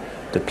back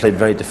that played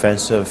very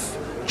defensive,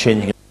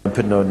 changing and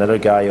putting another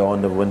guy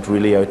on that went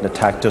really out and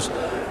attacked us.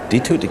 They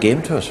took the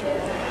game to us.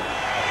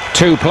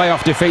 2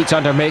 playoff defeats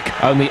under Mick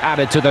only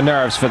added to the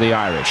nerves for the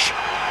Irish.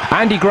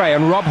 Andy Gray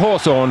and Rob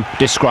Hawthorne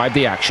described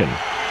the action.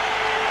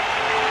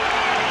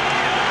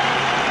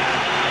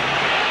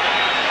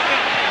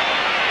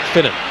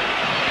 Finnan.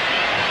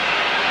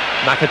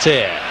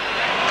 McAteer.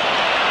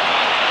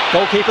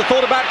 Goalkeeper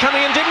thought about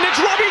coming in, didn't it?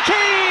 Robbie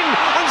Keane!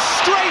 And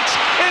straight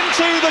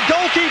into the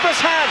goalkeeper's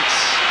hands.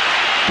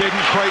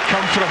 Didn't quite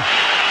come for him.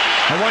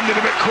 I wondered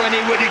about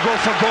Quinny, would he go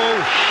for goal?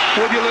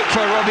 Would you look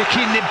for Robbie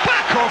Keane? They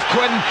back off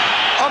Quinn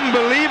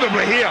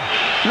unbelievably here.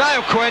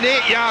 Now Quinn,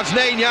 8 yards,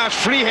 9 yards,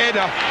 free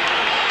header.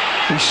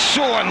 He's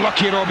so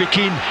unlucky, Robbie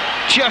Keane.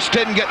 Just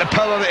didn't get the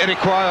power that he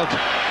required.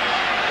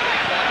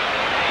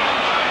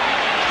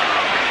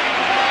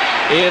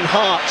 Ian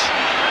Hart.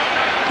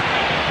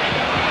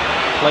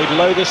 Played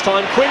low this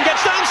time. Quinn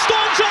gets down,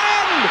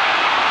 Staunton!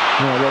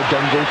 Oh, well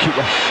done,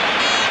 goalkeeper.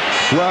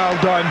 Well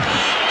done.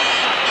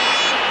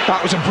 That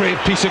was a brave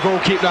piece of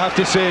goalkeeping, I have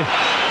to say.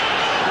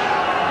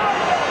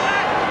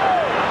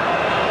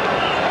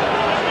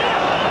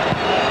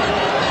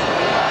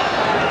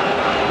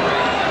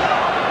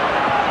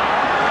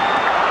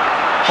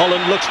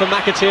 Holland looks for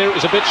McAteer. It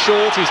was a bit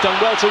short. He's done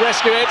well to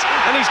rescue it,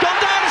 and he's gone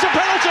down as a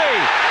penalty.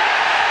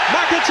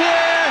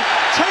 McAteer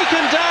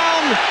taken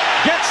down,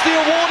 gets the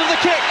award of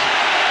the kick.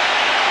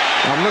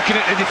 I'm looking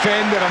at the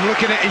defender, I'm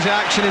looking at his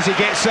action as he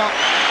gets up,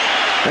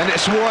 and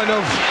it's one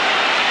of,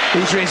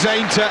 he's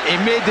resigned to it, he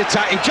made the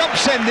he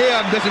jumps in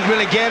there and doesn't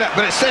really get it,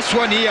 but it's this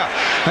one here,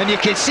 and you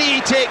can see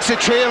he takes the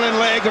trailing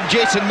leg of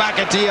Jason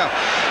McAteer.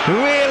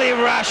 Really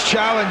rash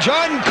challenge,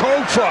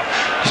 uncalled for.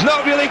 He's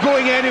not really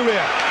going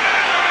anywhere.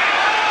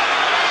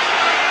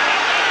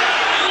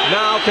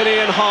 Now can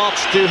Ian Hart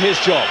do his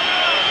job?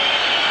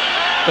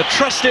 The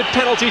trusted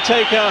penalty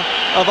taker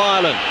of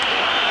Ireland.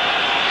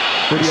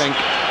 What do you think?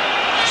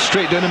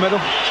 Straight down the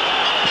middle?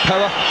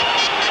 Power?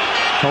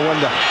 I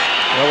wonder.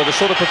 Well, with the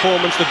sort of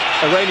performance the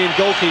Iranian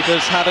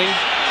goalkeeper's having,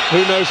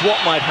 who knows what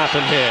might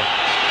happen here.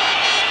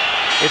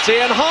 It's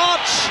Ian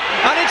Hart,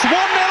 and it's 1-0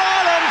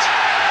 Ireland!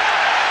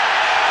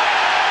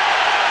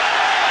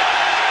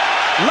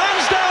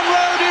 Lansdowne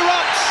Road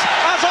erupts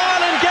as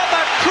Ireland get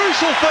that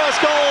crucial first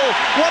goal.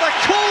 What a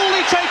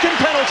coolly taken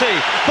penalty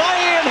by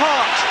Ian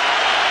Hart.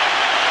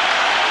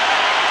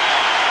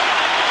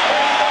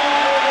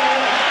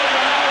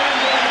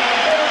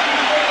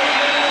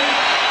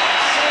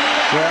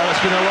 Well,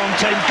 it's been a long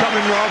time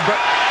coming, Rob, but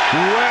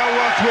well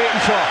worth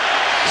waiting for.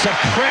 It's a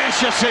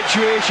pressure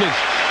situation.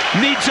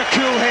 Needs a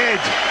cool head.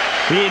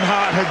 Ian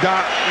Hart had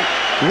that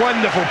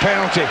wonderful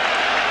penalty.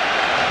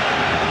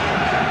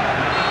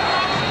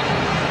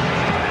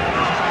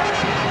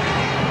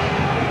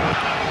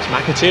 It's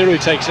McAteer who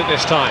takes it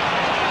this time.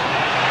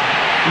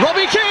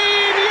 Robbie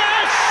Keane,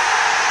 yes!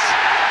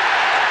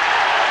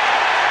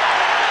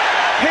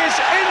 His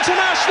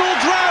international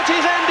drought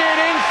is ended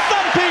in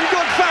thumping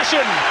good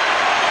fashion.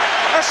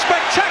 A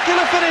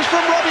spectacular finish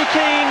from Robbie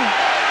Keane.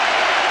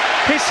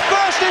 His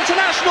first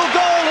international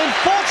goal in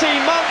 14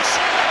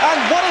 months, and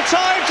what a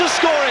time to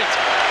score it.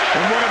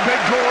 And what a big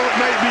goal it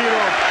might be,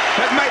 Rob.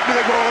 It might be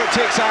the goal that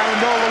takes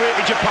Ireland all the way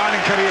to Japan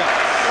and Korea.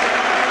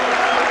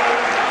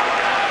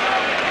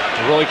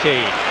 Roy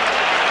Keane.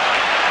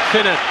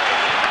 Finnan.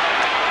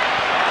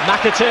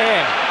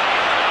 McAteer.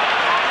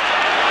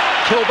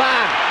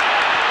 Kilban.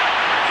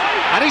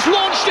 And he's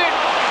launched it.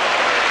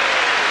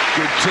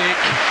 Good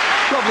take.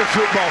 Lovely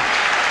football.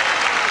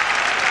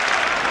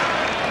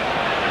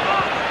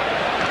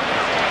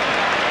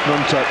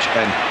 One touch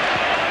in.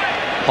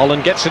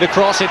 Holland gets it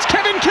across. It's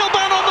Kevin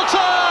Kilban on the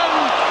turn.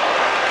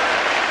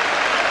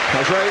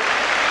 That's right.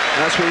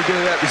 That's what you do.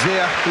 That was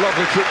there.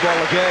 Lovely football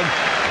again.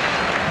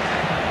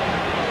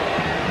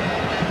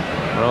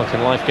 Well,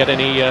 can life get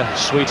any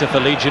sweeter for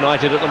Leeds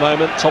United at the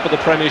moment? Top of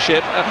the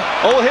Premiership.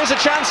 Oh, here's a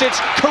chance.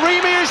 It's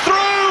Karimi who's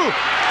through.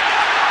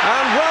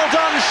 And well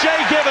done, Shay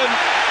Given.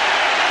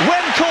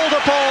 When called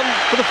upon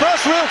for the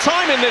first real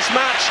time in this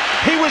match,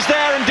 he was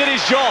there and did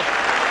his job.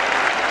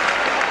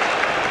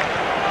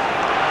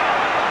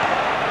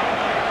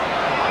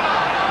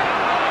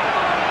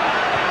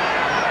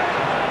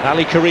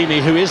 Ali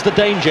Karimi, who is the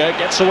danger,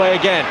 gets away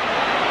again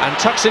and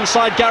tucks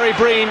inside Gary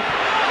Breen,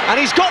 and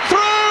he's got through!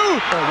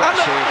 And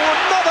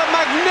another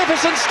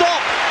magnificent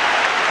stop!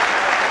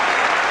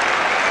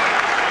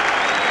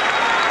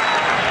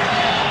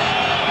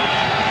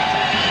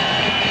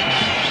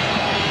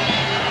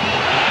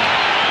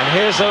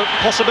 Here's a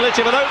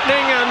possibility of an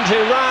opening, and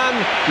Iran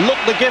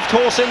looked the gift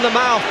horse in the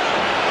mouth.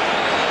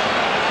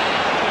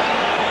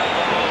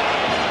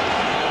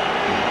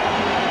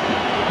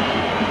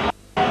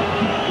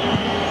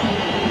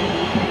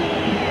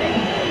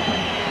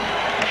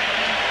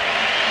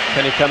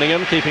 Kenny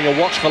Cunningham keeping a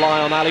watchful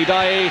eye on Ali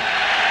Daei,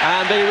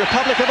 and the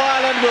Republic of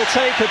Ireland will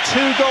take a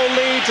 2-goal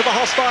lead to the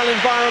hostile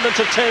environment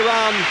of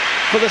Tehran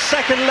for the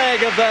second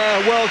leg of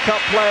their World Cup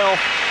playoff.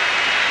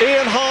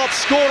 Ian Hart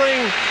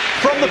scoring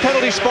from the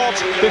penalty spot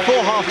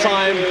before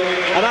half-time,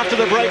 and after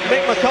the break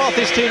Mick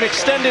McCarthy's team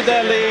extended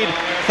their lead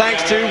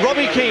thanks to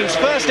Robbie Keane's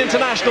first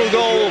international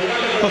goal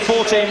for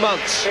 14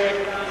 months.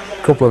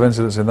 A couple of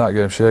incidents in that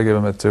game. Shea gave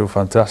him 2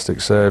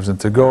 fantastic saves, and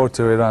to go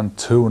to Iran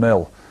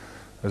 2-0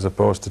 as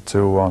opposed to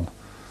 2-1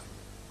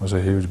 was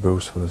a huge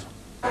boost for us.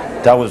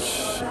 That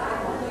was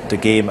the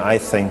game, I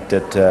think,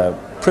 that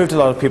proved to a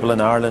lot of people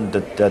in Ireland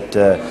that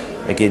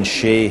again,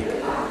 Shea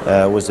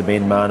was the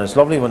main man. It's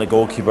lovely when a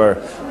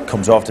goalkeeper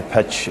comes off the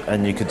pitch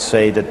and you could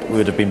say that we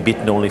would have been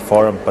beaten only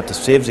for him, but the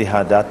saves he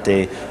had that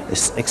day,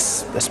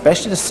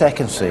 especially the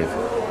second save,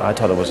 I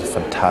thought it was a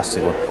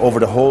fantastic one.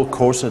 Over the whole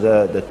course of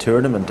the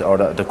tournament, or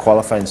the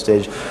qualifying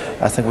stage,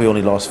 I think we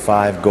only lost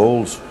 5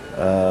 goals,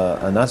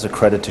 and that's a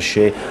credit to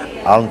Shea,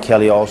 Alan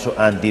Kelly also,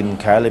 and Dean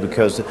Carley,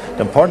 because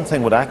the important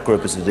thing with that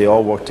group is that they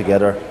all work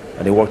together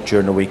and they work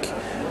during the week,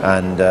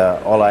 and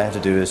all I have to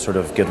do is sort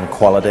of give them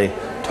quality,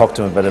 talk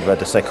to them a bit about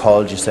the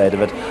psychology side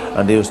of it,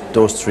 and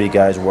those 3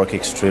 guys work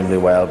extremely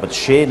well. But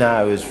Shea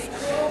now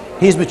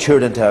he's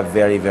matured into a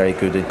very, very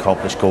good,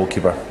 accomplished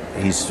goalkeeper.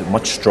 he's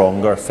much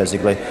stronger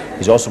physically.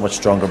 He's also much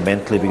stronger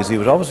mentally, because he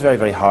was always very,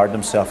 very hard on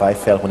himself, I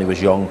felt, when he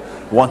was young.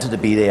 Wanted to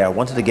be there,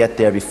 wanted to get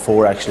there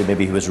before actually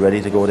maybe he was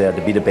ready to go there,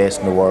 to be the best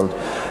in the world.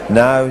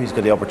 Now he's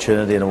got the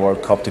opportunity in a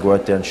World Cup to go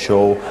out there and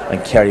show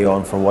and carry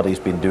on from what he's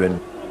been doing.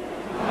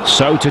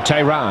 So to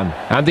Tehran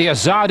and the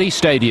Azadi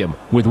Stadium,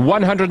 with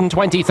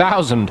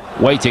 120,000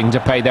 waiting to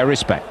pay their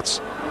respects.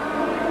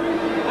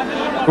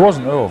 It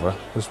wasn't over,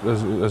 as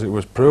it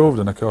was proved,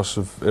 and of course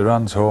of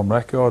Iran's home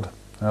record,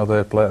 how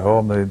they play at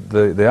home,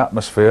 the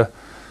atmosphere.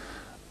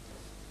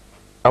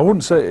 I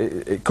wouldn't say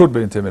it could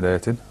be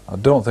intimidating. I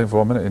don't think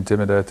for a minute it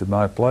intimidated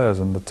my players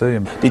and the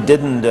team. They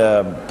didn't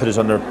put us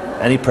under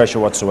any pressure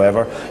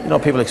whatsoever. You know,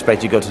 people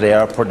expect you to go to the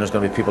airport and there's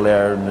going to be people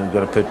there and they're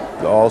going to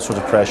put all sorts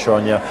of pressure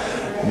on you.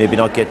 Maybe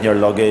not getting your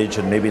luggage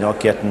and maybe not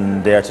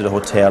getting there to the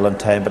hotel on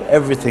time, but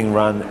everything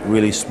ran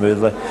really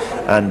smoothly,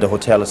 and the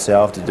hotel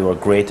itself, they were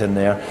great in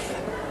there.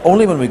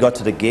 Only when we got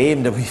to the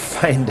game did we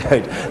find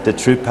out the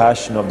true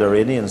passion of the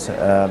Iranians.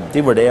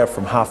 They were there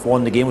from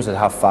half-1, the game was at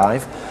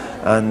half-5,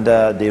 and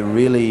they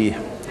really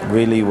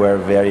were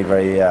very,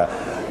 very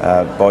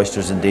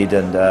boisterous indeed.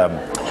 And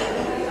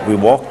we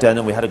walked in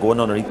and we had to go in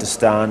underneath the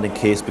stand in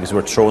case, because we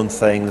were throwing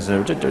things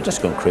and they were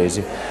just going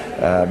crazy.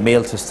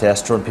 Male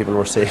testosterone, people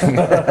were saying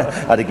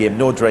at the game.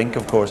 No drink,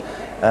 of course.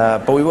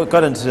 But we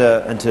got into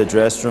the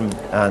dressing room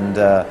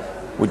and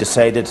we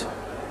decided,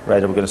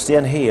 right, are we going to stay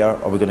in here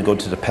or are we going to go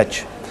to the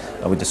pitch?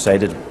 And we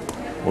decided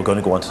we're going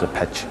to go onto the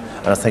pitch.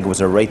 And I think it was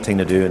the right thing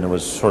to do, and it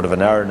was sort of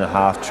an hour and a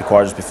half,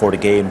 3/4 before the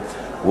game.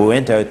 We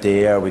went out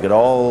there, we got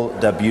all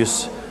the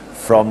abuse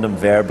from them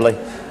verbally,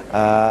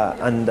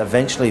 and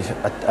eventually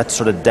it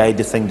sort of died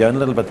the thing down a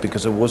little bit,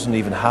 because it wasn't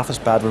even half as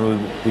bad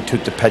when we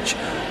took the pitch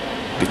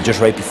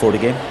just right before the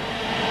game.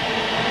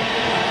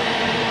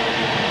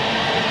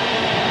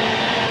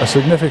 A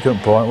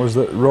significant point was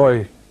that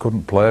Roy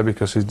couldn't play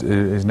because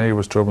his knee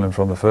was troubling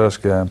from the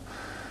first game.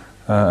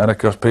 And of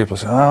course people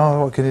say,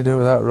 oh, what can you do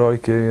without Roy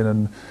Keane?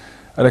 And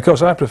of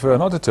course I prefer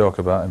not to talk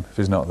about him if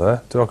he's not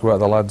there, talk about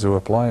the lads who are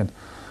playing.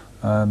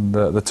 And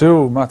the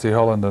two, Matty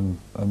Holland and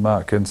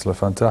Mark Kinsler,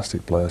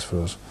 fantastic players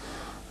for us.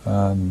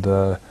 And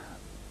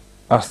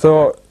I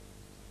thought,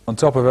 on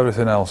top of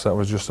everything else, that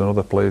was just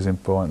another pleasing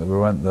point, that we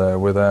went there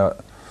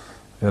without,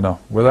 you know,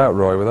 without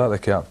Roy, without the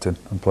captain,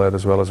 and played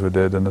as well as we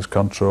did, and as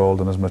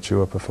controlled and as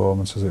mature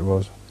performance as it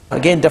was.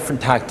 Again, different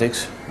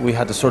tactics. We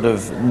had to sort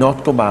of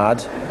not go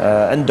mad.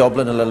 In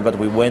Dublin a little bit,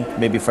 we went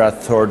maybe for our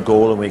third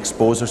goal and we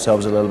exposed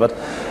ourselves a little bit.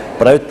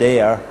 But out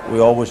there,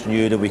 we always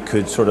knew that we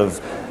could sort of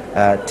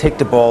take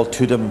the ball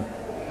to them,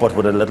 but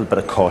with a little bit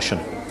of caution.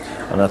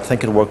 And I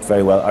think it worked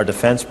very well. Our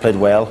defence played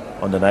well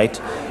on the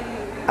night.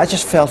 I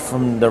just felt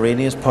from the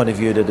Iranians' point of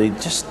view that they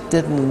just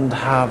didn't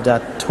have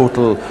that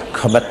total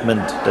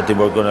commitment, that they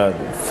were going to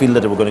feel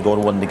that they were going to go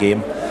and win the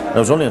game. And it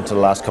was only until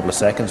the last couple of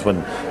seconds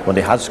when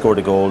they had scored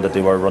a goal that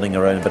they were running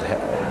around a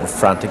bit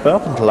frantic. But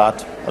up until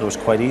that, it was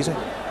quite easy.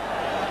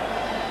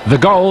 The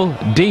goal,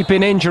 deep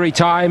in injury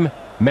time,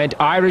 meant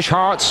Irish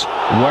hearts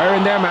were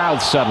in their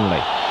mouths suddenly.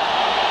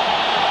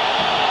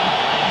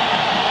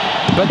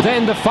 But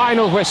then the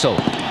final whistle,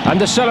 and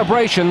the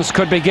celebrations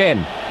could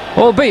begin,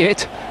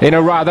 albeit in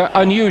a rather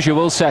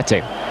unusual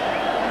setting.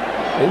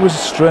 It was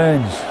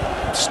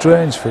a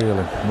strange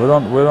feeling.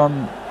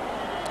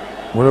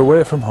 We're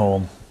away from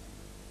home.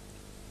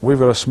 We've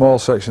got a small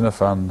section of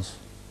fans.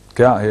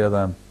 Can't hear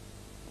them.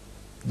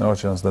 No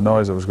chance. The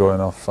noise that was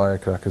going off,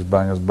 firecrackers,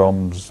 bangers,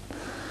 bombs,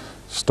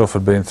 stuff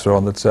had been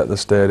thrown that set the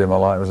stadium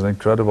alight. It was an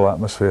incredible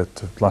atmosphere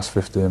to the last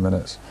 15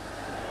 minutes.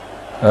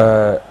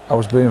 I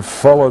was being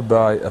followed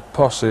by a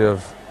posse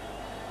of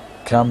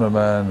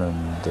cameramen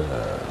and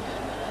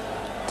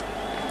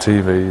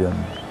TV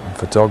and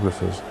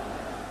photographers,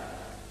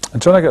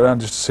 and trying to get around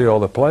just to see all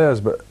the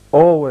players, but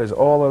always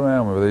all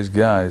around me were these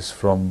guys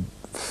from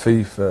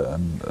FIFA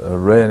and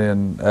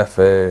Iranian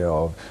FA,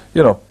 or,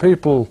 you know,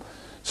 people,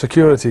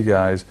 security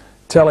guys,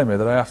 telling me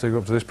that I have to go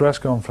up to this press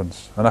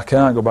conference and I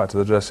can't go back to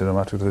the dressing room, I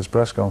have to go to this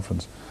press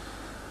conference.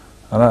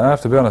 And I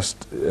have to be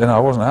honest, you know, I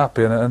wasn't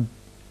happy, and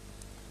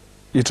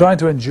you're trying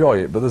to enjoy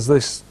it, but there's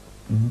this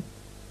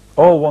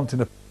all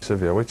wanting a piece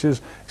of you, which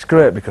is, it's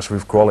great because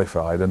we've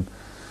qualified, and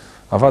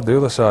I've had the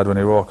other side when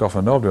you walk off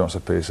and nobody wants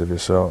a piece of you,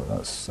 so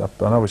that's, I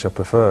know which I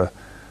prefer.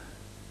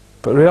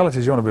 But the reality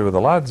is you want to be with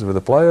the lads, with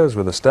the players,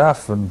 with the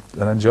staff, and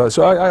enjoy it.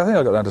 So I think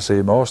I got down to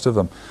see most of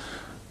them.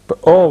 But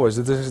always,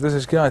 there's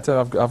this guy, I've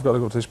got to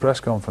go to this press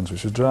conference,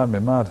 which was driving me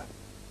mad.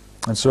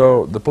 And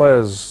so the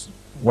players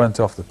went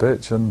off the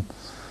pitch, and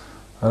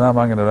I'm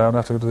hanging around, I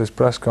have to go to this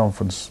press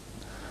conference,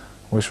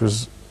 which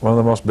was one of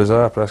the most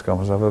bizarre press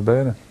conferences I've ever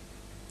been in.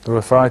 They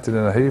were fighting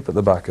in a heap at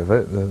the back of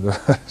it.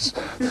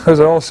 There was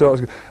all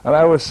sorts, and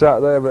I was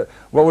sat there, but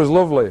what was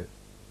lovely,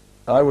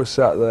 I was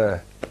sat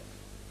there,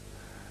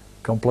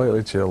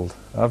 completely chilled,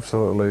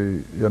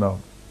 absolutely, you know,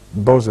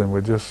 buzzing.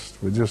 We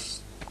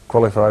just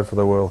qualified for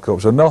the World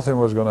Cup, so nothing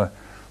was going to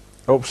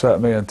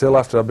upset me until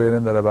after I'd been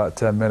in there about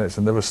 10 minutes,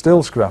 and they were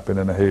still scrapping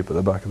in a heap at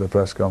the back of the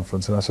press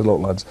conference. And I said, look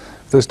lads,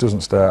 if this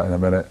doesn't start in a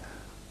minute,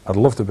 I'd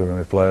love to be with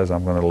my players,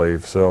 I'm going to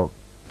leave. So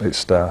it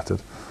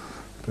started.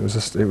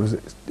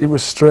 It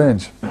was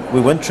strange.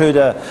 We went through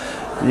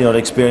the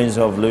experience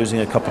of losing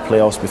a couple of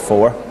playoffs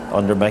before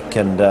under Mick,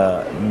 and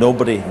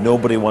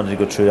nobody wanted to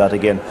go through that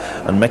again.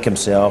 And Mick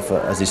himself,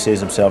 as he says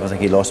himself, I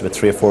think he lost about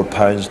 3 or 4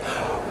 pounds,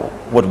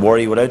 would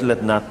worry without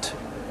letting that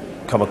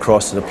come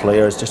across to the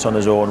players, just on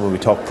his own when we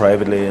talked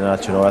privately and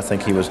that, I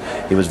think he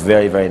was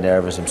very, very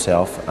nervous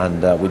himself,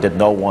 and we did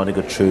not want to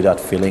go through that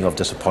feeling of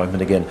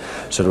disappointment again.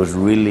 So it was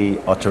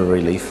really utter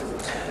relief,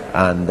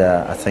 and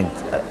I think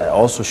it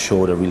also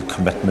showed a real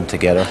commitment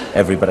together,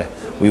 everybody.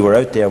 We were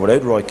out there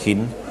without Roy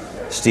Keane.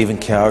 Stephen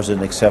Carr was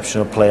an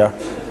exceptional player.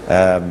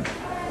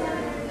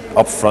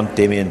 Up front,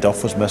 Damien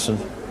Duff was missing.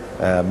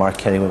 Mark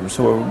Kenny,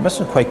 so we were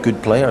missing quite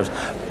good players,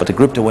 but the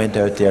group that went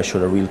out there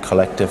showed a real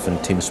collective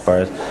and team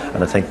spirit,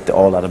 and I think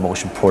all that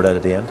emotion poured out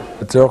at the end.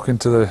 Talking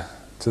to the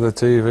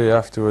TV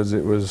afterwards,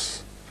 it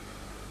was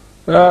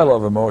a lot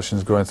of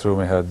emotions going through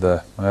my head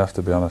there, I have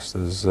to be honest.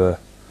 There's the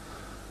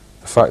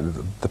fact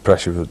that the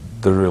pressure,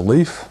 the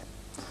relief,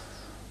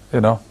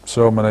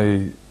 so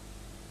many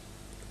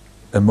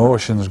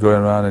emotions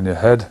going around in your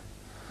head.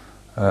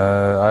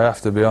 I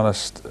have to be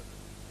honest,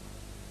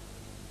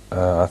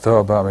 I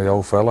thought about my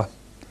old fella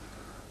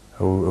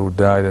who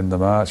died in the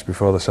March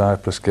before the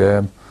Cyprus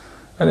game,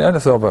 and I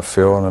thought about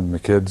Fiona and my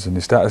kids, and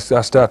I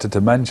started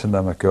to mention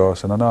them, of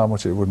course, and I know how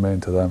much it would mean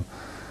to them.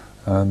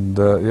 And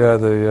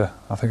I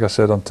think I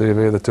said on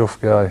TV, the tough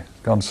guy,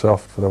 gone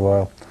soft for a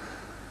while.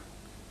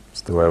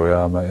 It's the way we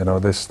are, mate.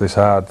 This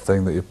hard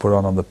thing that you put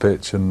on the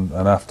pitch, and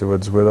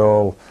afterwards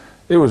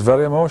it was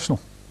very emotional.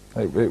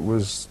 It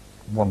was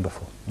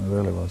wonderful, it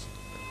really was.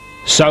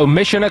 So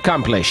mission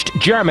accomplished.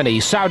 Germany,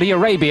 Saudi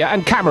Arabia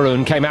and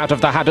Cameroon came out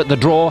of the hat at the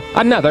draw.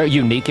 Another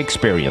unique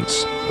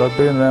experience. I'd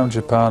been around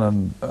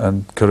Japan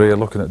and Korea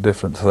looking at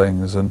different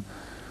things, and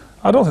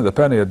I don't think the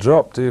penny had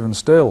dropped even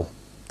still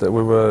that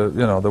we were,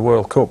 the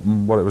World Cup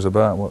and what it was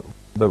about,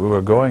 that we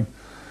were going.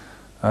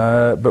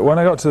 But when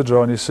I got to the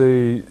draw and you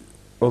see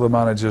other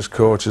managers,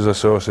 coaches,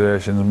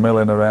 associations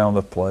milling around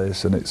the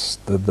place, and it's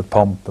the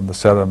pomp and the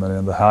ceremony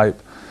and the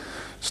hype,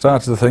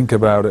 started to think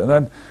about it, and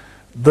then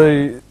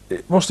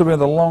it must have been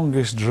the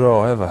longest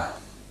draw ever.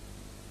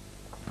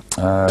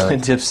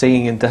 Plenty of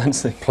singing and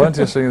dancing.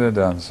 Plenty of singing and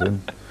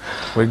dancing.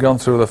 We'd gone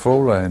through the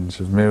full range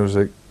of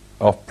music,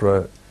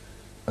 opera.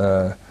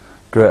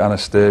 Great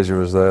Anastasia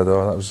was there,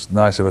 though. That was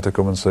nice of her to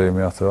come and see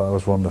me. I thought that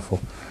was wonderful.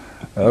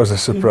 That was a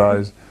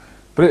surprise.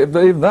 But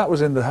even that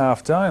was in the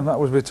half time. That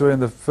was between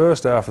the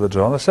first half of the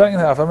draw and the second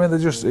half. I mean,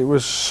 it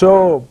was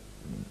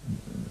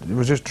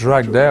just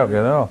dragged out,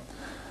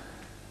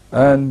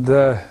 And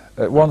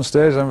at one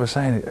stage I remember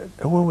saying,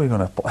 who are we going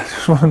to play? I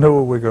just want to know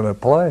who we're going to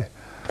play.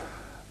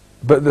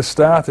 But at the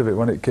start of it,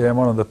 when it came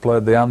on and they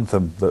played the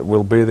anthem, that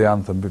will be the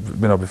anthem,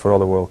 before all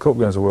the World Cup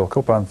games, the World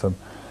Cup anthem,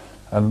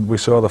 and we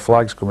saw the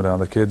flags coming down,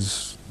 the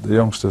kids, the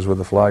youngsters with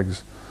the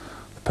flags,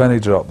 the penny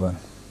dropped then.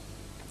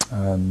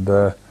 And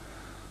a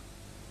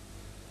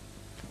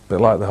bit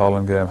like the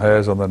Holland game,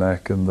 hairs on the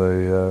neck and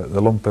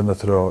the lump in the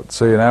throat,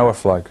 seeing our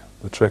flag,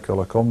 the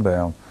tricolour, come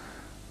down,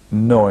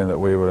 knowing that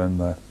we were in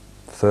there.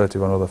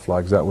 31 other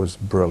flags, that was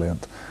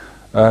brilliant,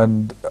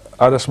 and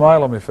I had a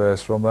smile on my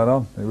face from then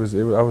on. I was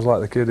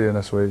like the kiddie in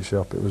a sweet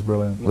shop. It was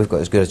brilliant. We've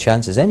got as good a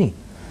chance as any.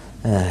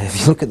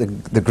 If you look at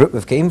the group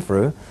we've came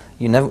through,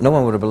 no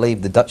one would have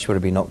believed the Dutch would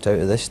have been knocked out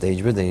at this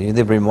stage, would they?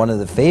 They've been one of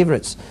the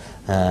favourites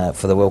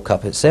for the World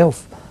Cup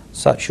itself.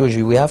 So that shows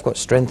you we have got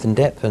strength and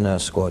depth in our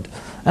squad.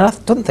 And I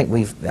don't think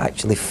we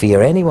actually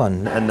fear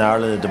anyone. In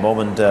Ireland at the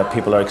moment,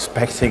 people are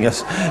expecting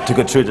us to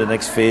go through the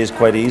next phase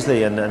quite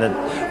easily, and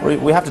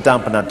we have to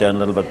dampen that down a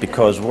little bit,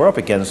 because we're up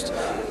against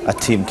a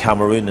team,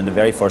 Cameroon, in the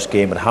very first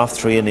game at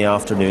 3:30 in the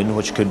afternoon,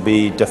 which could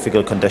be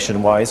difficult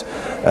condition-wise.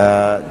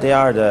 They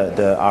are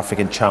the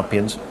African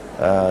champions.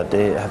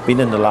 They have been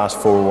in the last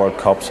 4 World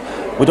Cups.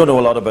 We don't know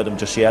a lot about them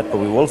just yet, but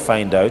we will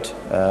find out.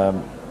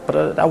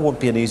 But that won't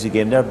be an easy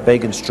game. They're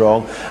big and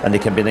strong, and they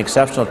can be an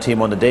exceptional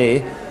team on the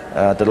day.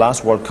 The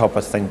last World Cup,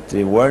 I think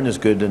they weren't as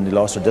good and they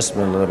lost their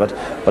discipline a little bit,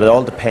 but it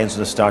all depends on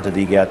the start that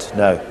you get.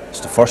 Now,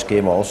 it's the first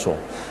game also,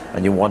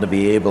 and you want to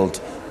be able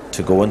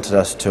to go into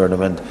this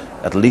tournament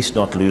at least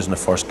not losing the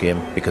first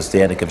game, because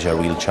then it gives you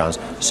a real chance.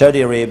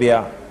 Saudi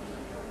Arabia,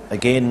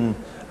 again,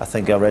 I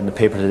think I read in the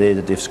paper today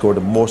that they've scored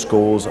the most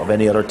goals of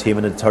any other team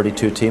in the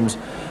 32 teams.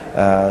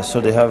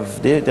 So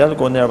they'll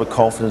go in there with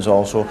confidence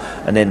also,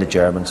 and then the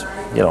Germans,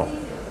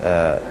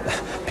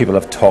 people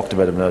have talked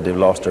about them now, they've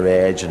lost their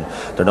edge and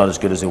they're not as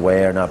good as they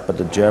were and that, but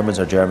the Germans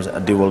are Germans,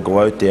 and they will go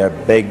out there,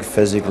 big,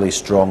 physically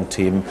strong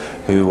team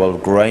who will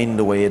grind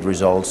away at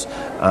results,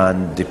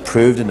 and they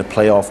proved in the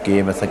playoff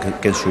game, I think,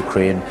 against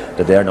Ukraine,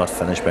 that they're not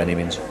finished by any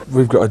means.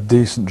 We've got a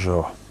decent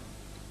draw.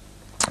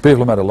 People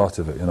have made a lot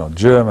of it,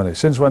 Germany,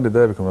 since when did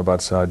they become a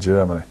bad side,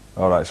 Germany?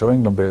 Alright, so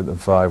England beat them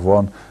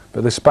 5-1,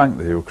 but they spanked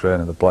the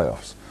Ukraine in the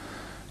playoffs.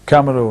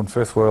 Cameroon,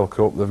 5th World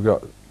Cup, they've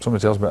got,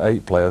 somebody tells me,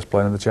 8 players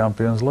playing in the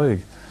Champions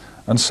League.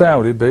 And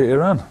Saudi beat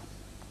Iran.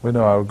 We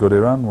know how good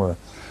Iran were.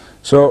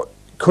 So,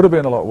 it could have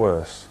been a lot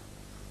worse,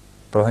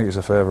 but I think it's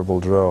a favourable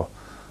draw.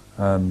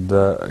 And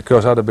of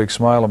course I had a big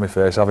smile on my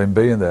face having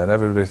been there, and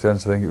everybody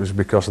tends to think it was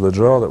because of the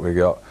draw that we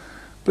got.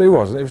 But it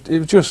wasn't. It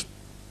was just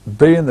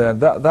being there.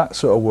 That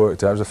sort of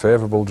worked out. It was a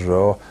favourable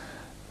draw.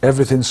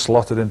 Everything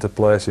slotted into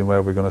place in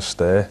where we're going to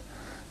stay.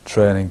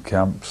 Training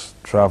camps,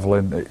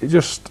 travelling. It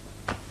just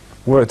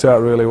worked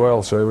out really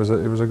well. So it was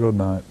a good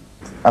night.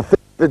 I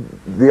think that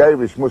the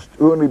Irish must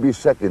only be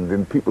second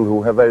in people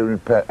who have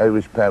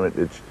Irish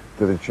parentage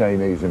to the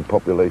Chinese in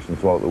population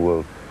throughout the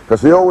world,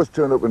 because they always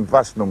turn up in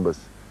vast numbers,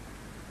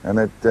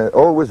 and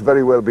always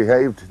very well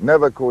behaved,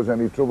 never cause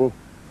any trouble.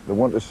 They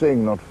want to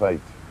sing, not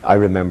fight. I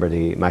remember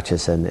the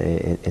matches in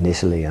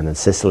Italy and in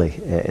Sicily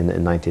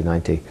in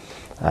 1990.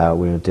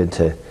 We went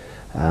into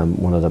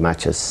one of the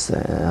matches,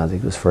 I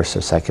think it was first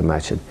or second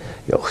match, and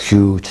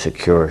huge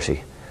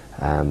security.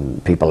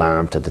 People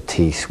armed to the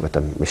teeth with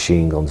the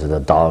machine guns and the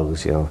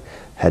dogs,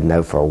 heading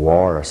out for a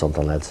war or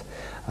something else.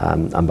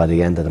 And by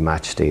the end of the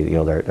match,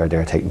 they're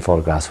there taking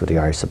photographs with the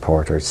Irish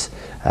supporters,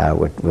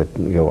 with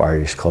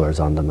Irish colours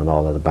on them and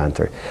all of the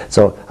banter.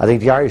 So I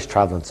think the Irish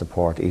travel and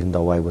support, even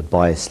though I would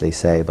biasly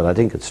say, but I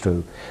think it's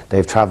true,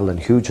 they've travelled in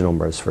huge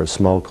numbers for a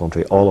small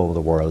country all over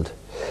the world.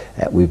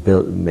 We've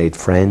made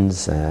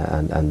friends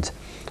and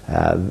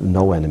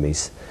no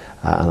enemies.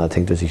 And I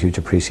think there's a huge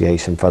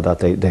appreciation for that.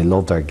 They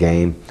love their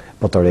game,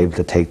 but they're able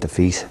to take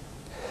defeat.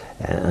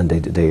 And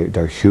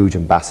they're huge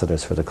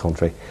ambassadors for the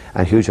country,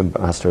 and huge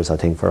ambassadors, I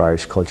think, for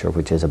Irish culture,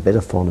 which is a bit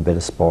of fun, a bit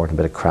of sport, a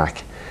bit of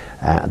crack.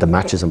 The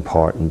match is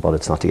important, but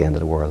it's not the end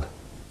of the world.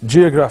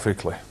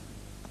 Geographically,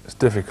 it's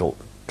difficult.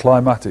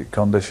 Climatic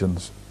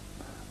conditions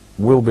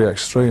will be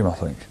extreme, I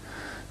think.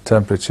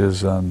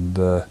 Temperatures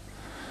and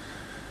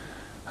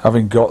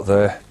having got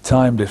there,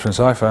 time difference,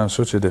 I found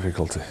such a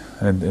difficulty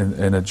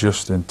in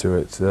adjusting to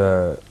it.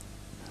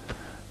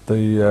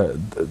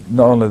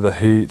 Not only the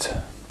heat,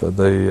 but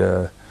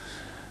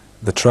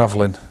the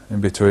travelling in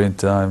between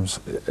times.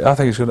 I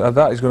think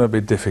that is going to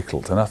be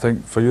difficult, and I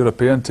think for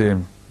European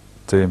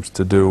teams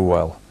to do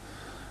well,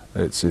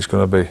 it's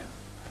going to be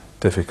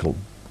difficult.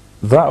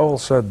 That all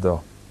said,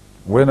 though,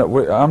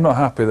 I'm not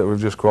happy that we've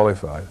just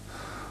qualified.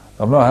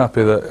 I'm not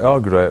happy that, oh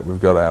great, we've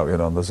got out,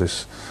 there's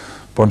this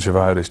bunch of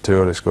Irish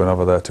tourists going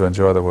over there to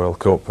enjoy the World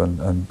Cup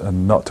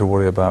and not to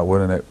worry about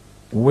winning it.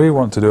 We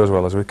want to do as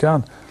well as we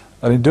can,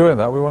 and in doing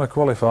that we want to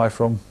qualify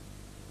from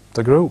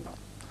the group.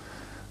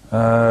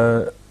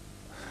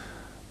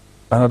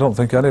 And I don't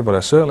think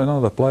anybody, certainly none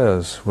of the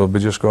players, will be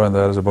just going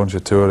there as a bunch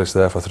of tourists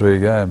there for 3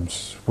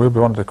 games. We'll be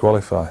wanting to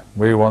qualify.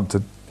 We want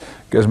to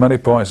get as many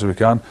points as we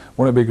can.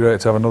 Wouldn't it be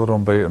great to have another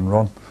unbeaten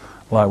run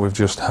like we've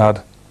just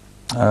had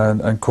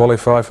and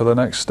qualify for the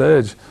next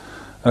stage?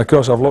 And of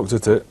course I've looked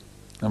at it.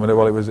 I mean,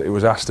 well, it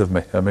was asked of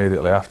me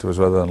immediately afterwards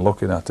rather than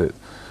looking at it.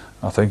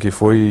 I think if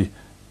we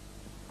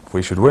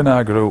should win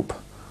our group,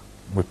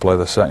 we play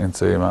the second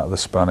team out of the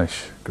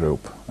Spanish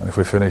group. And if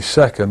we finish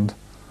second,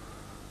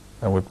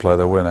 then we'd play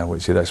the winner,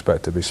 which you'd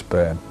expect to be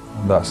Spain,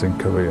 and that's in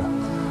Korea.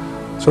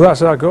 So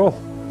that's our goal.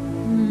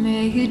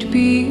 May it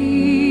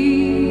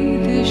be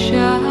the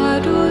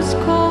shadows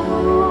call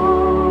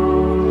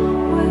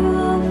will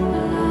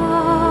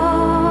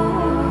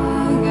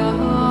fly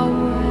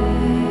away.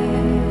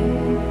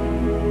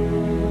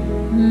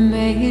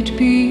 May it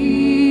be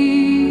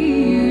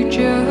you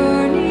journey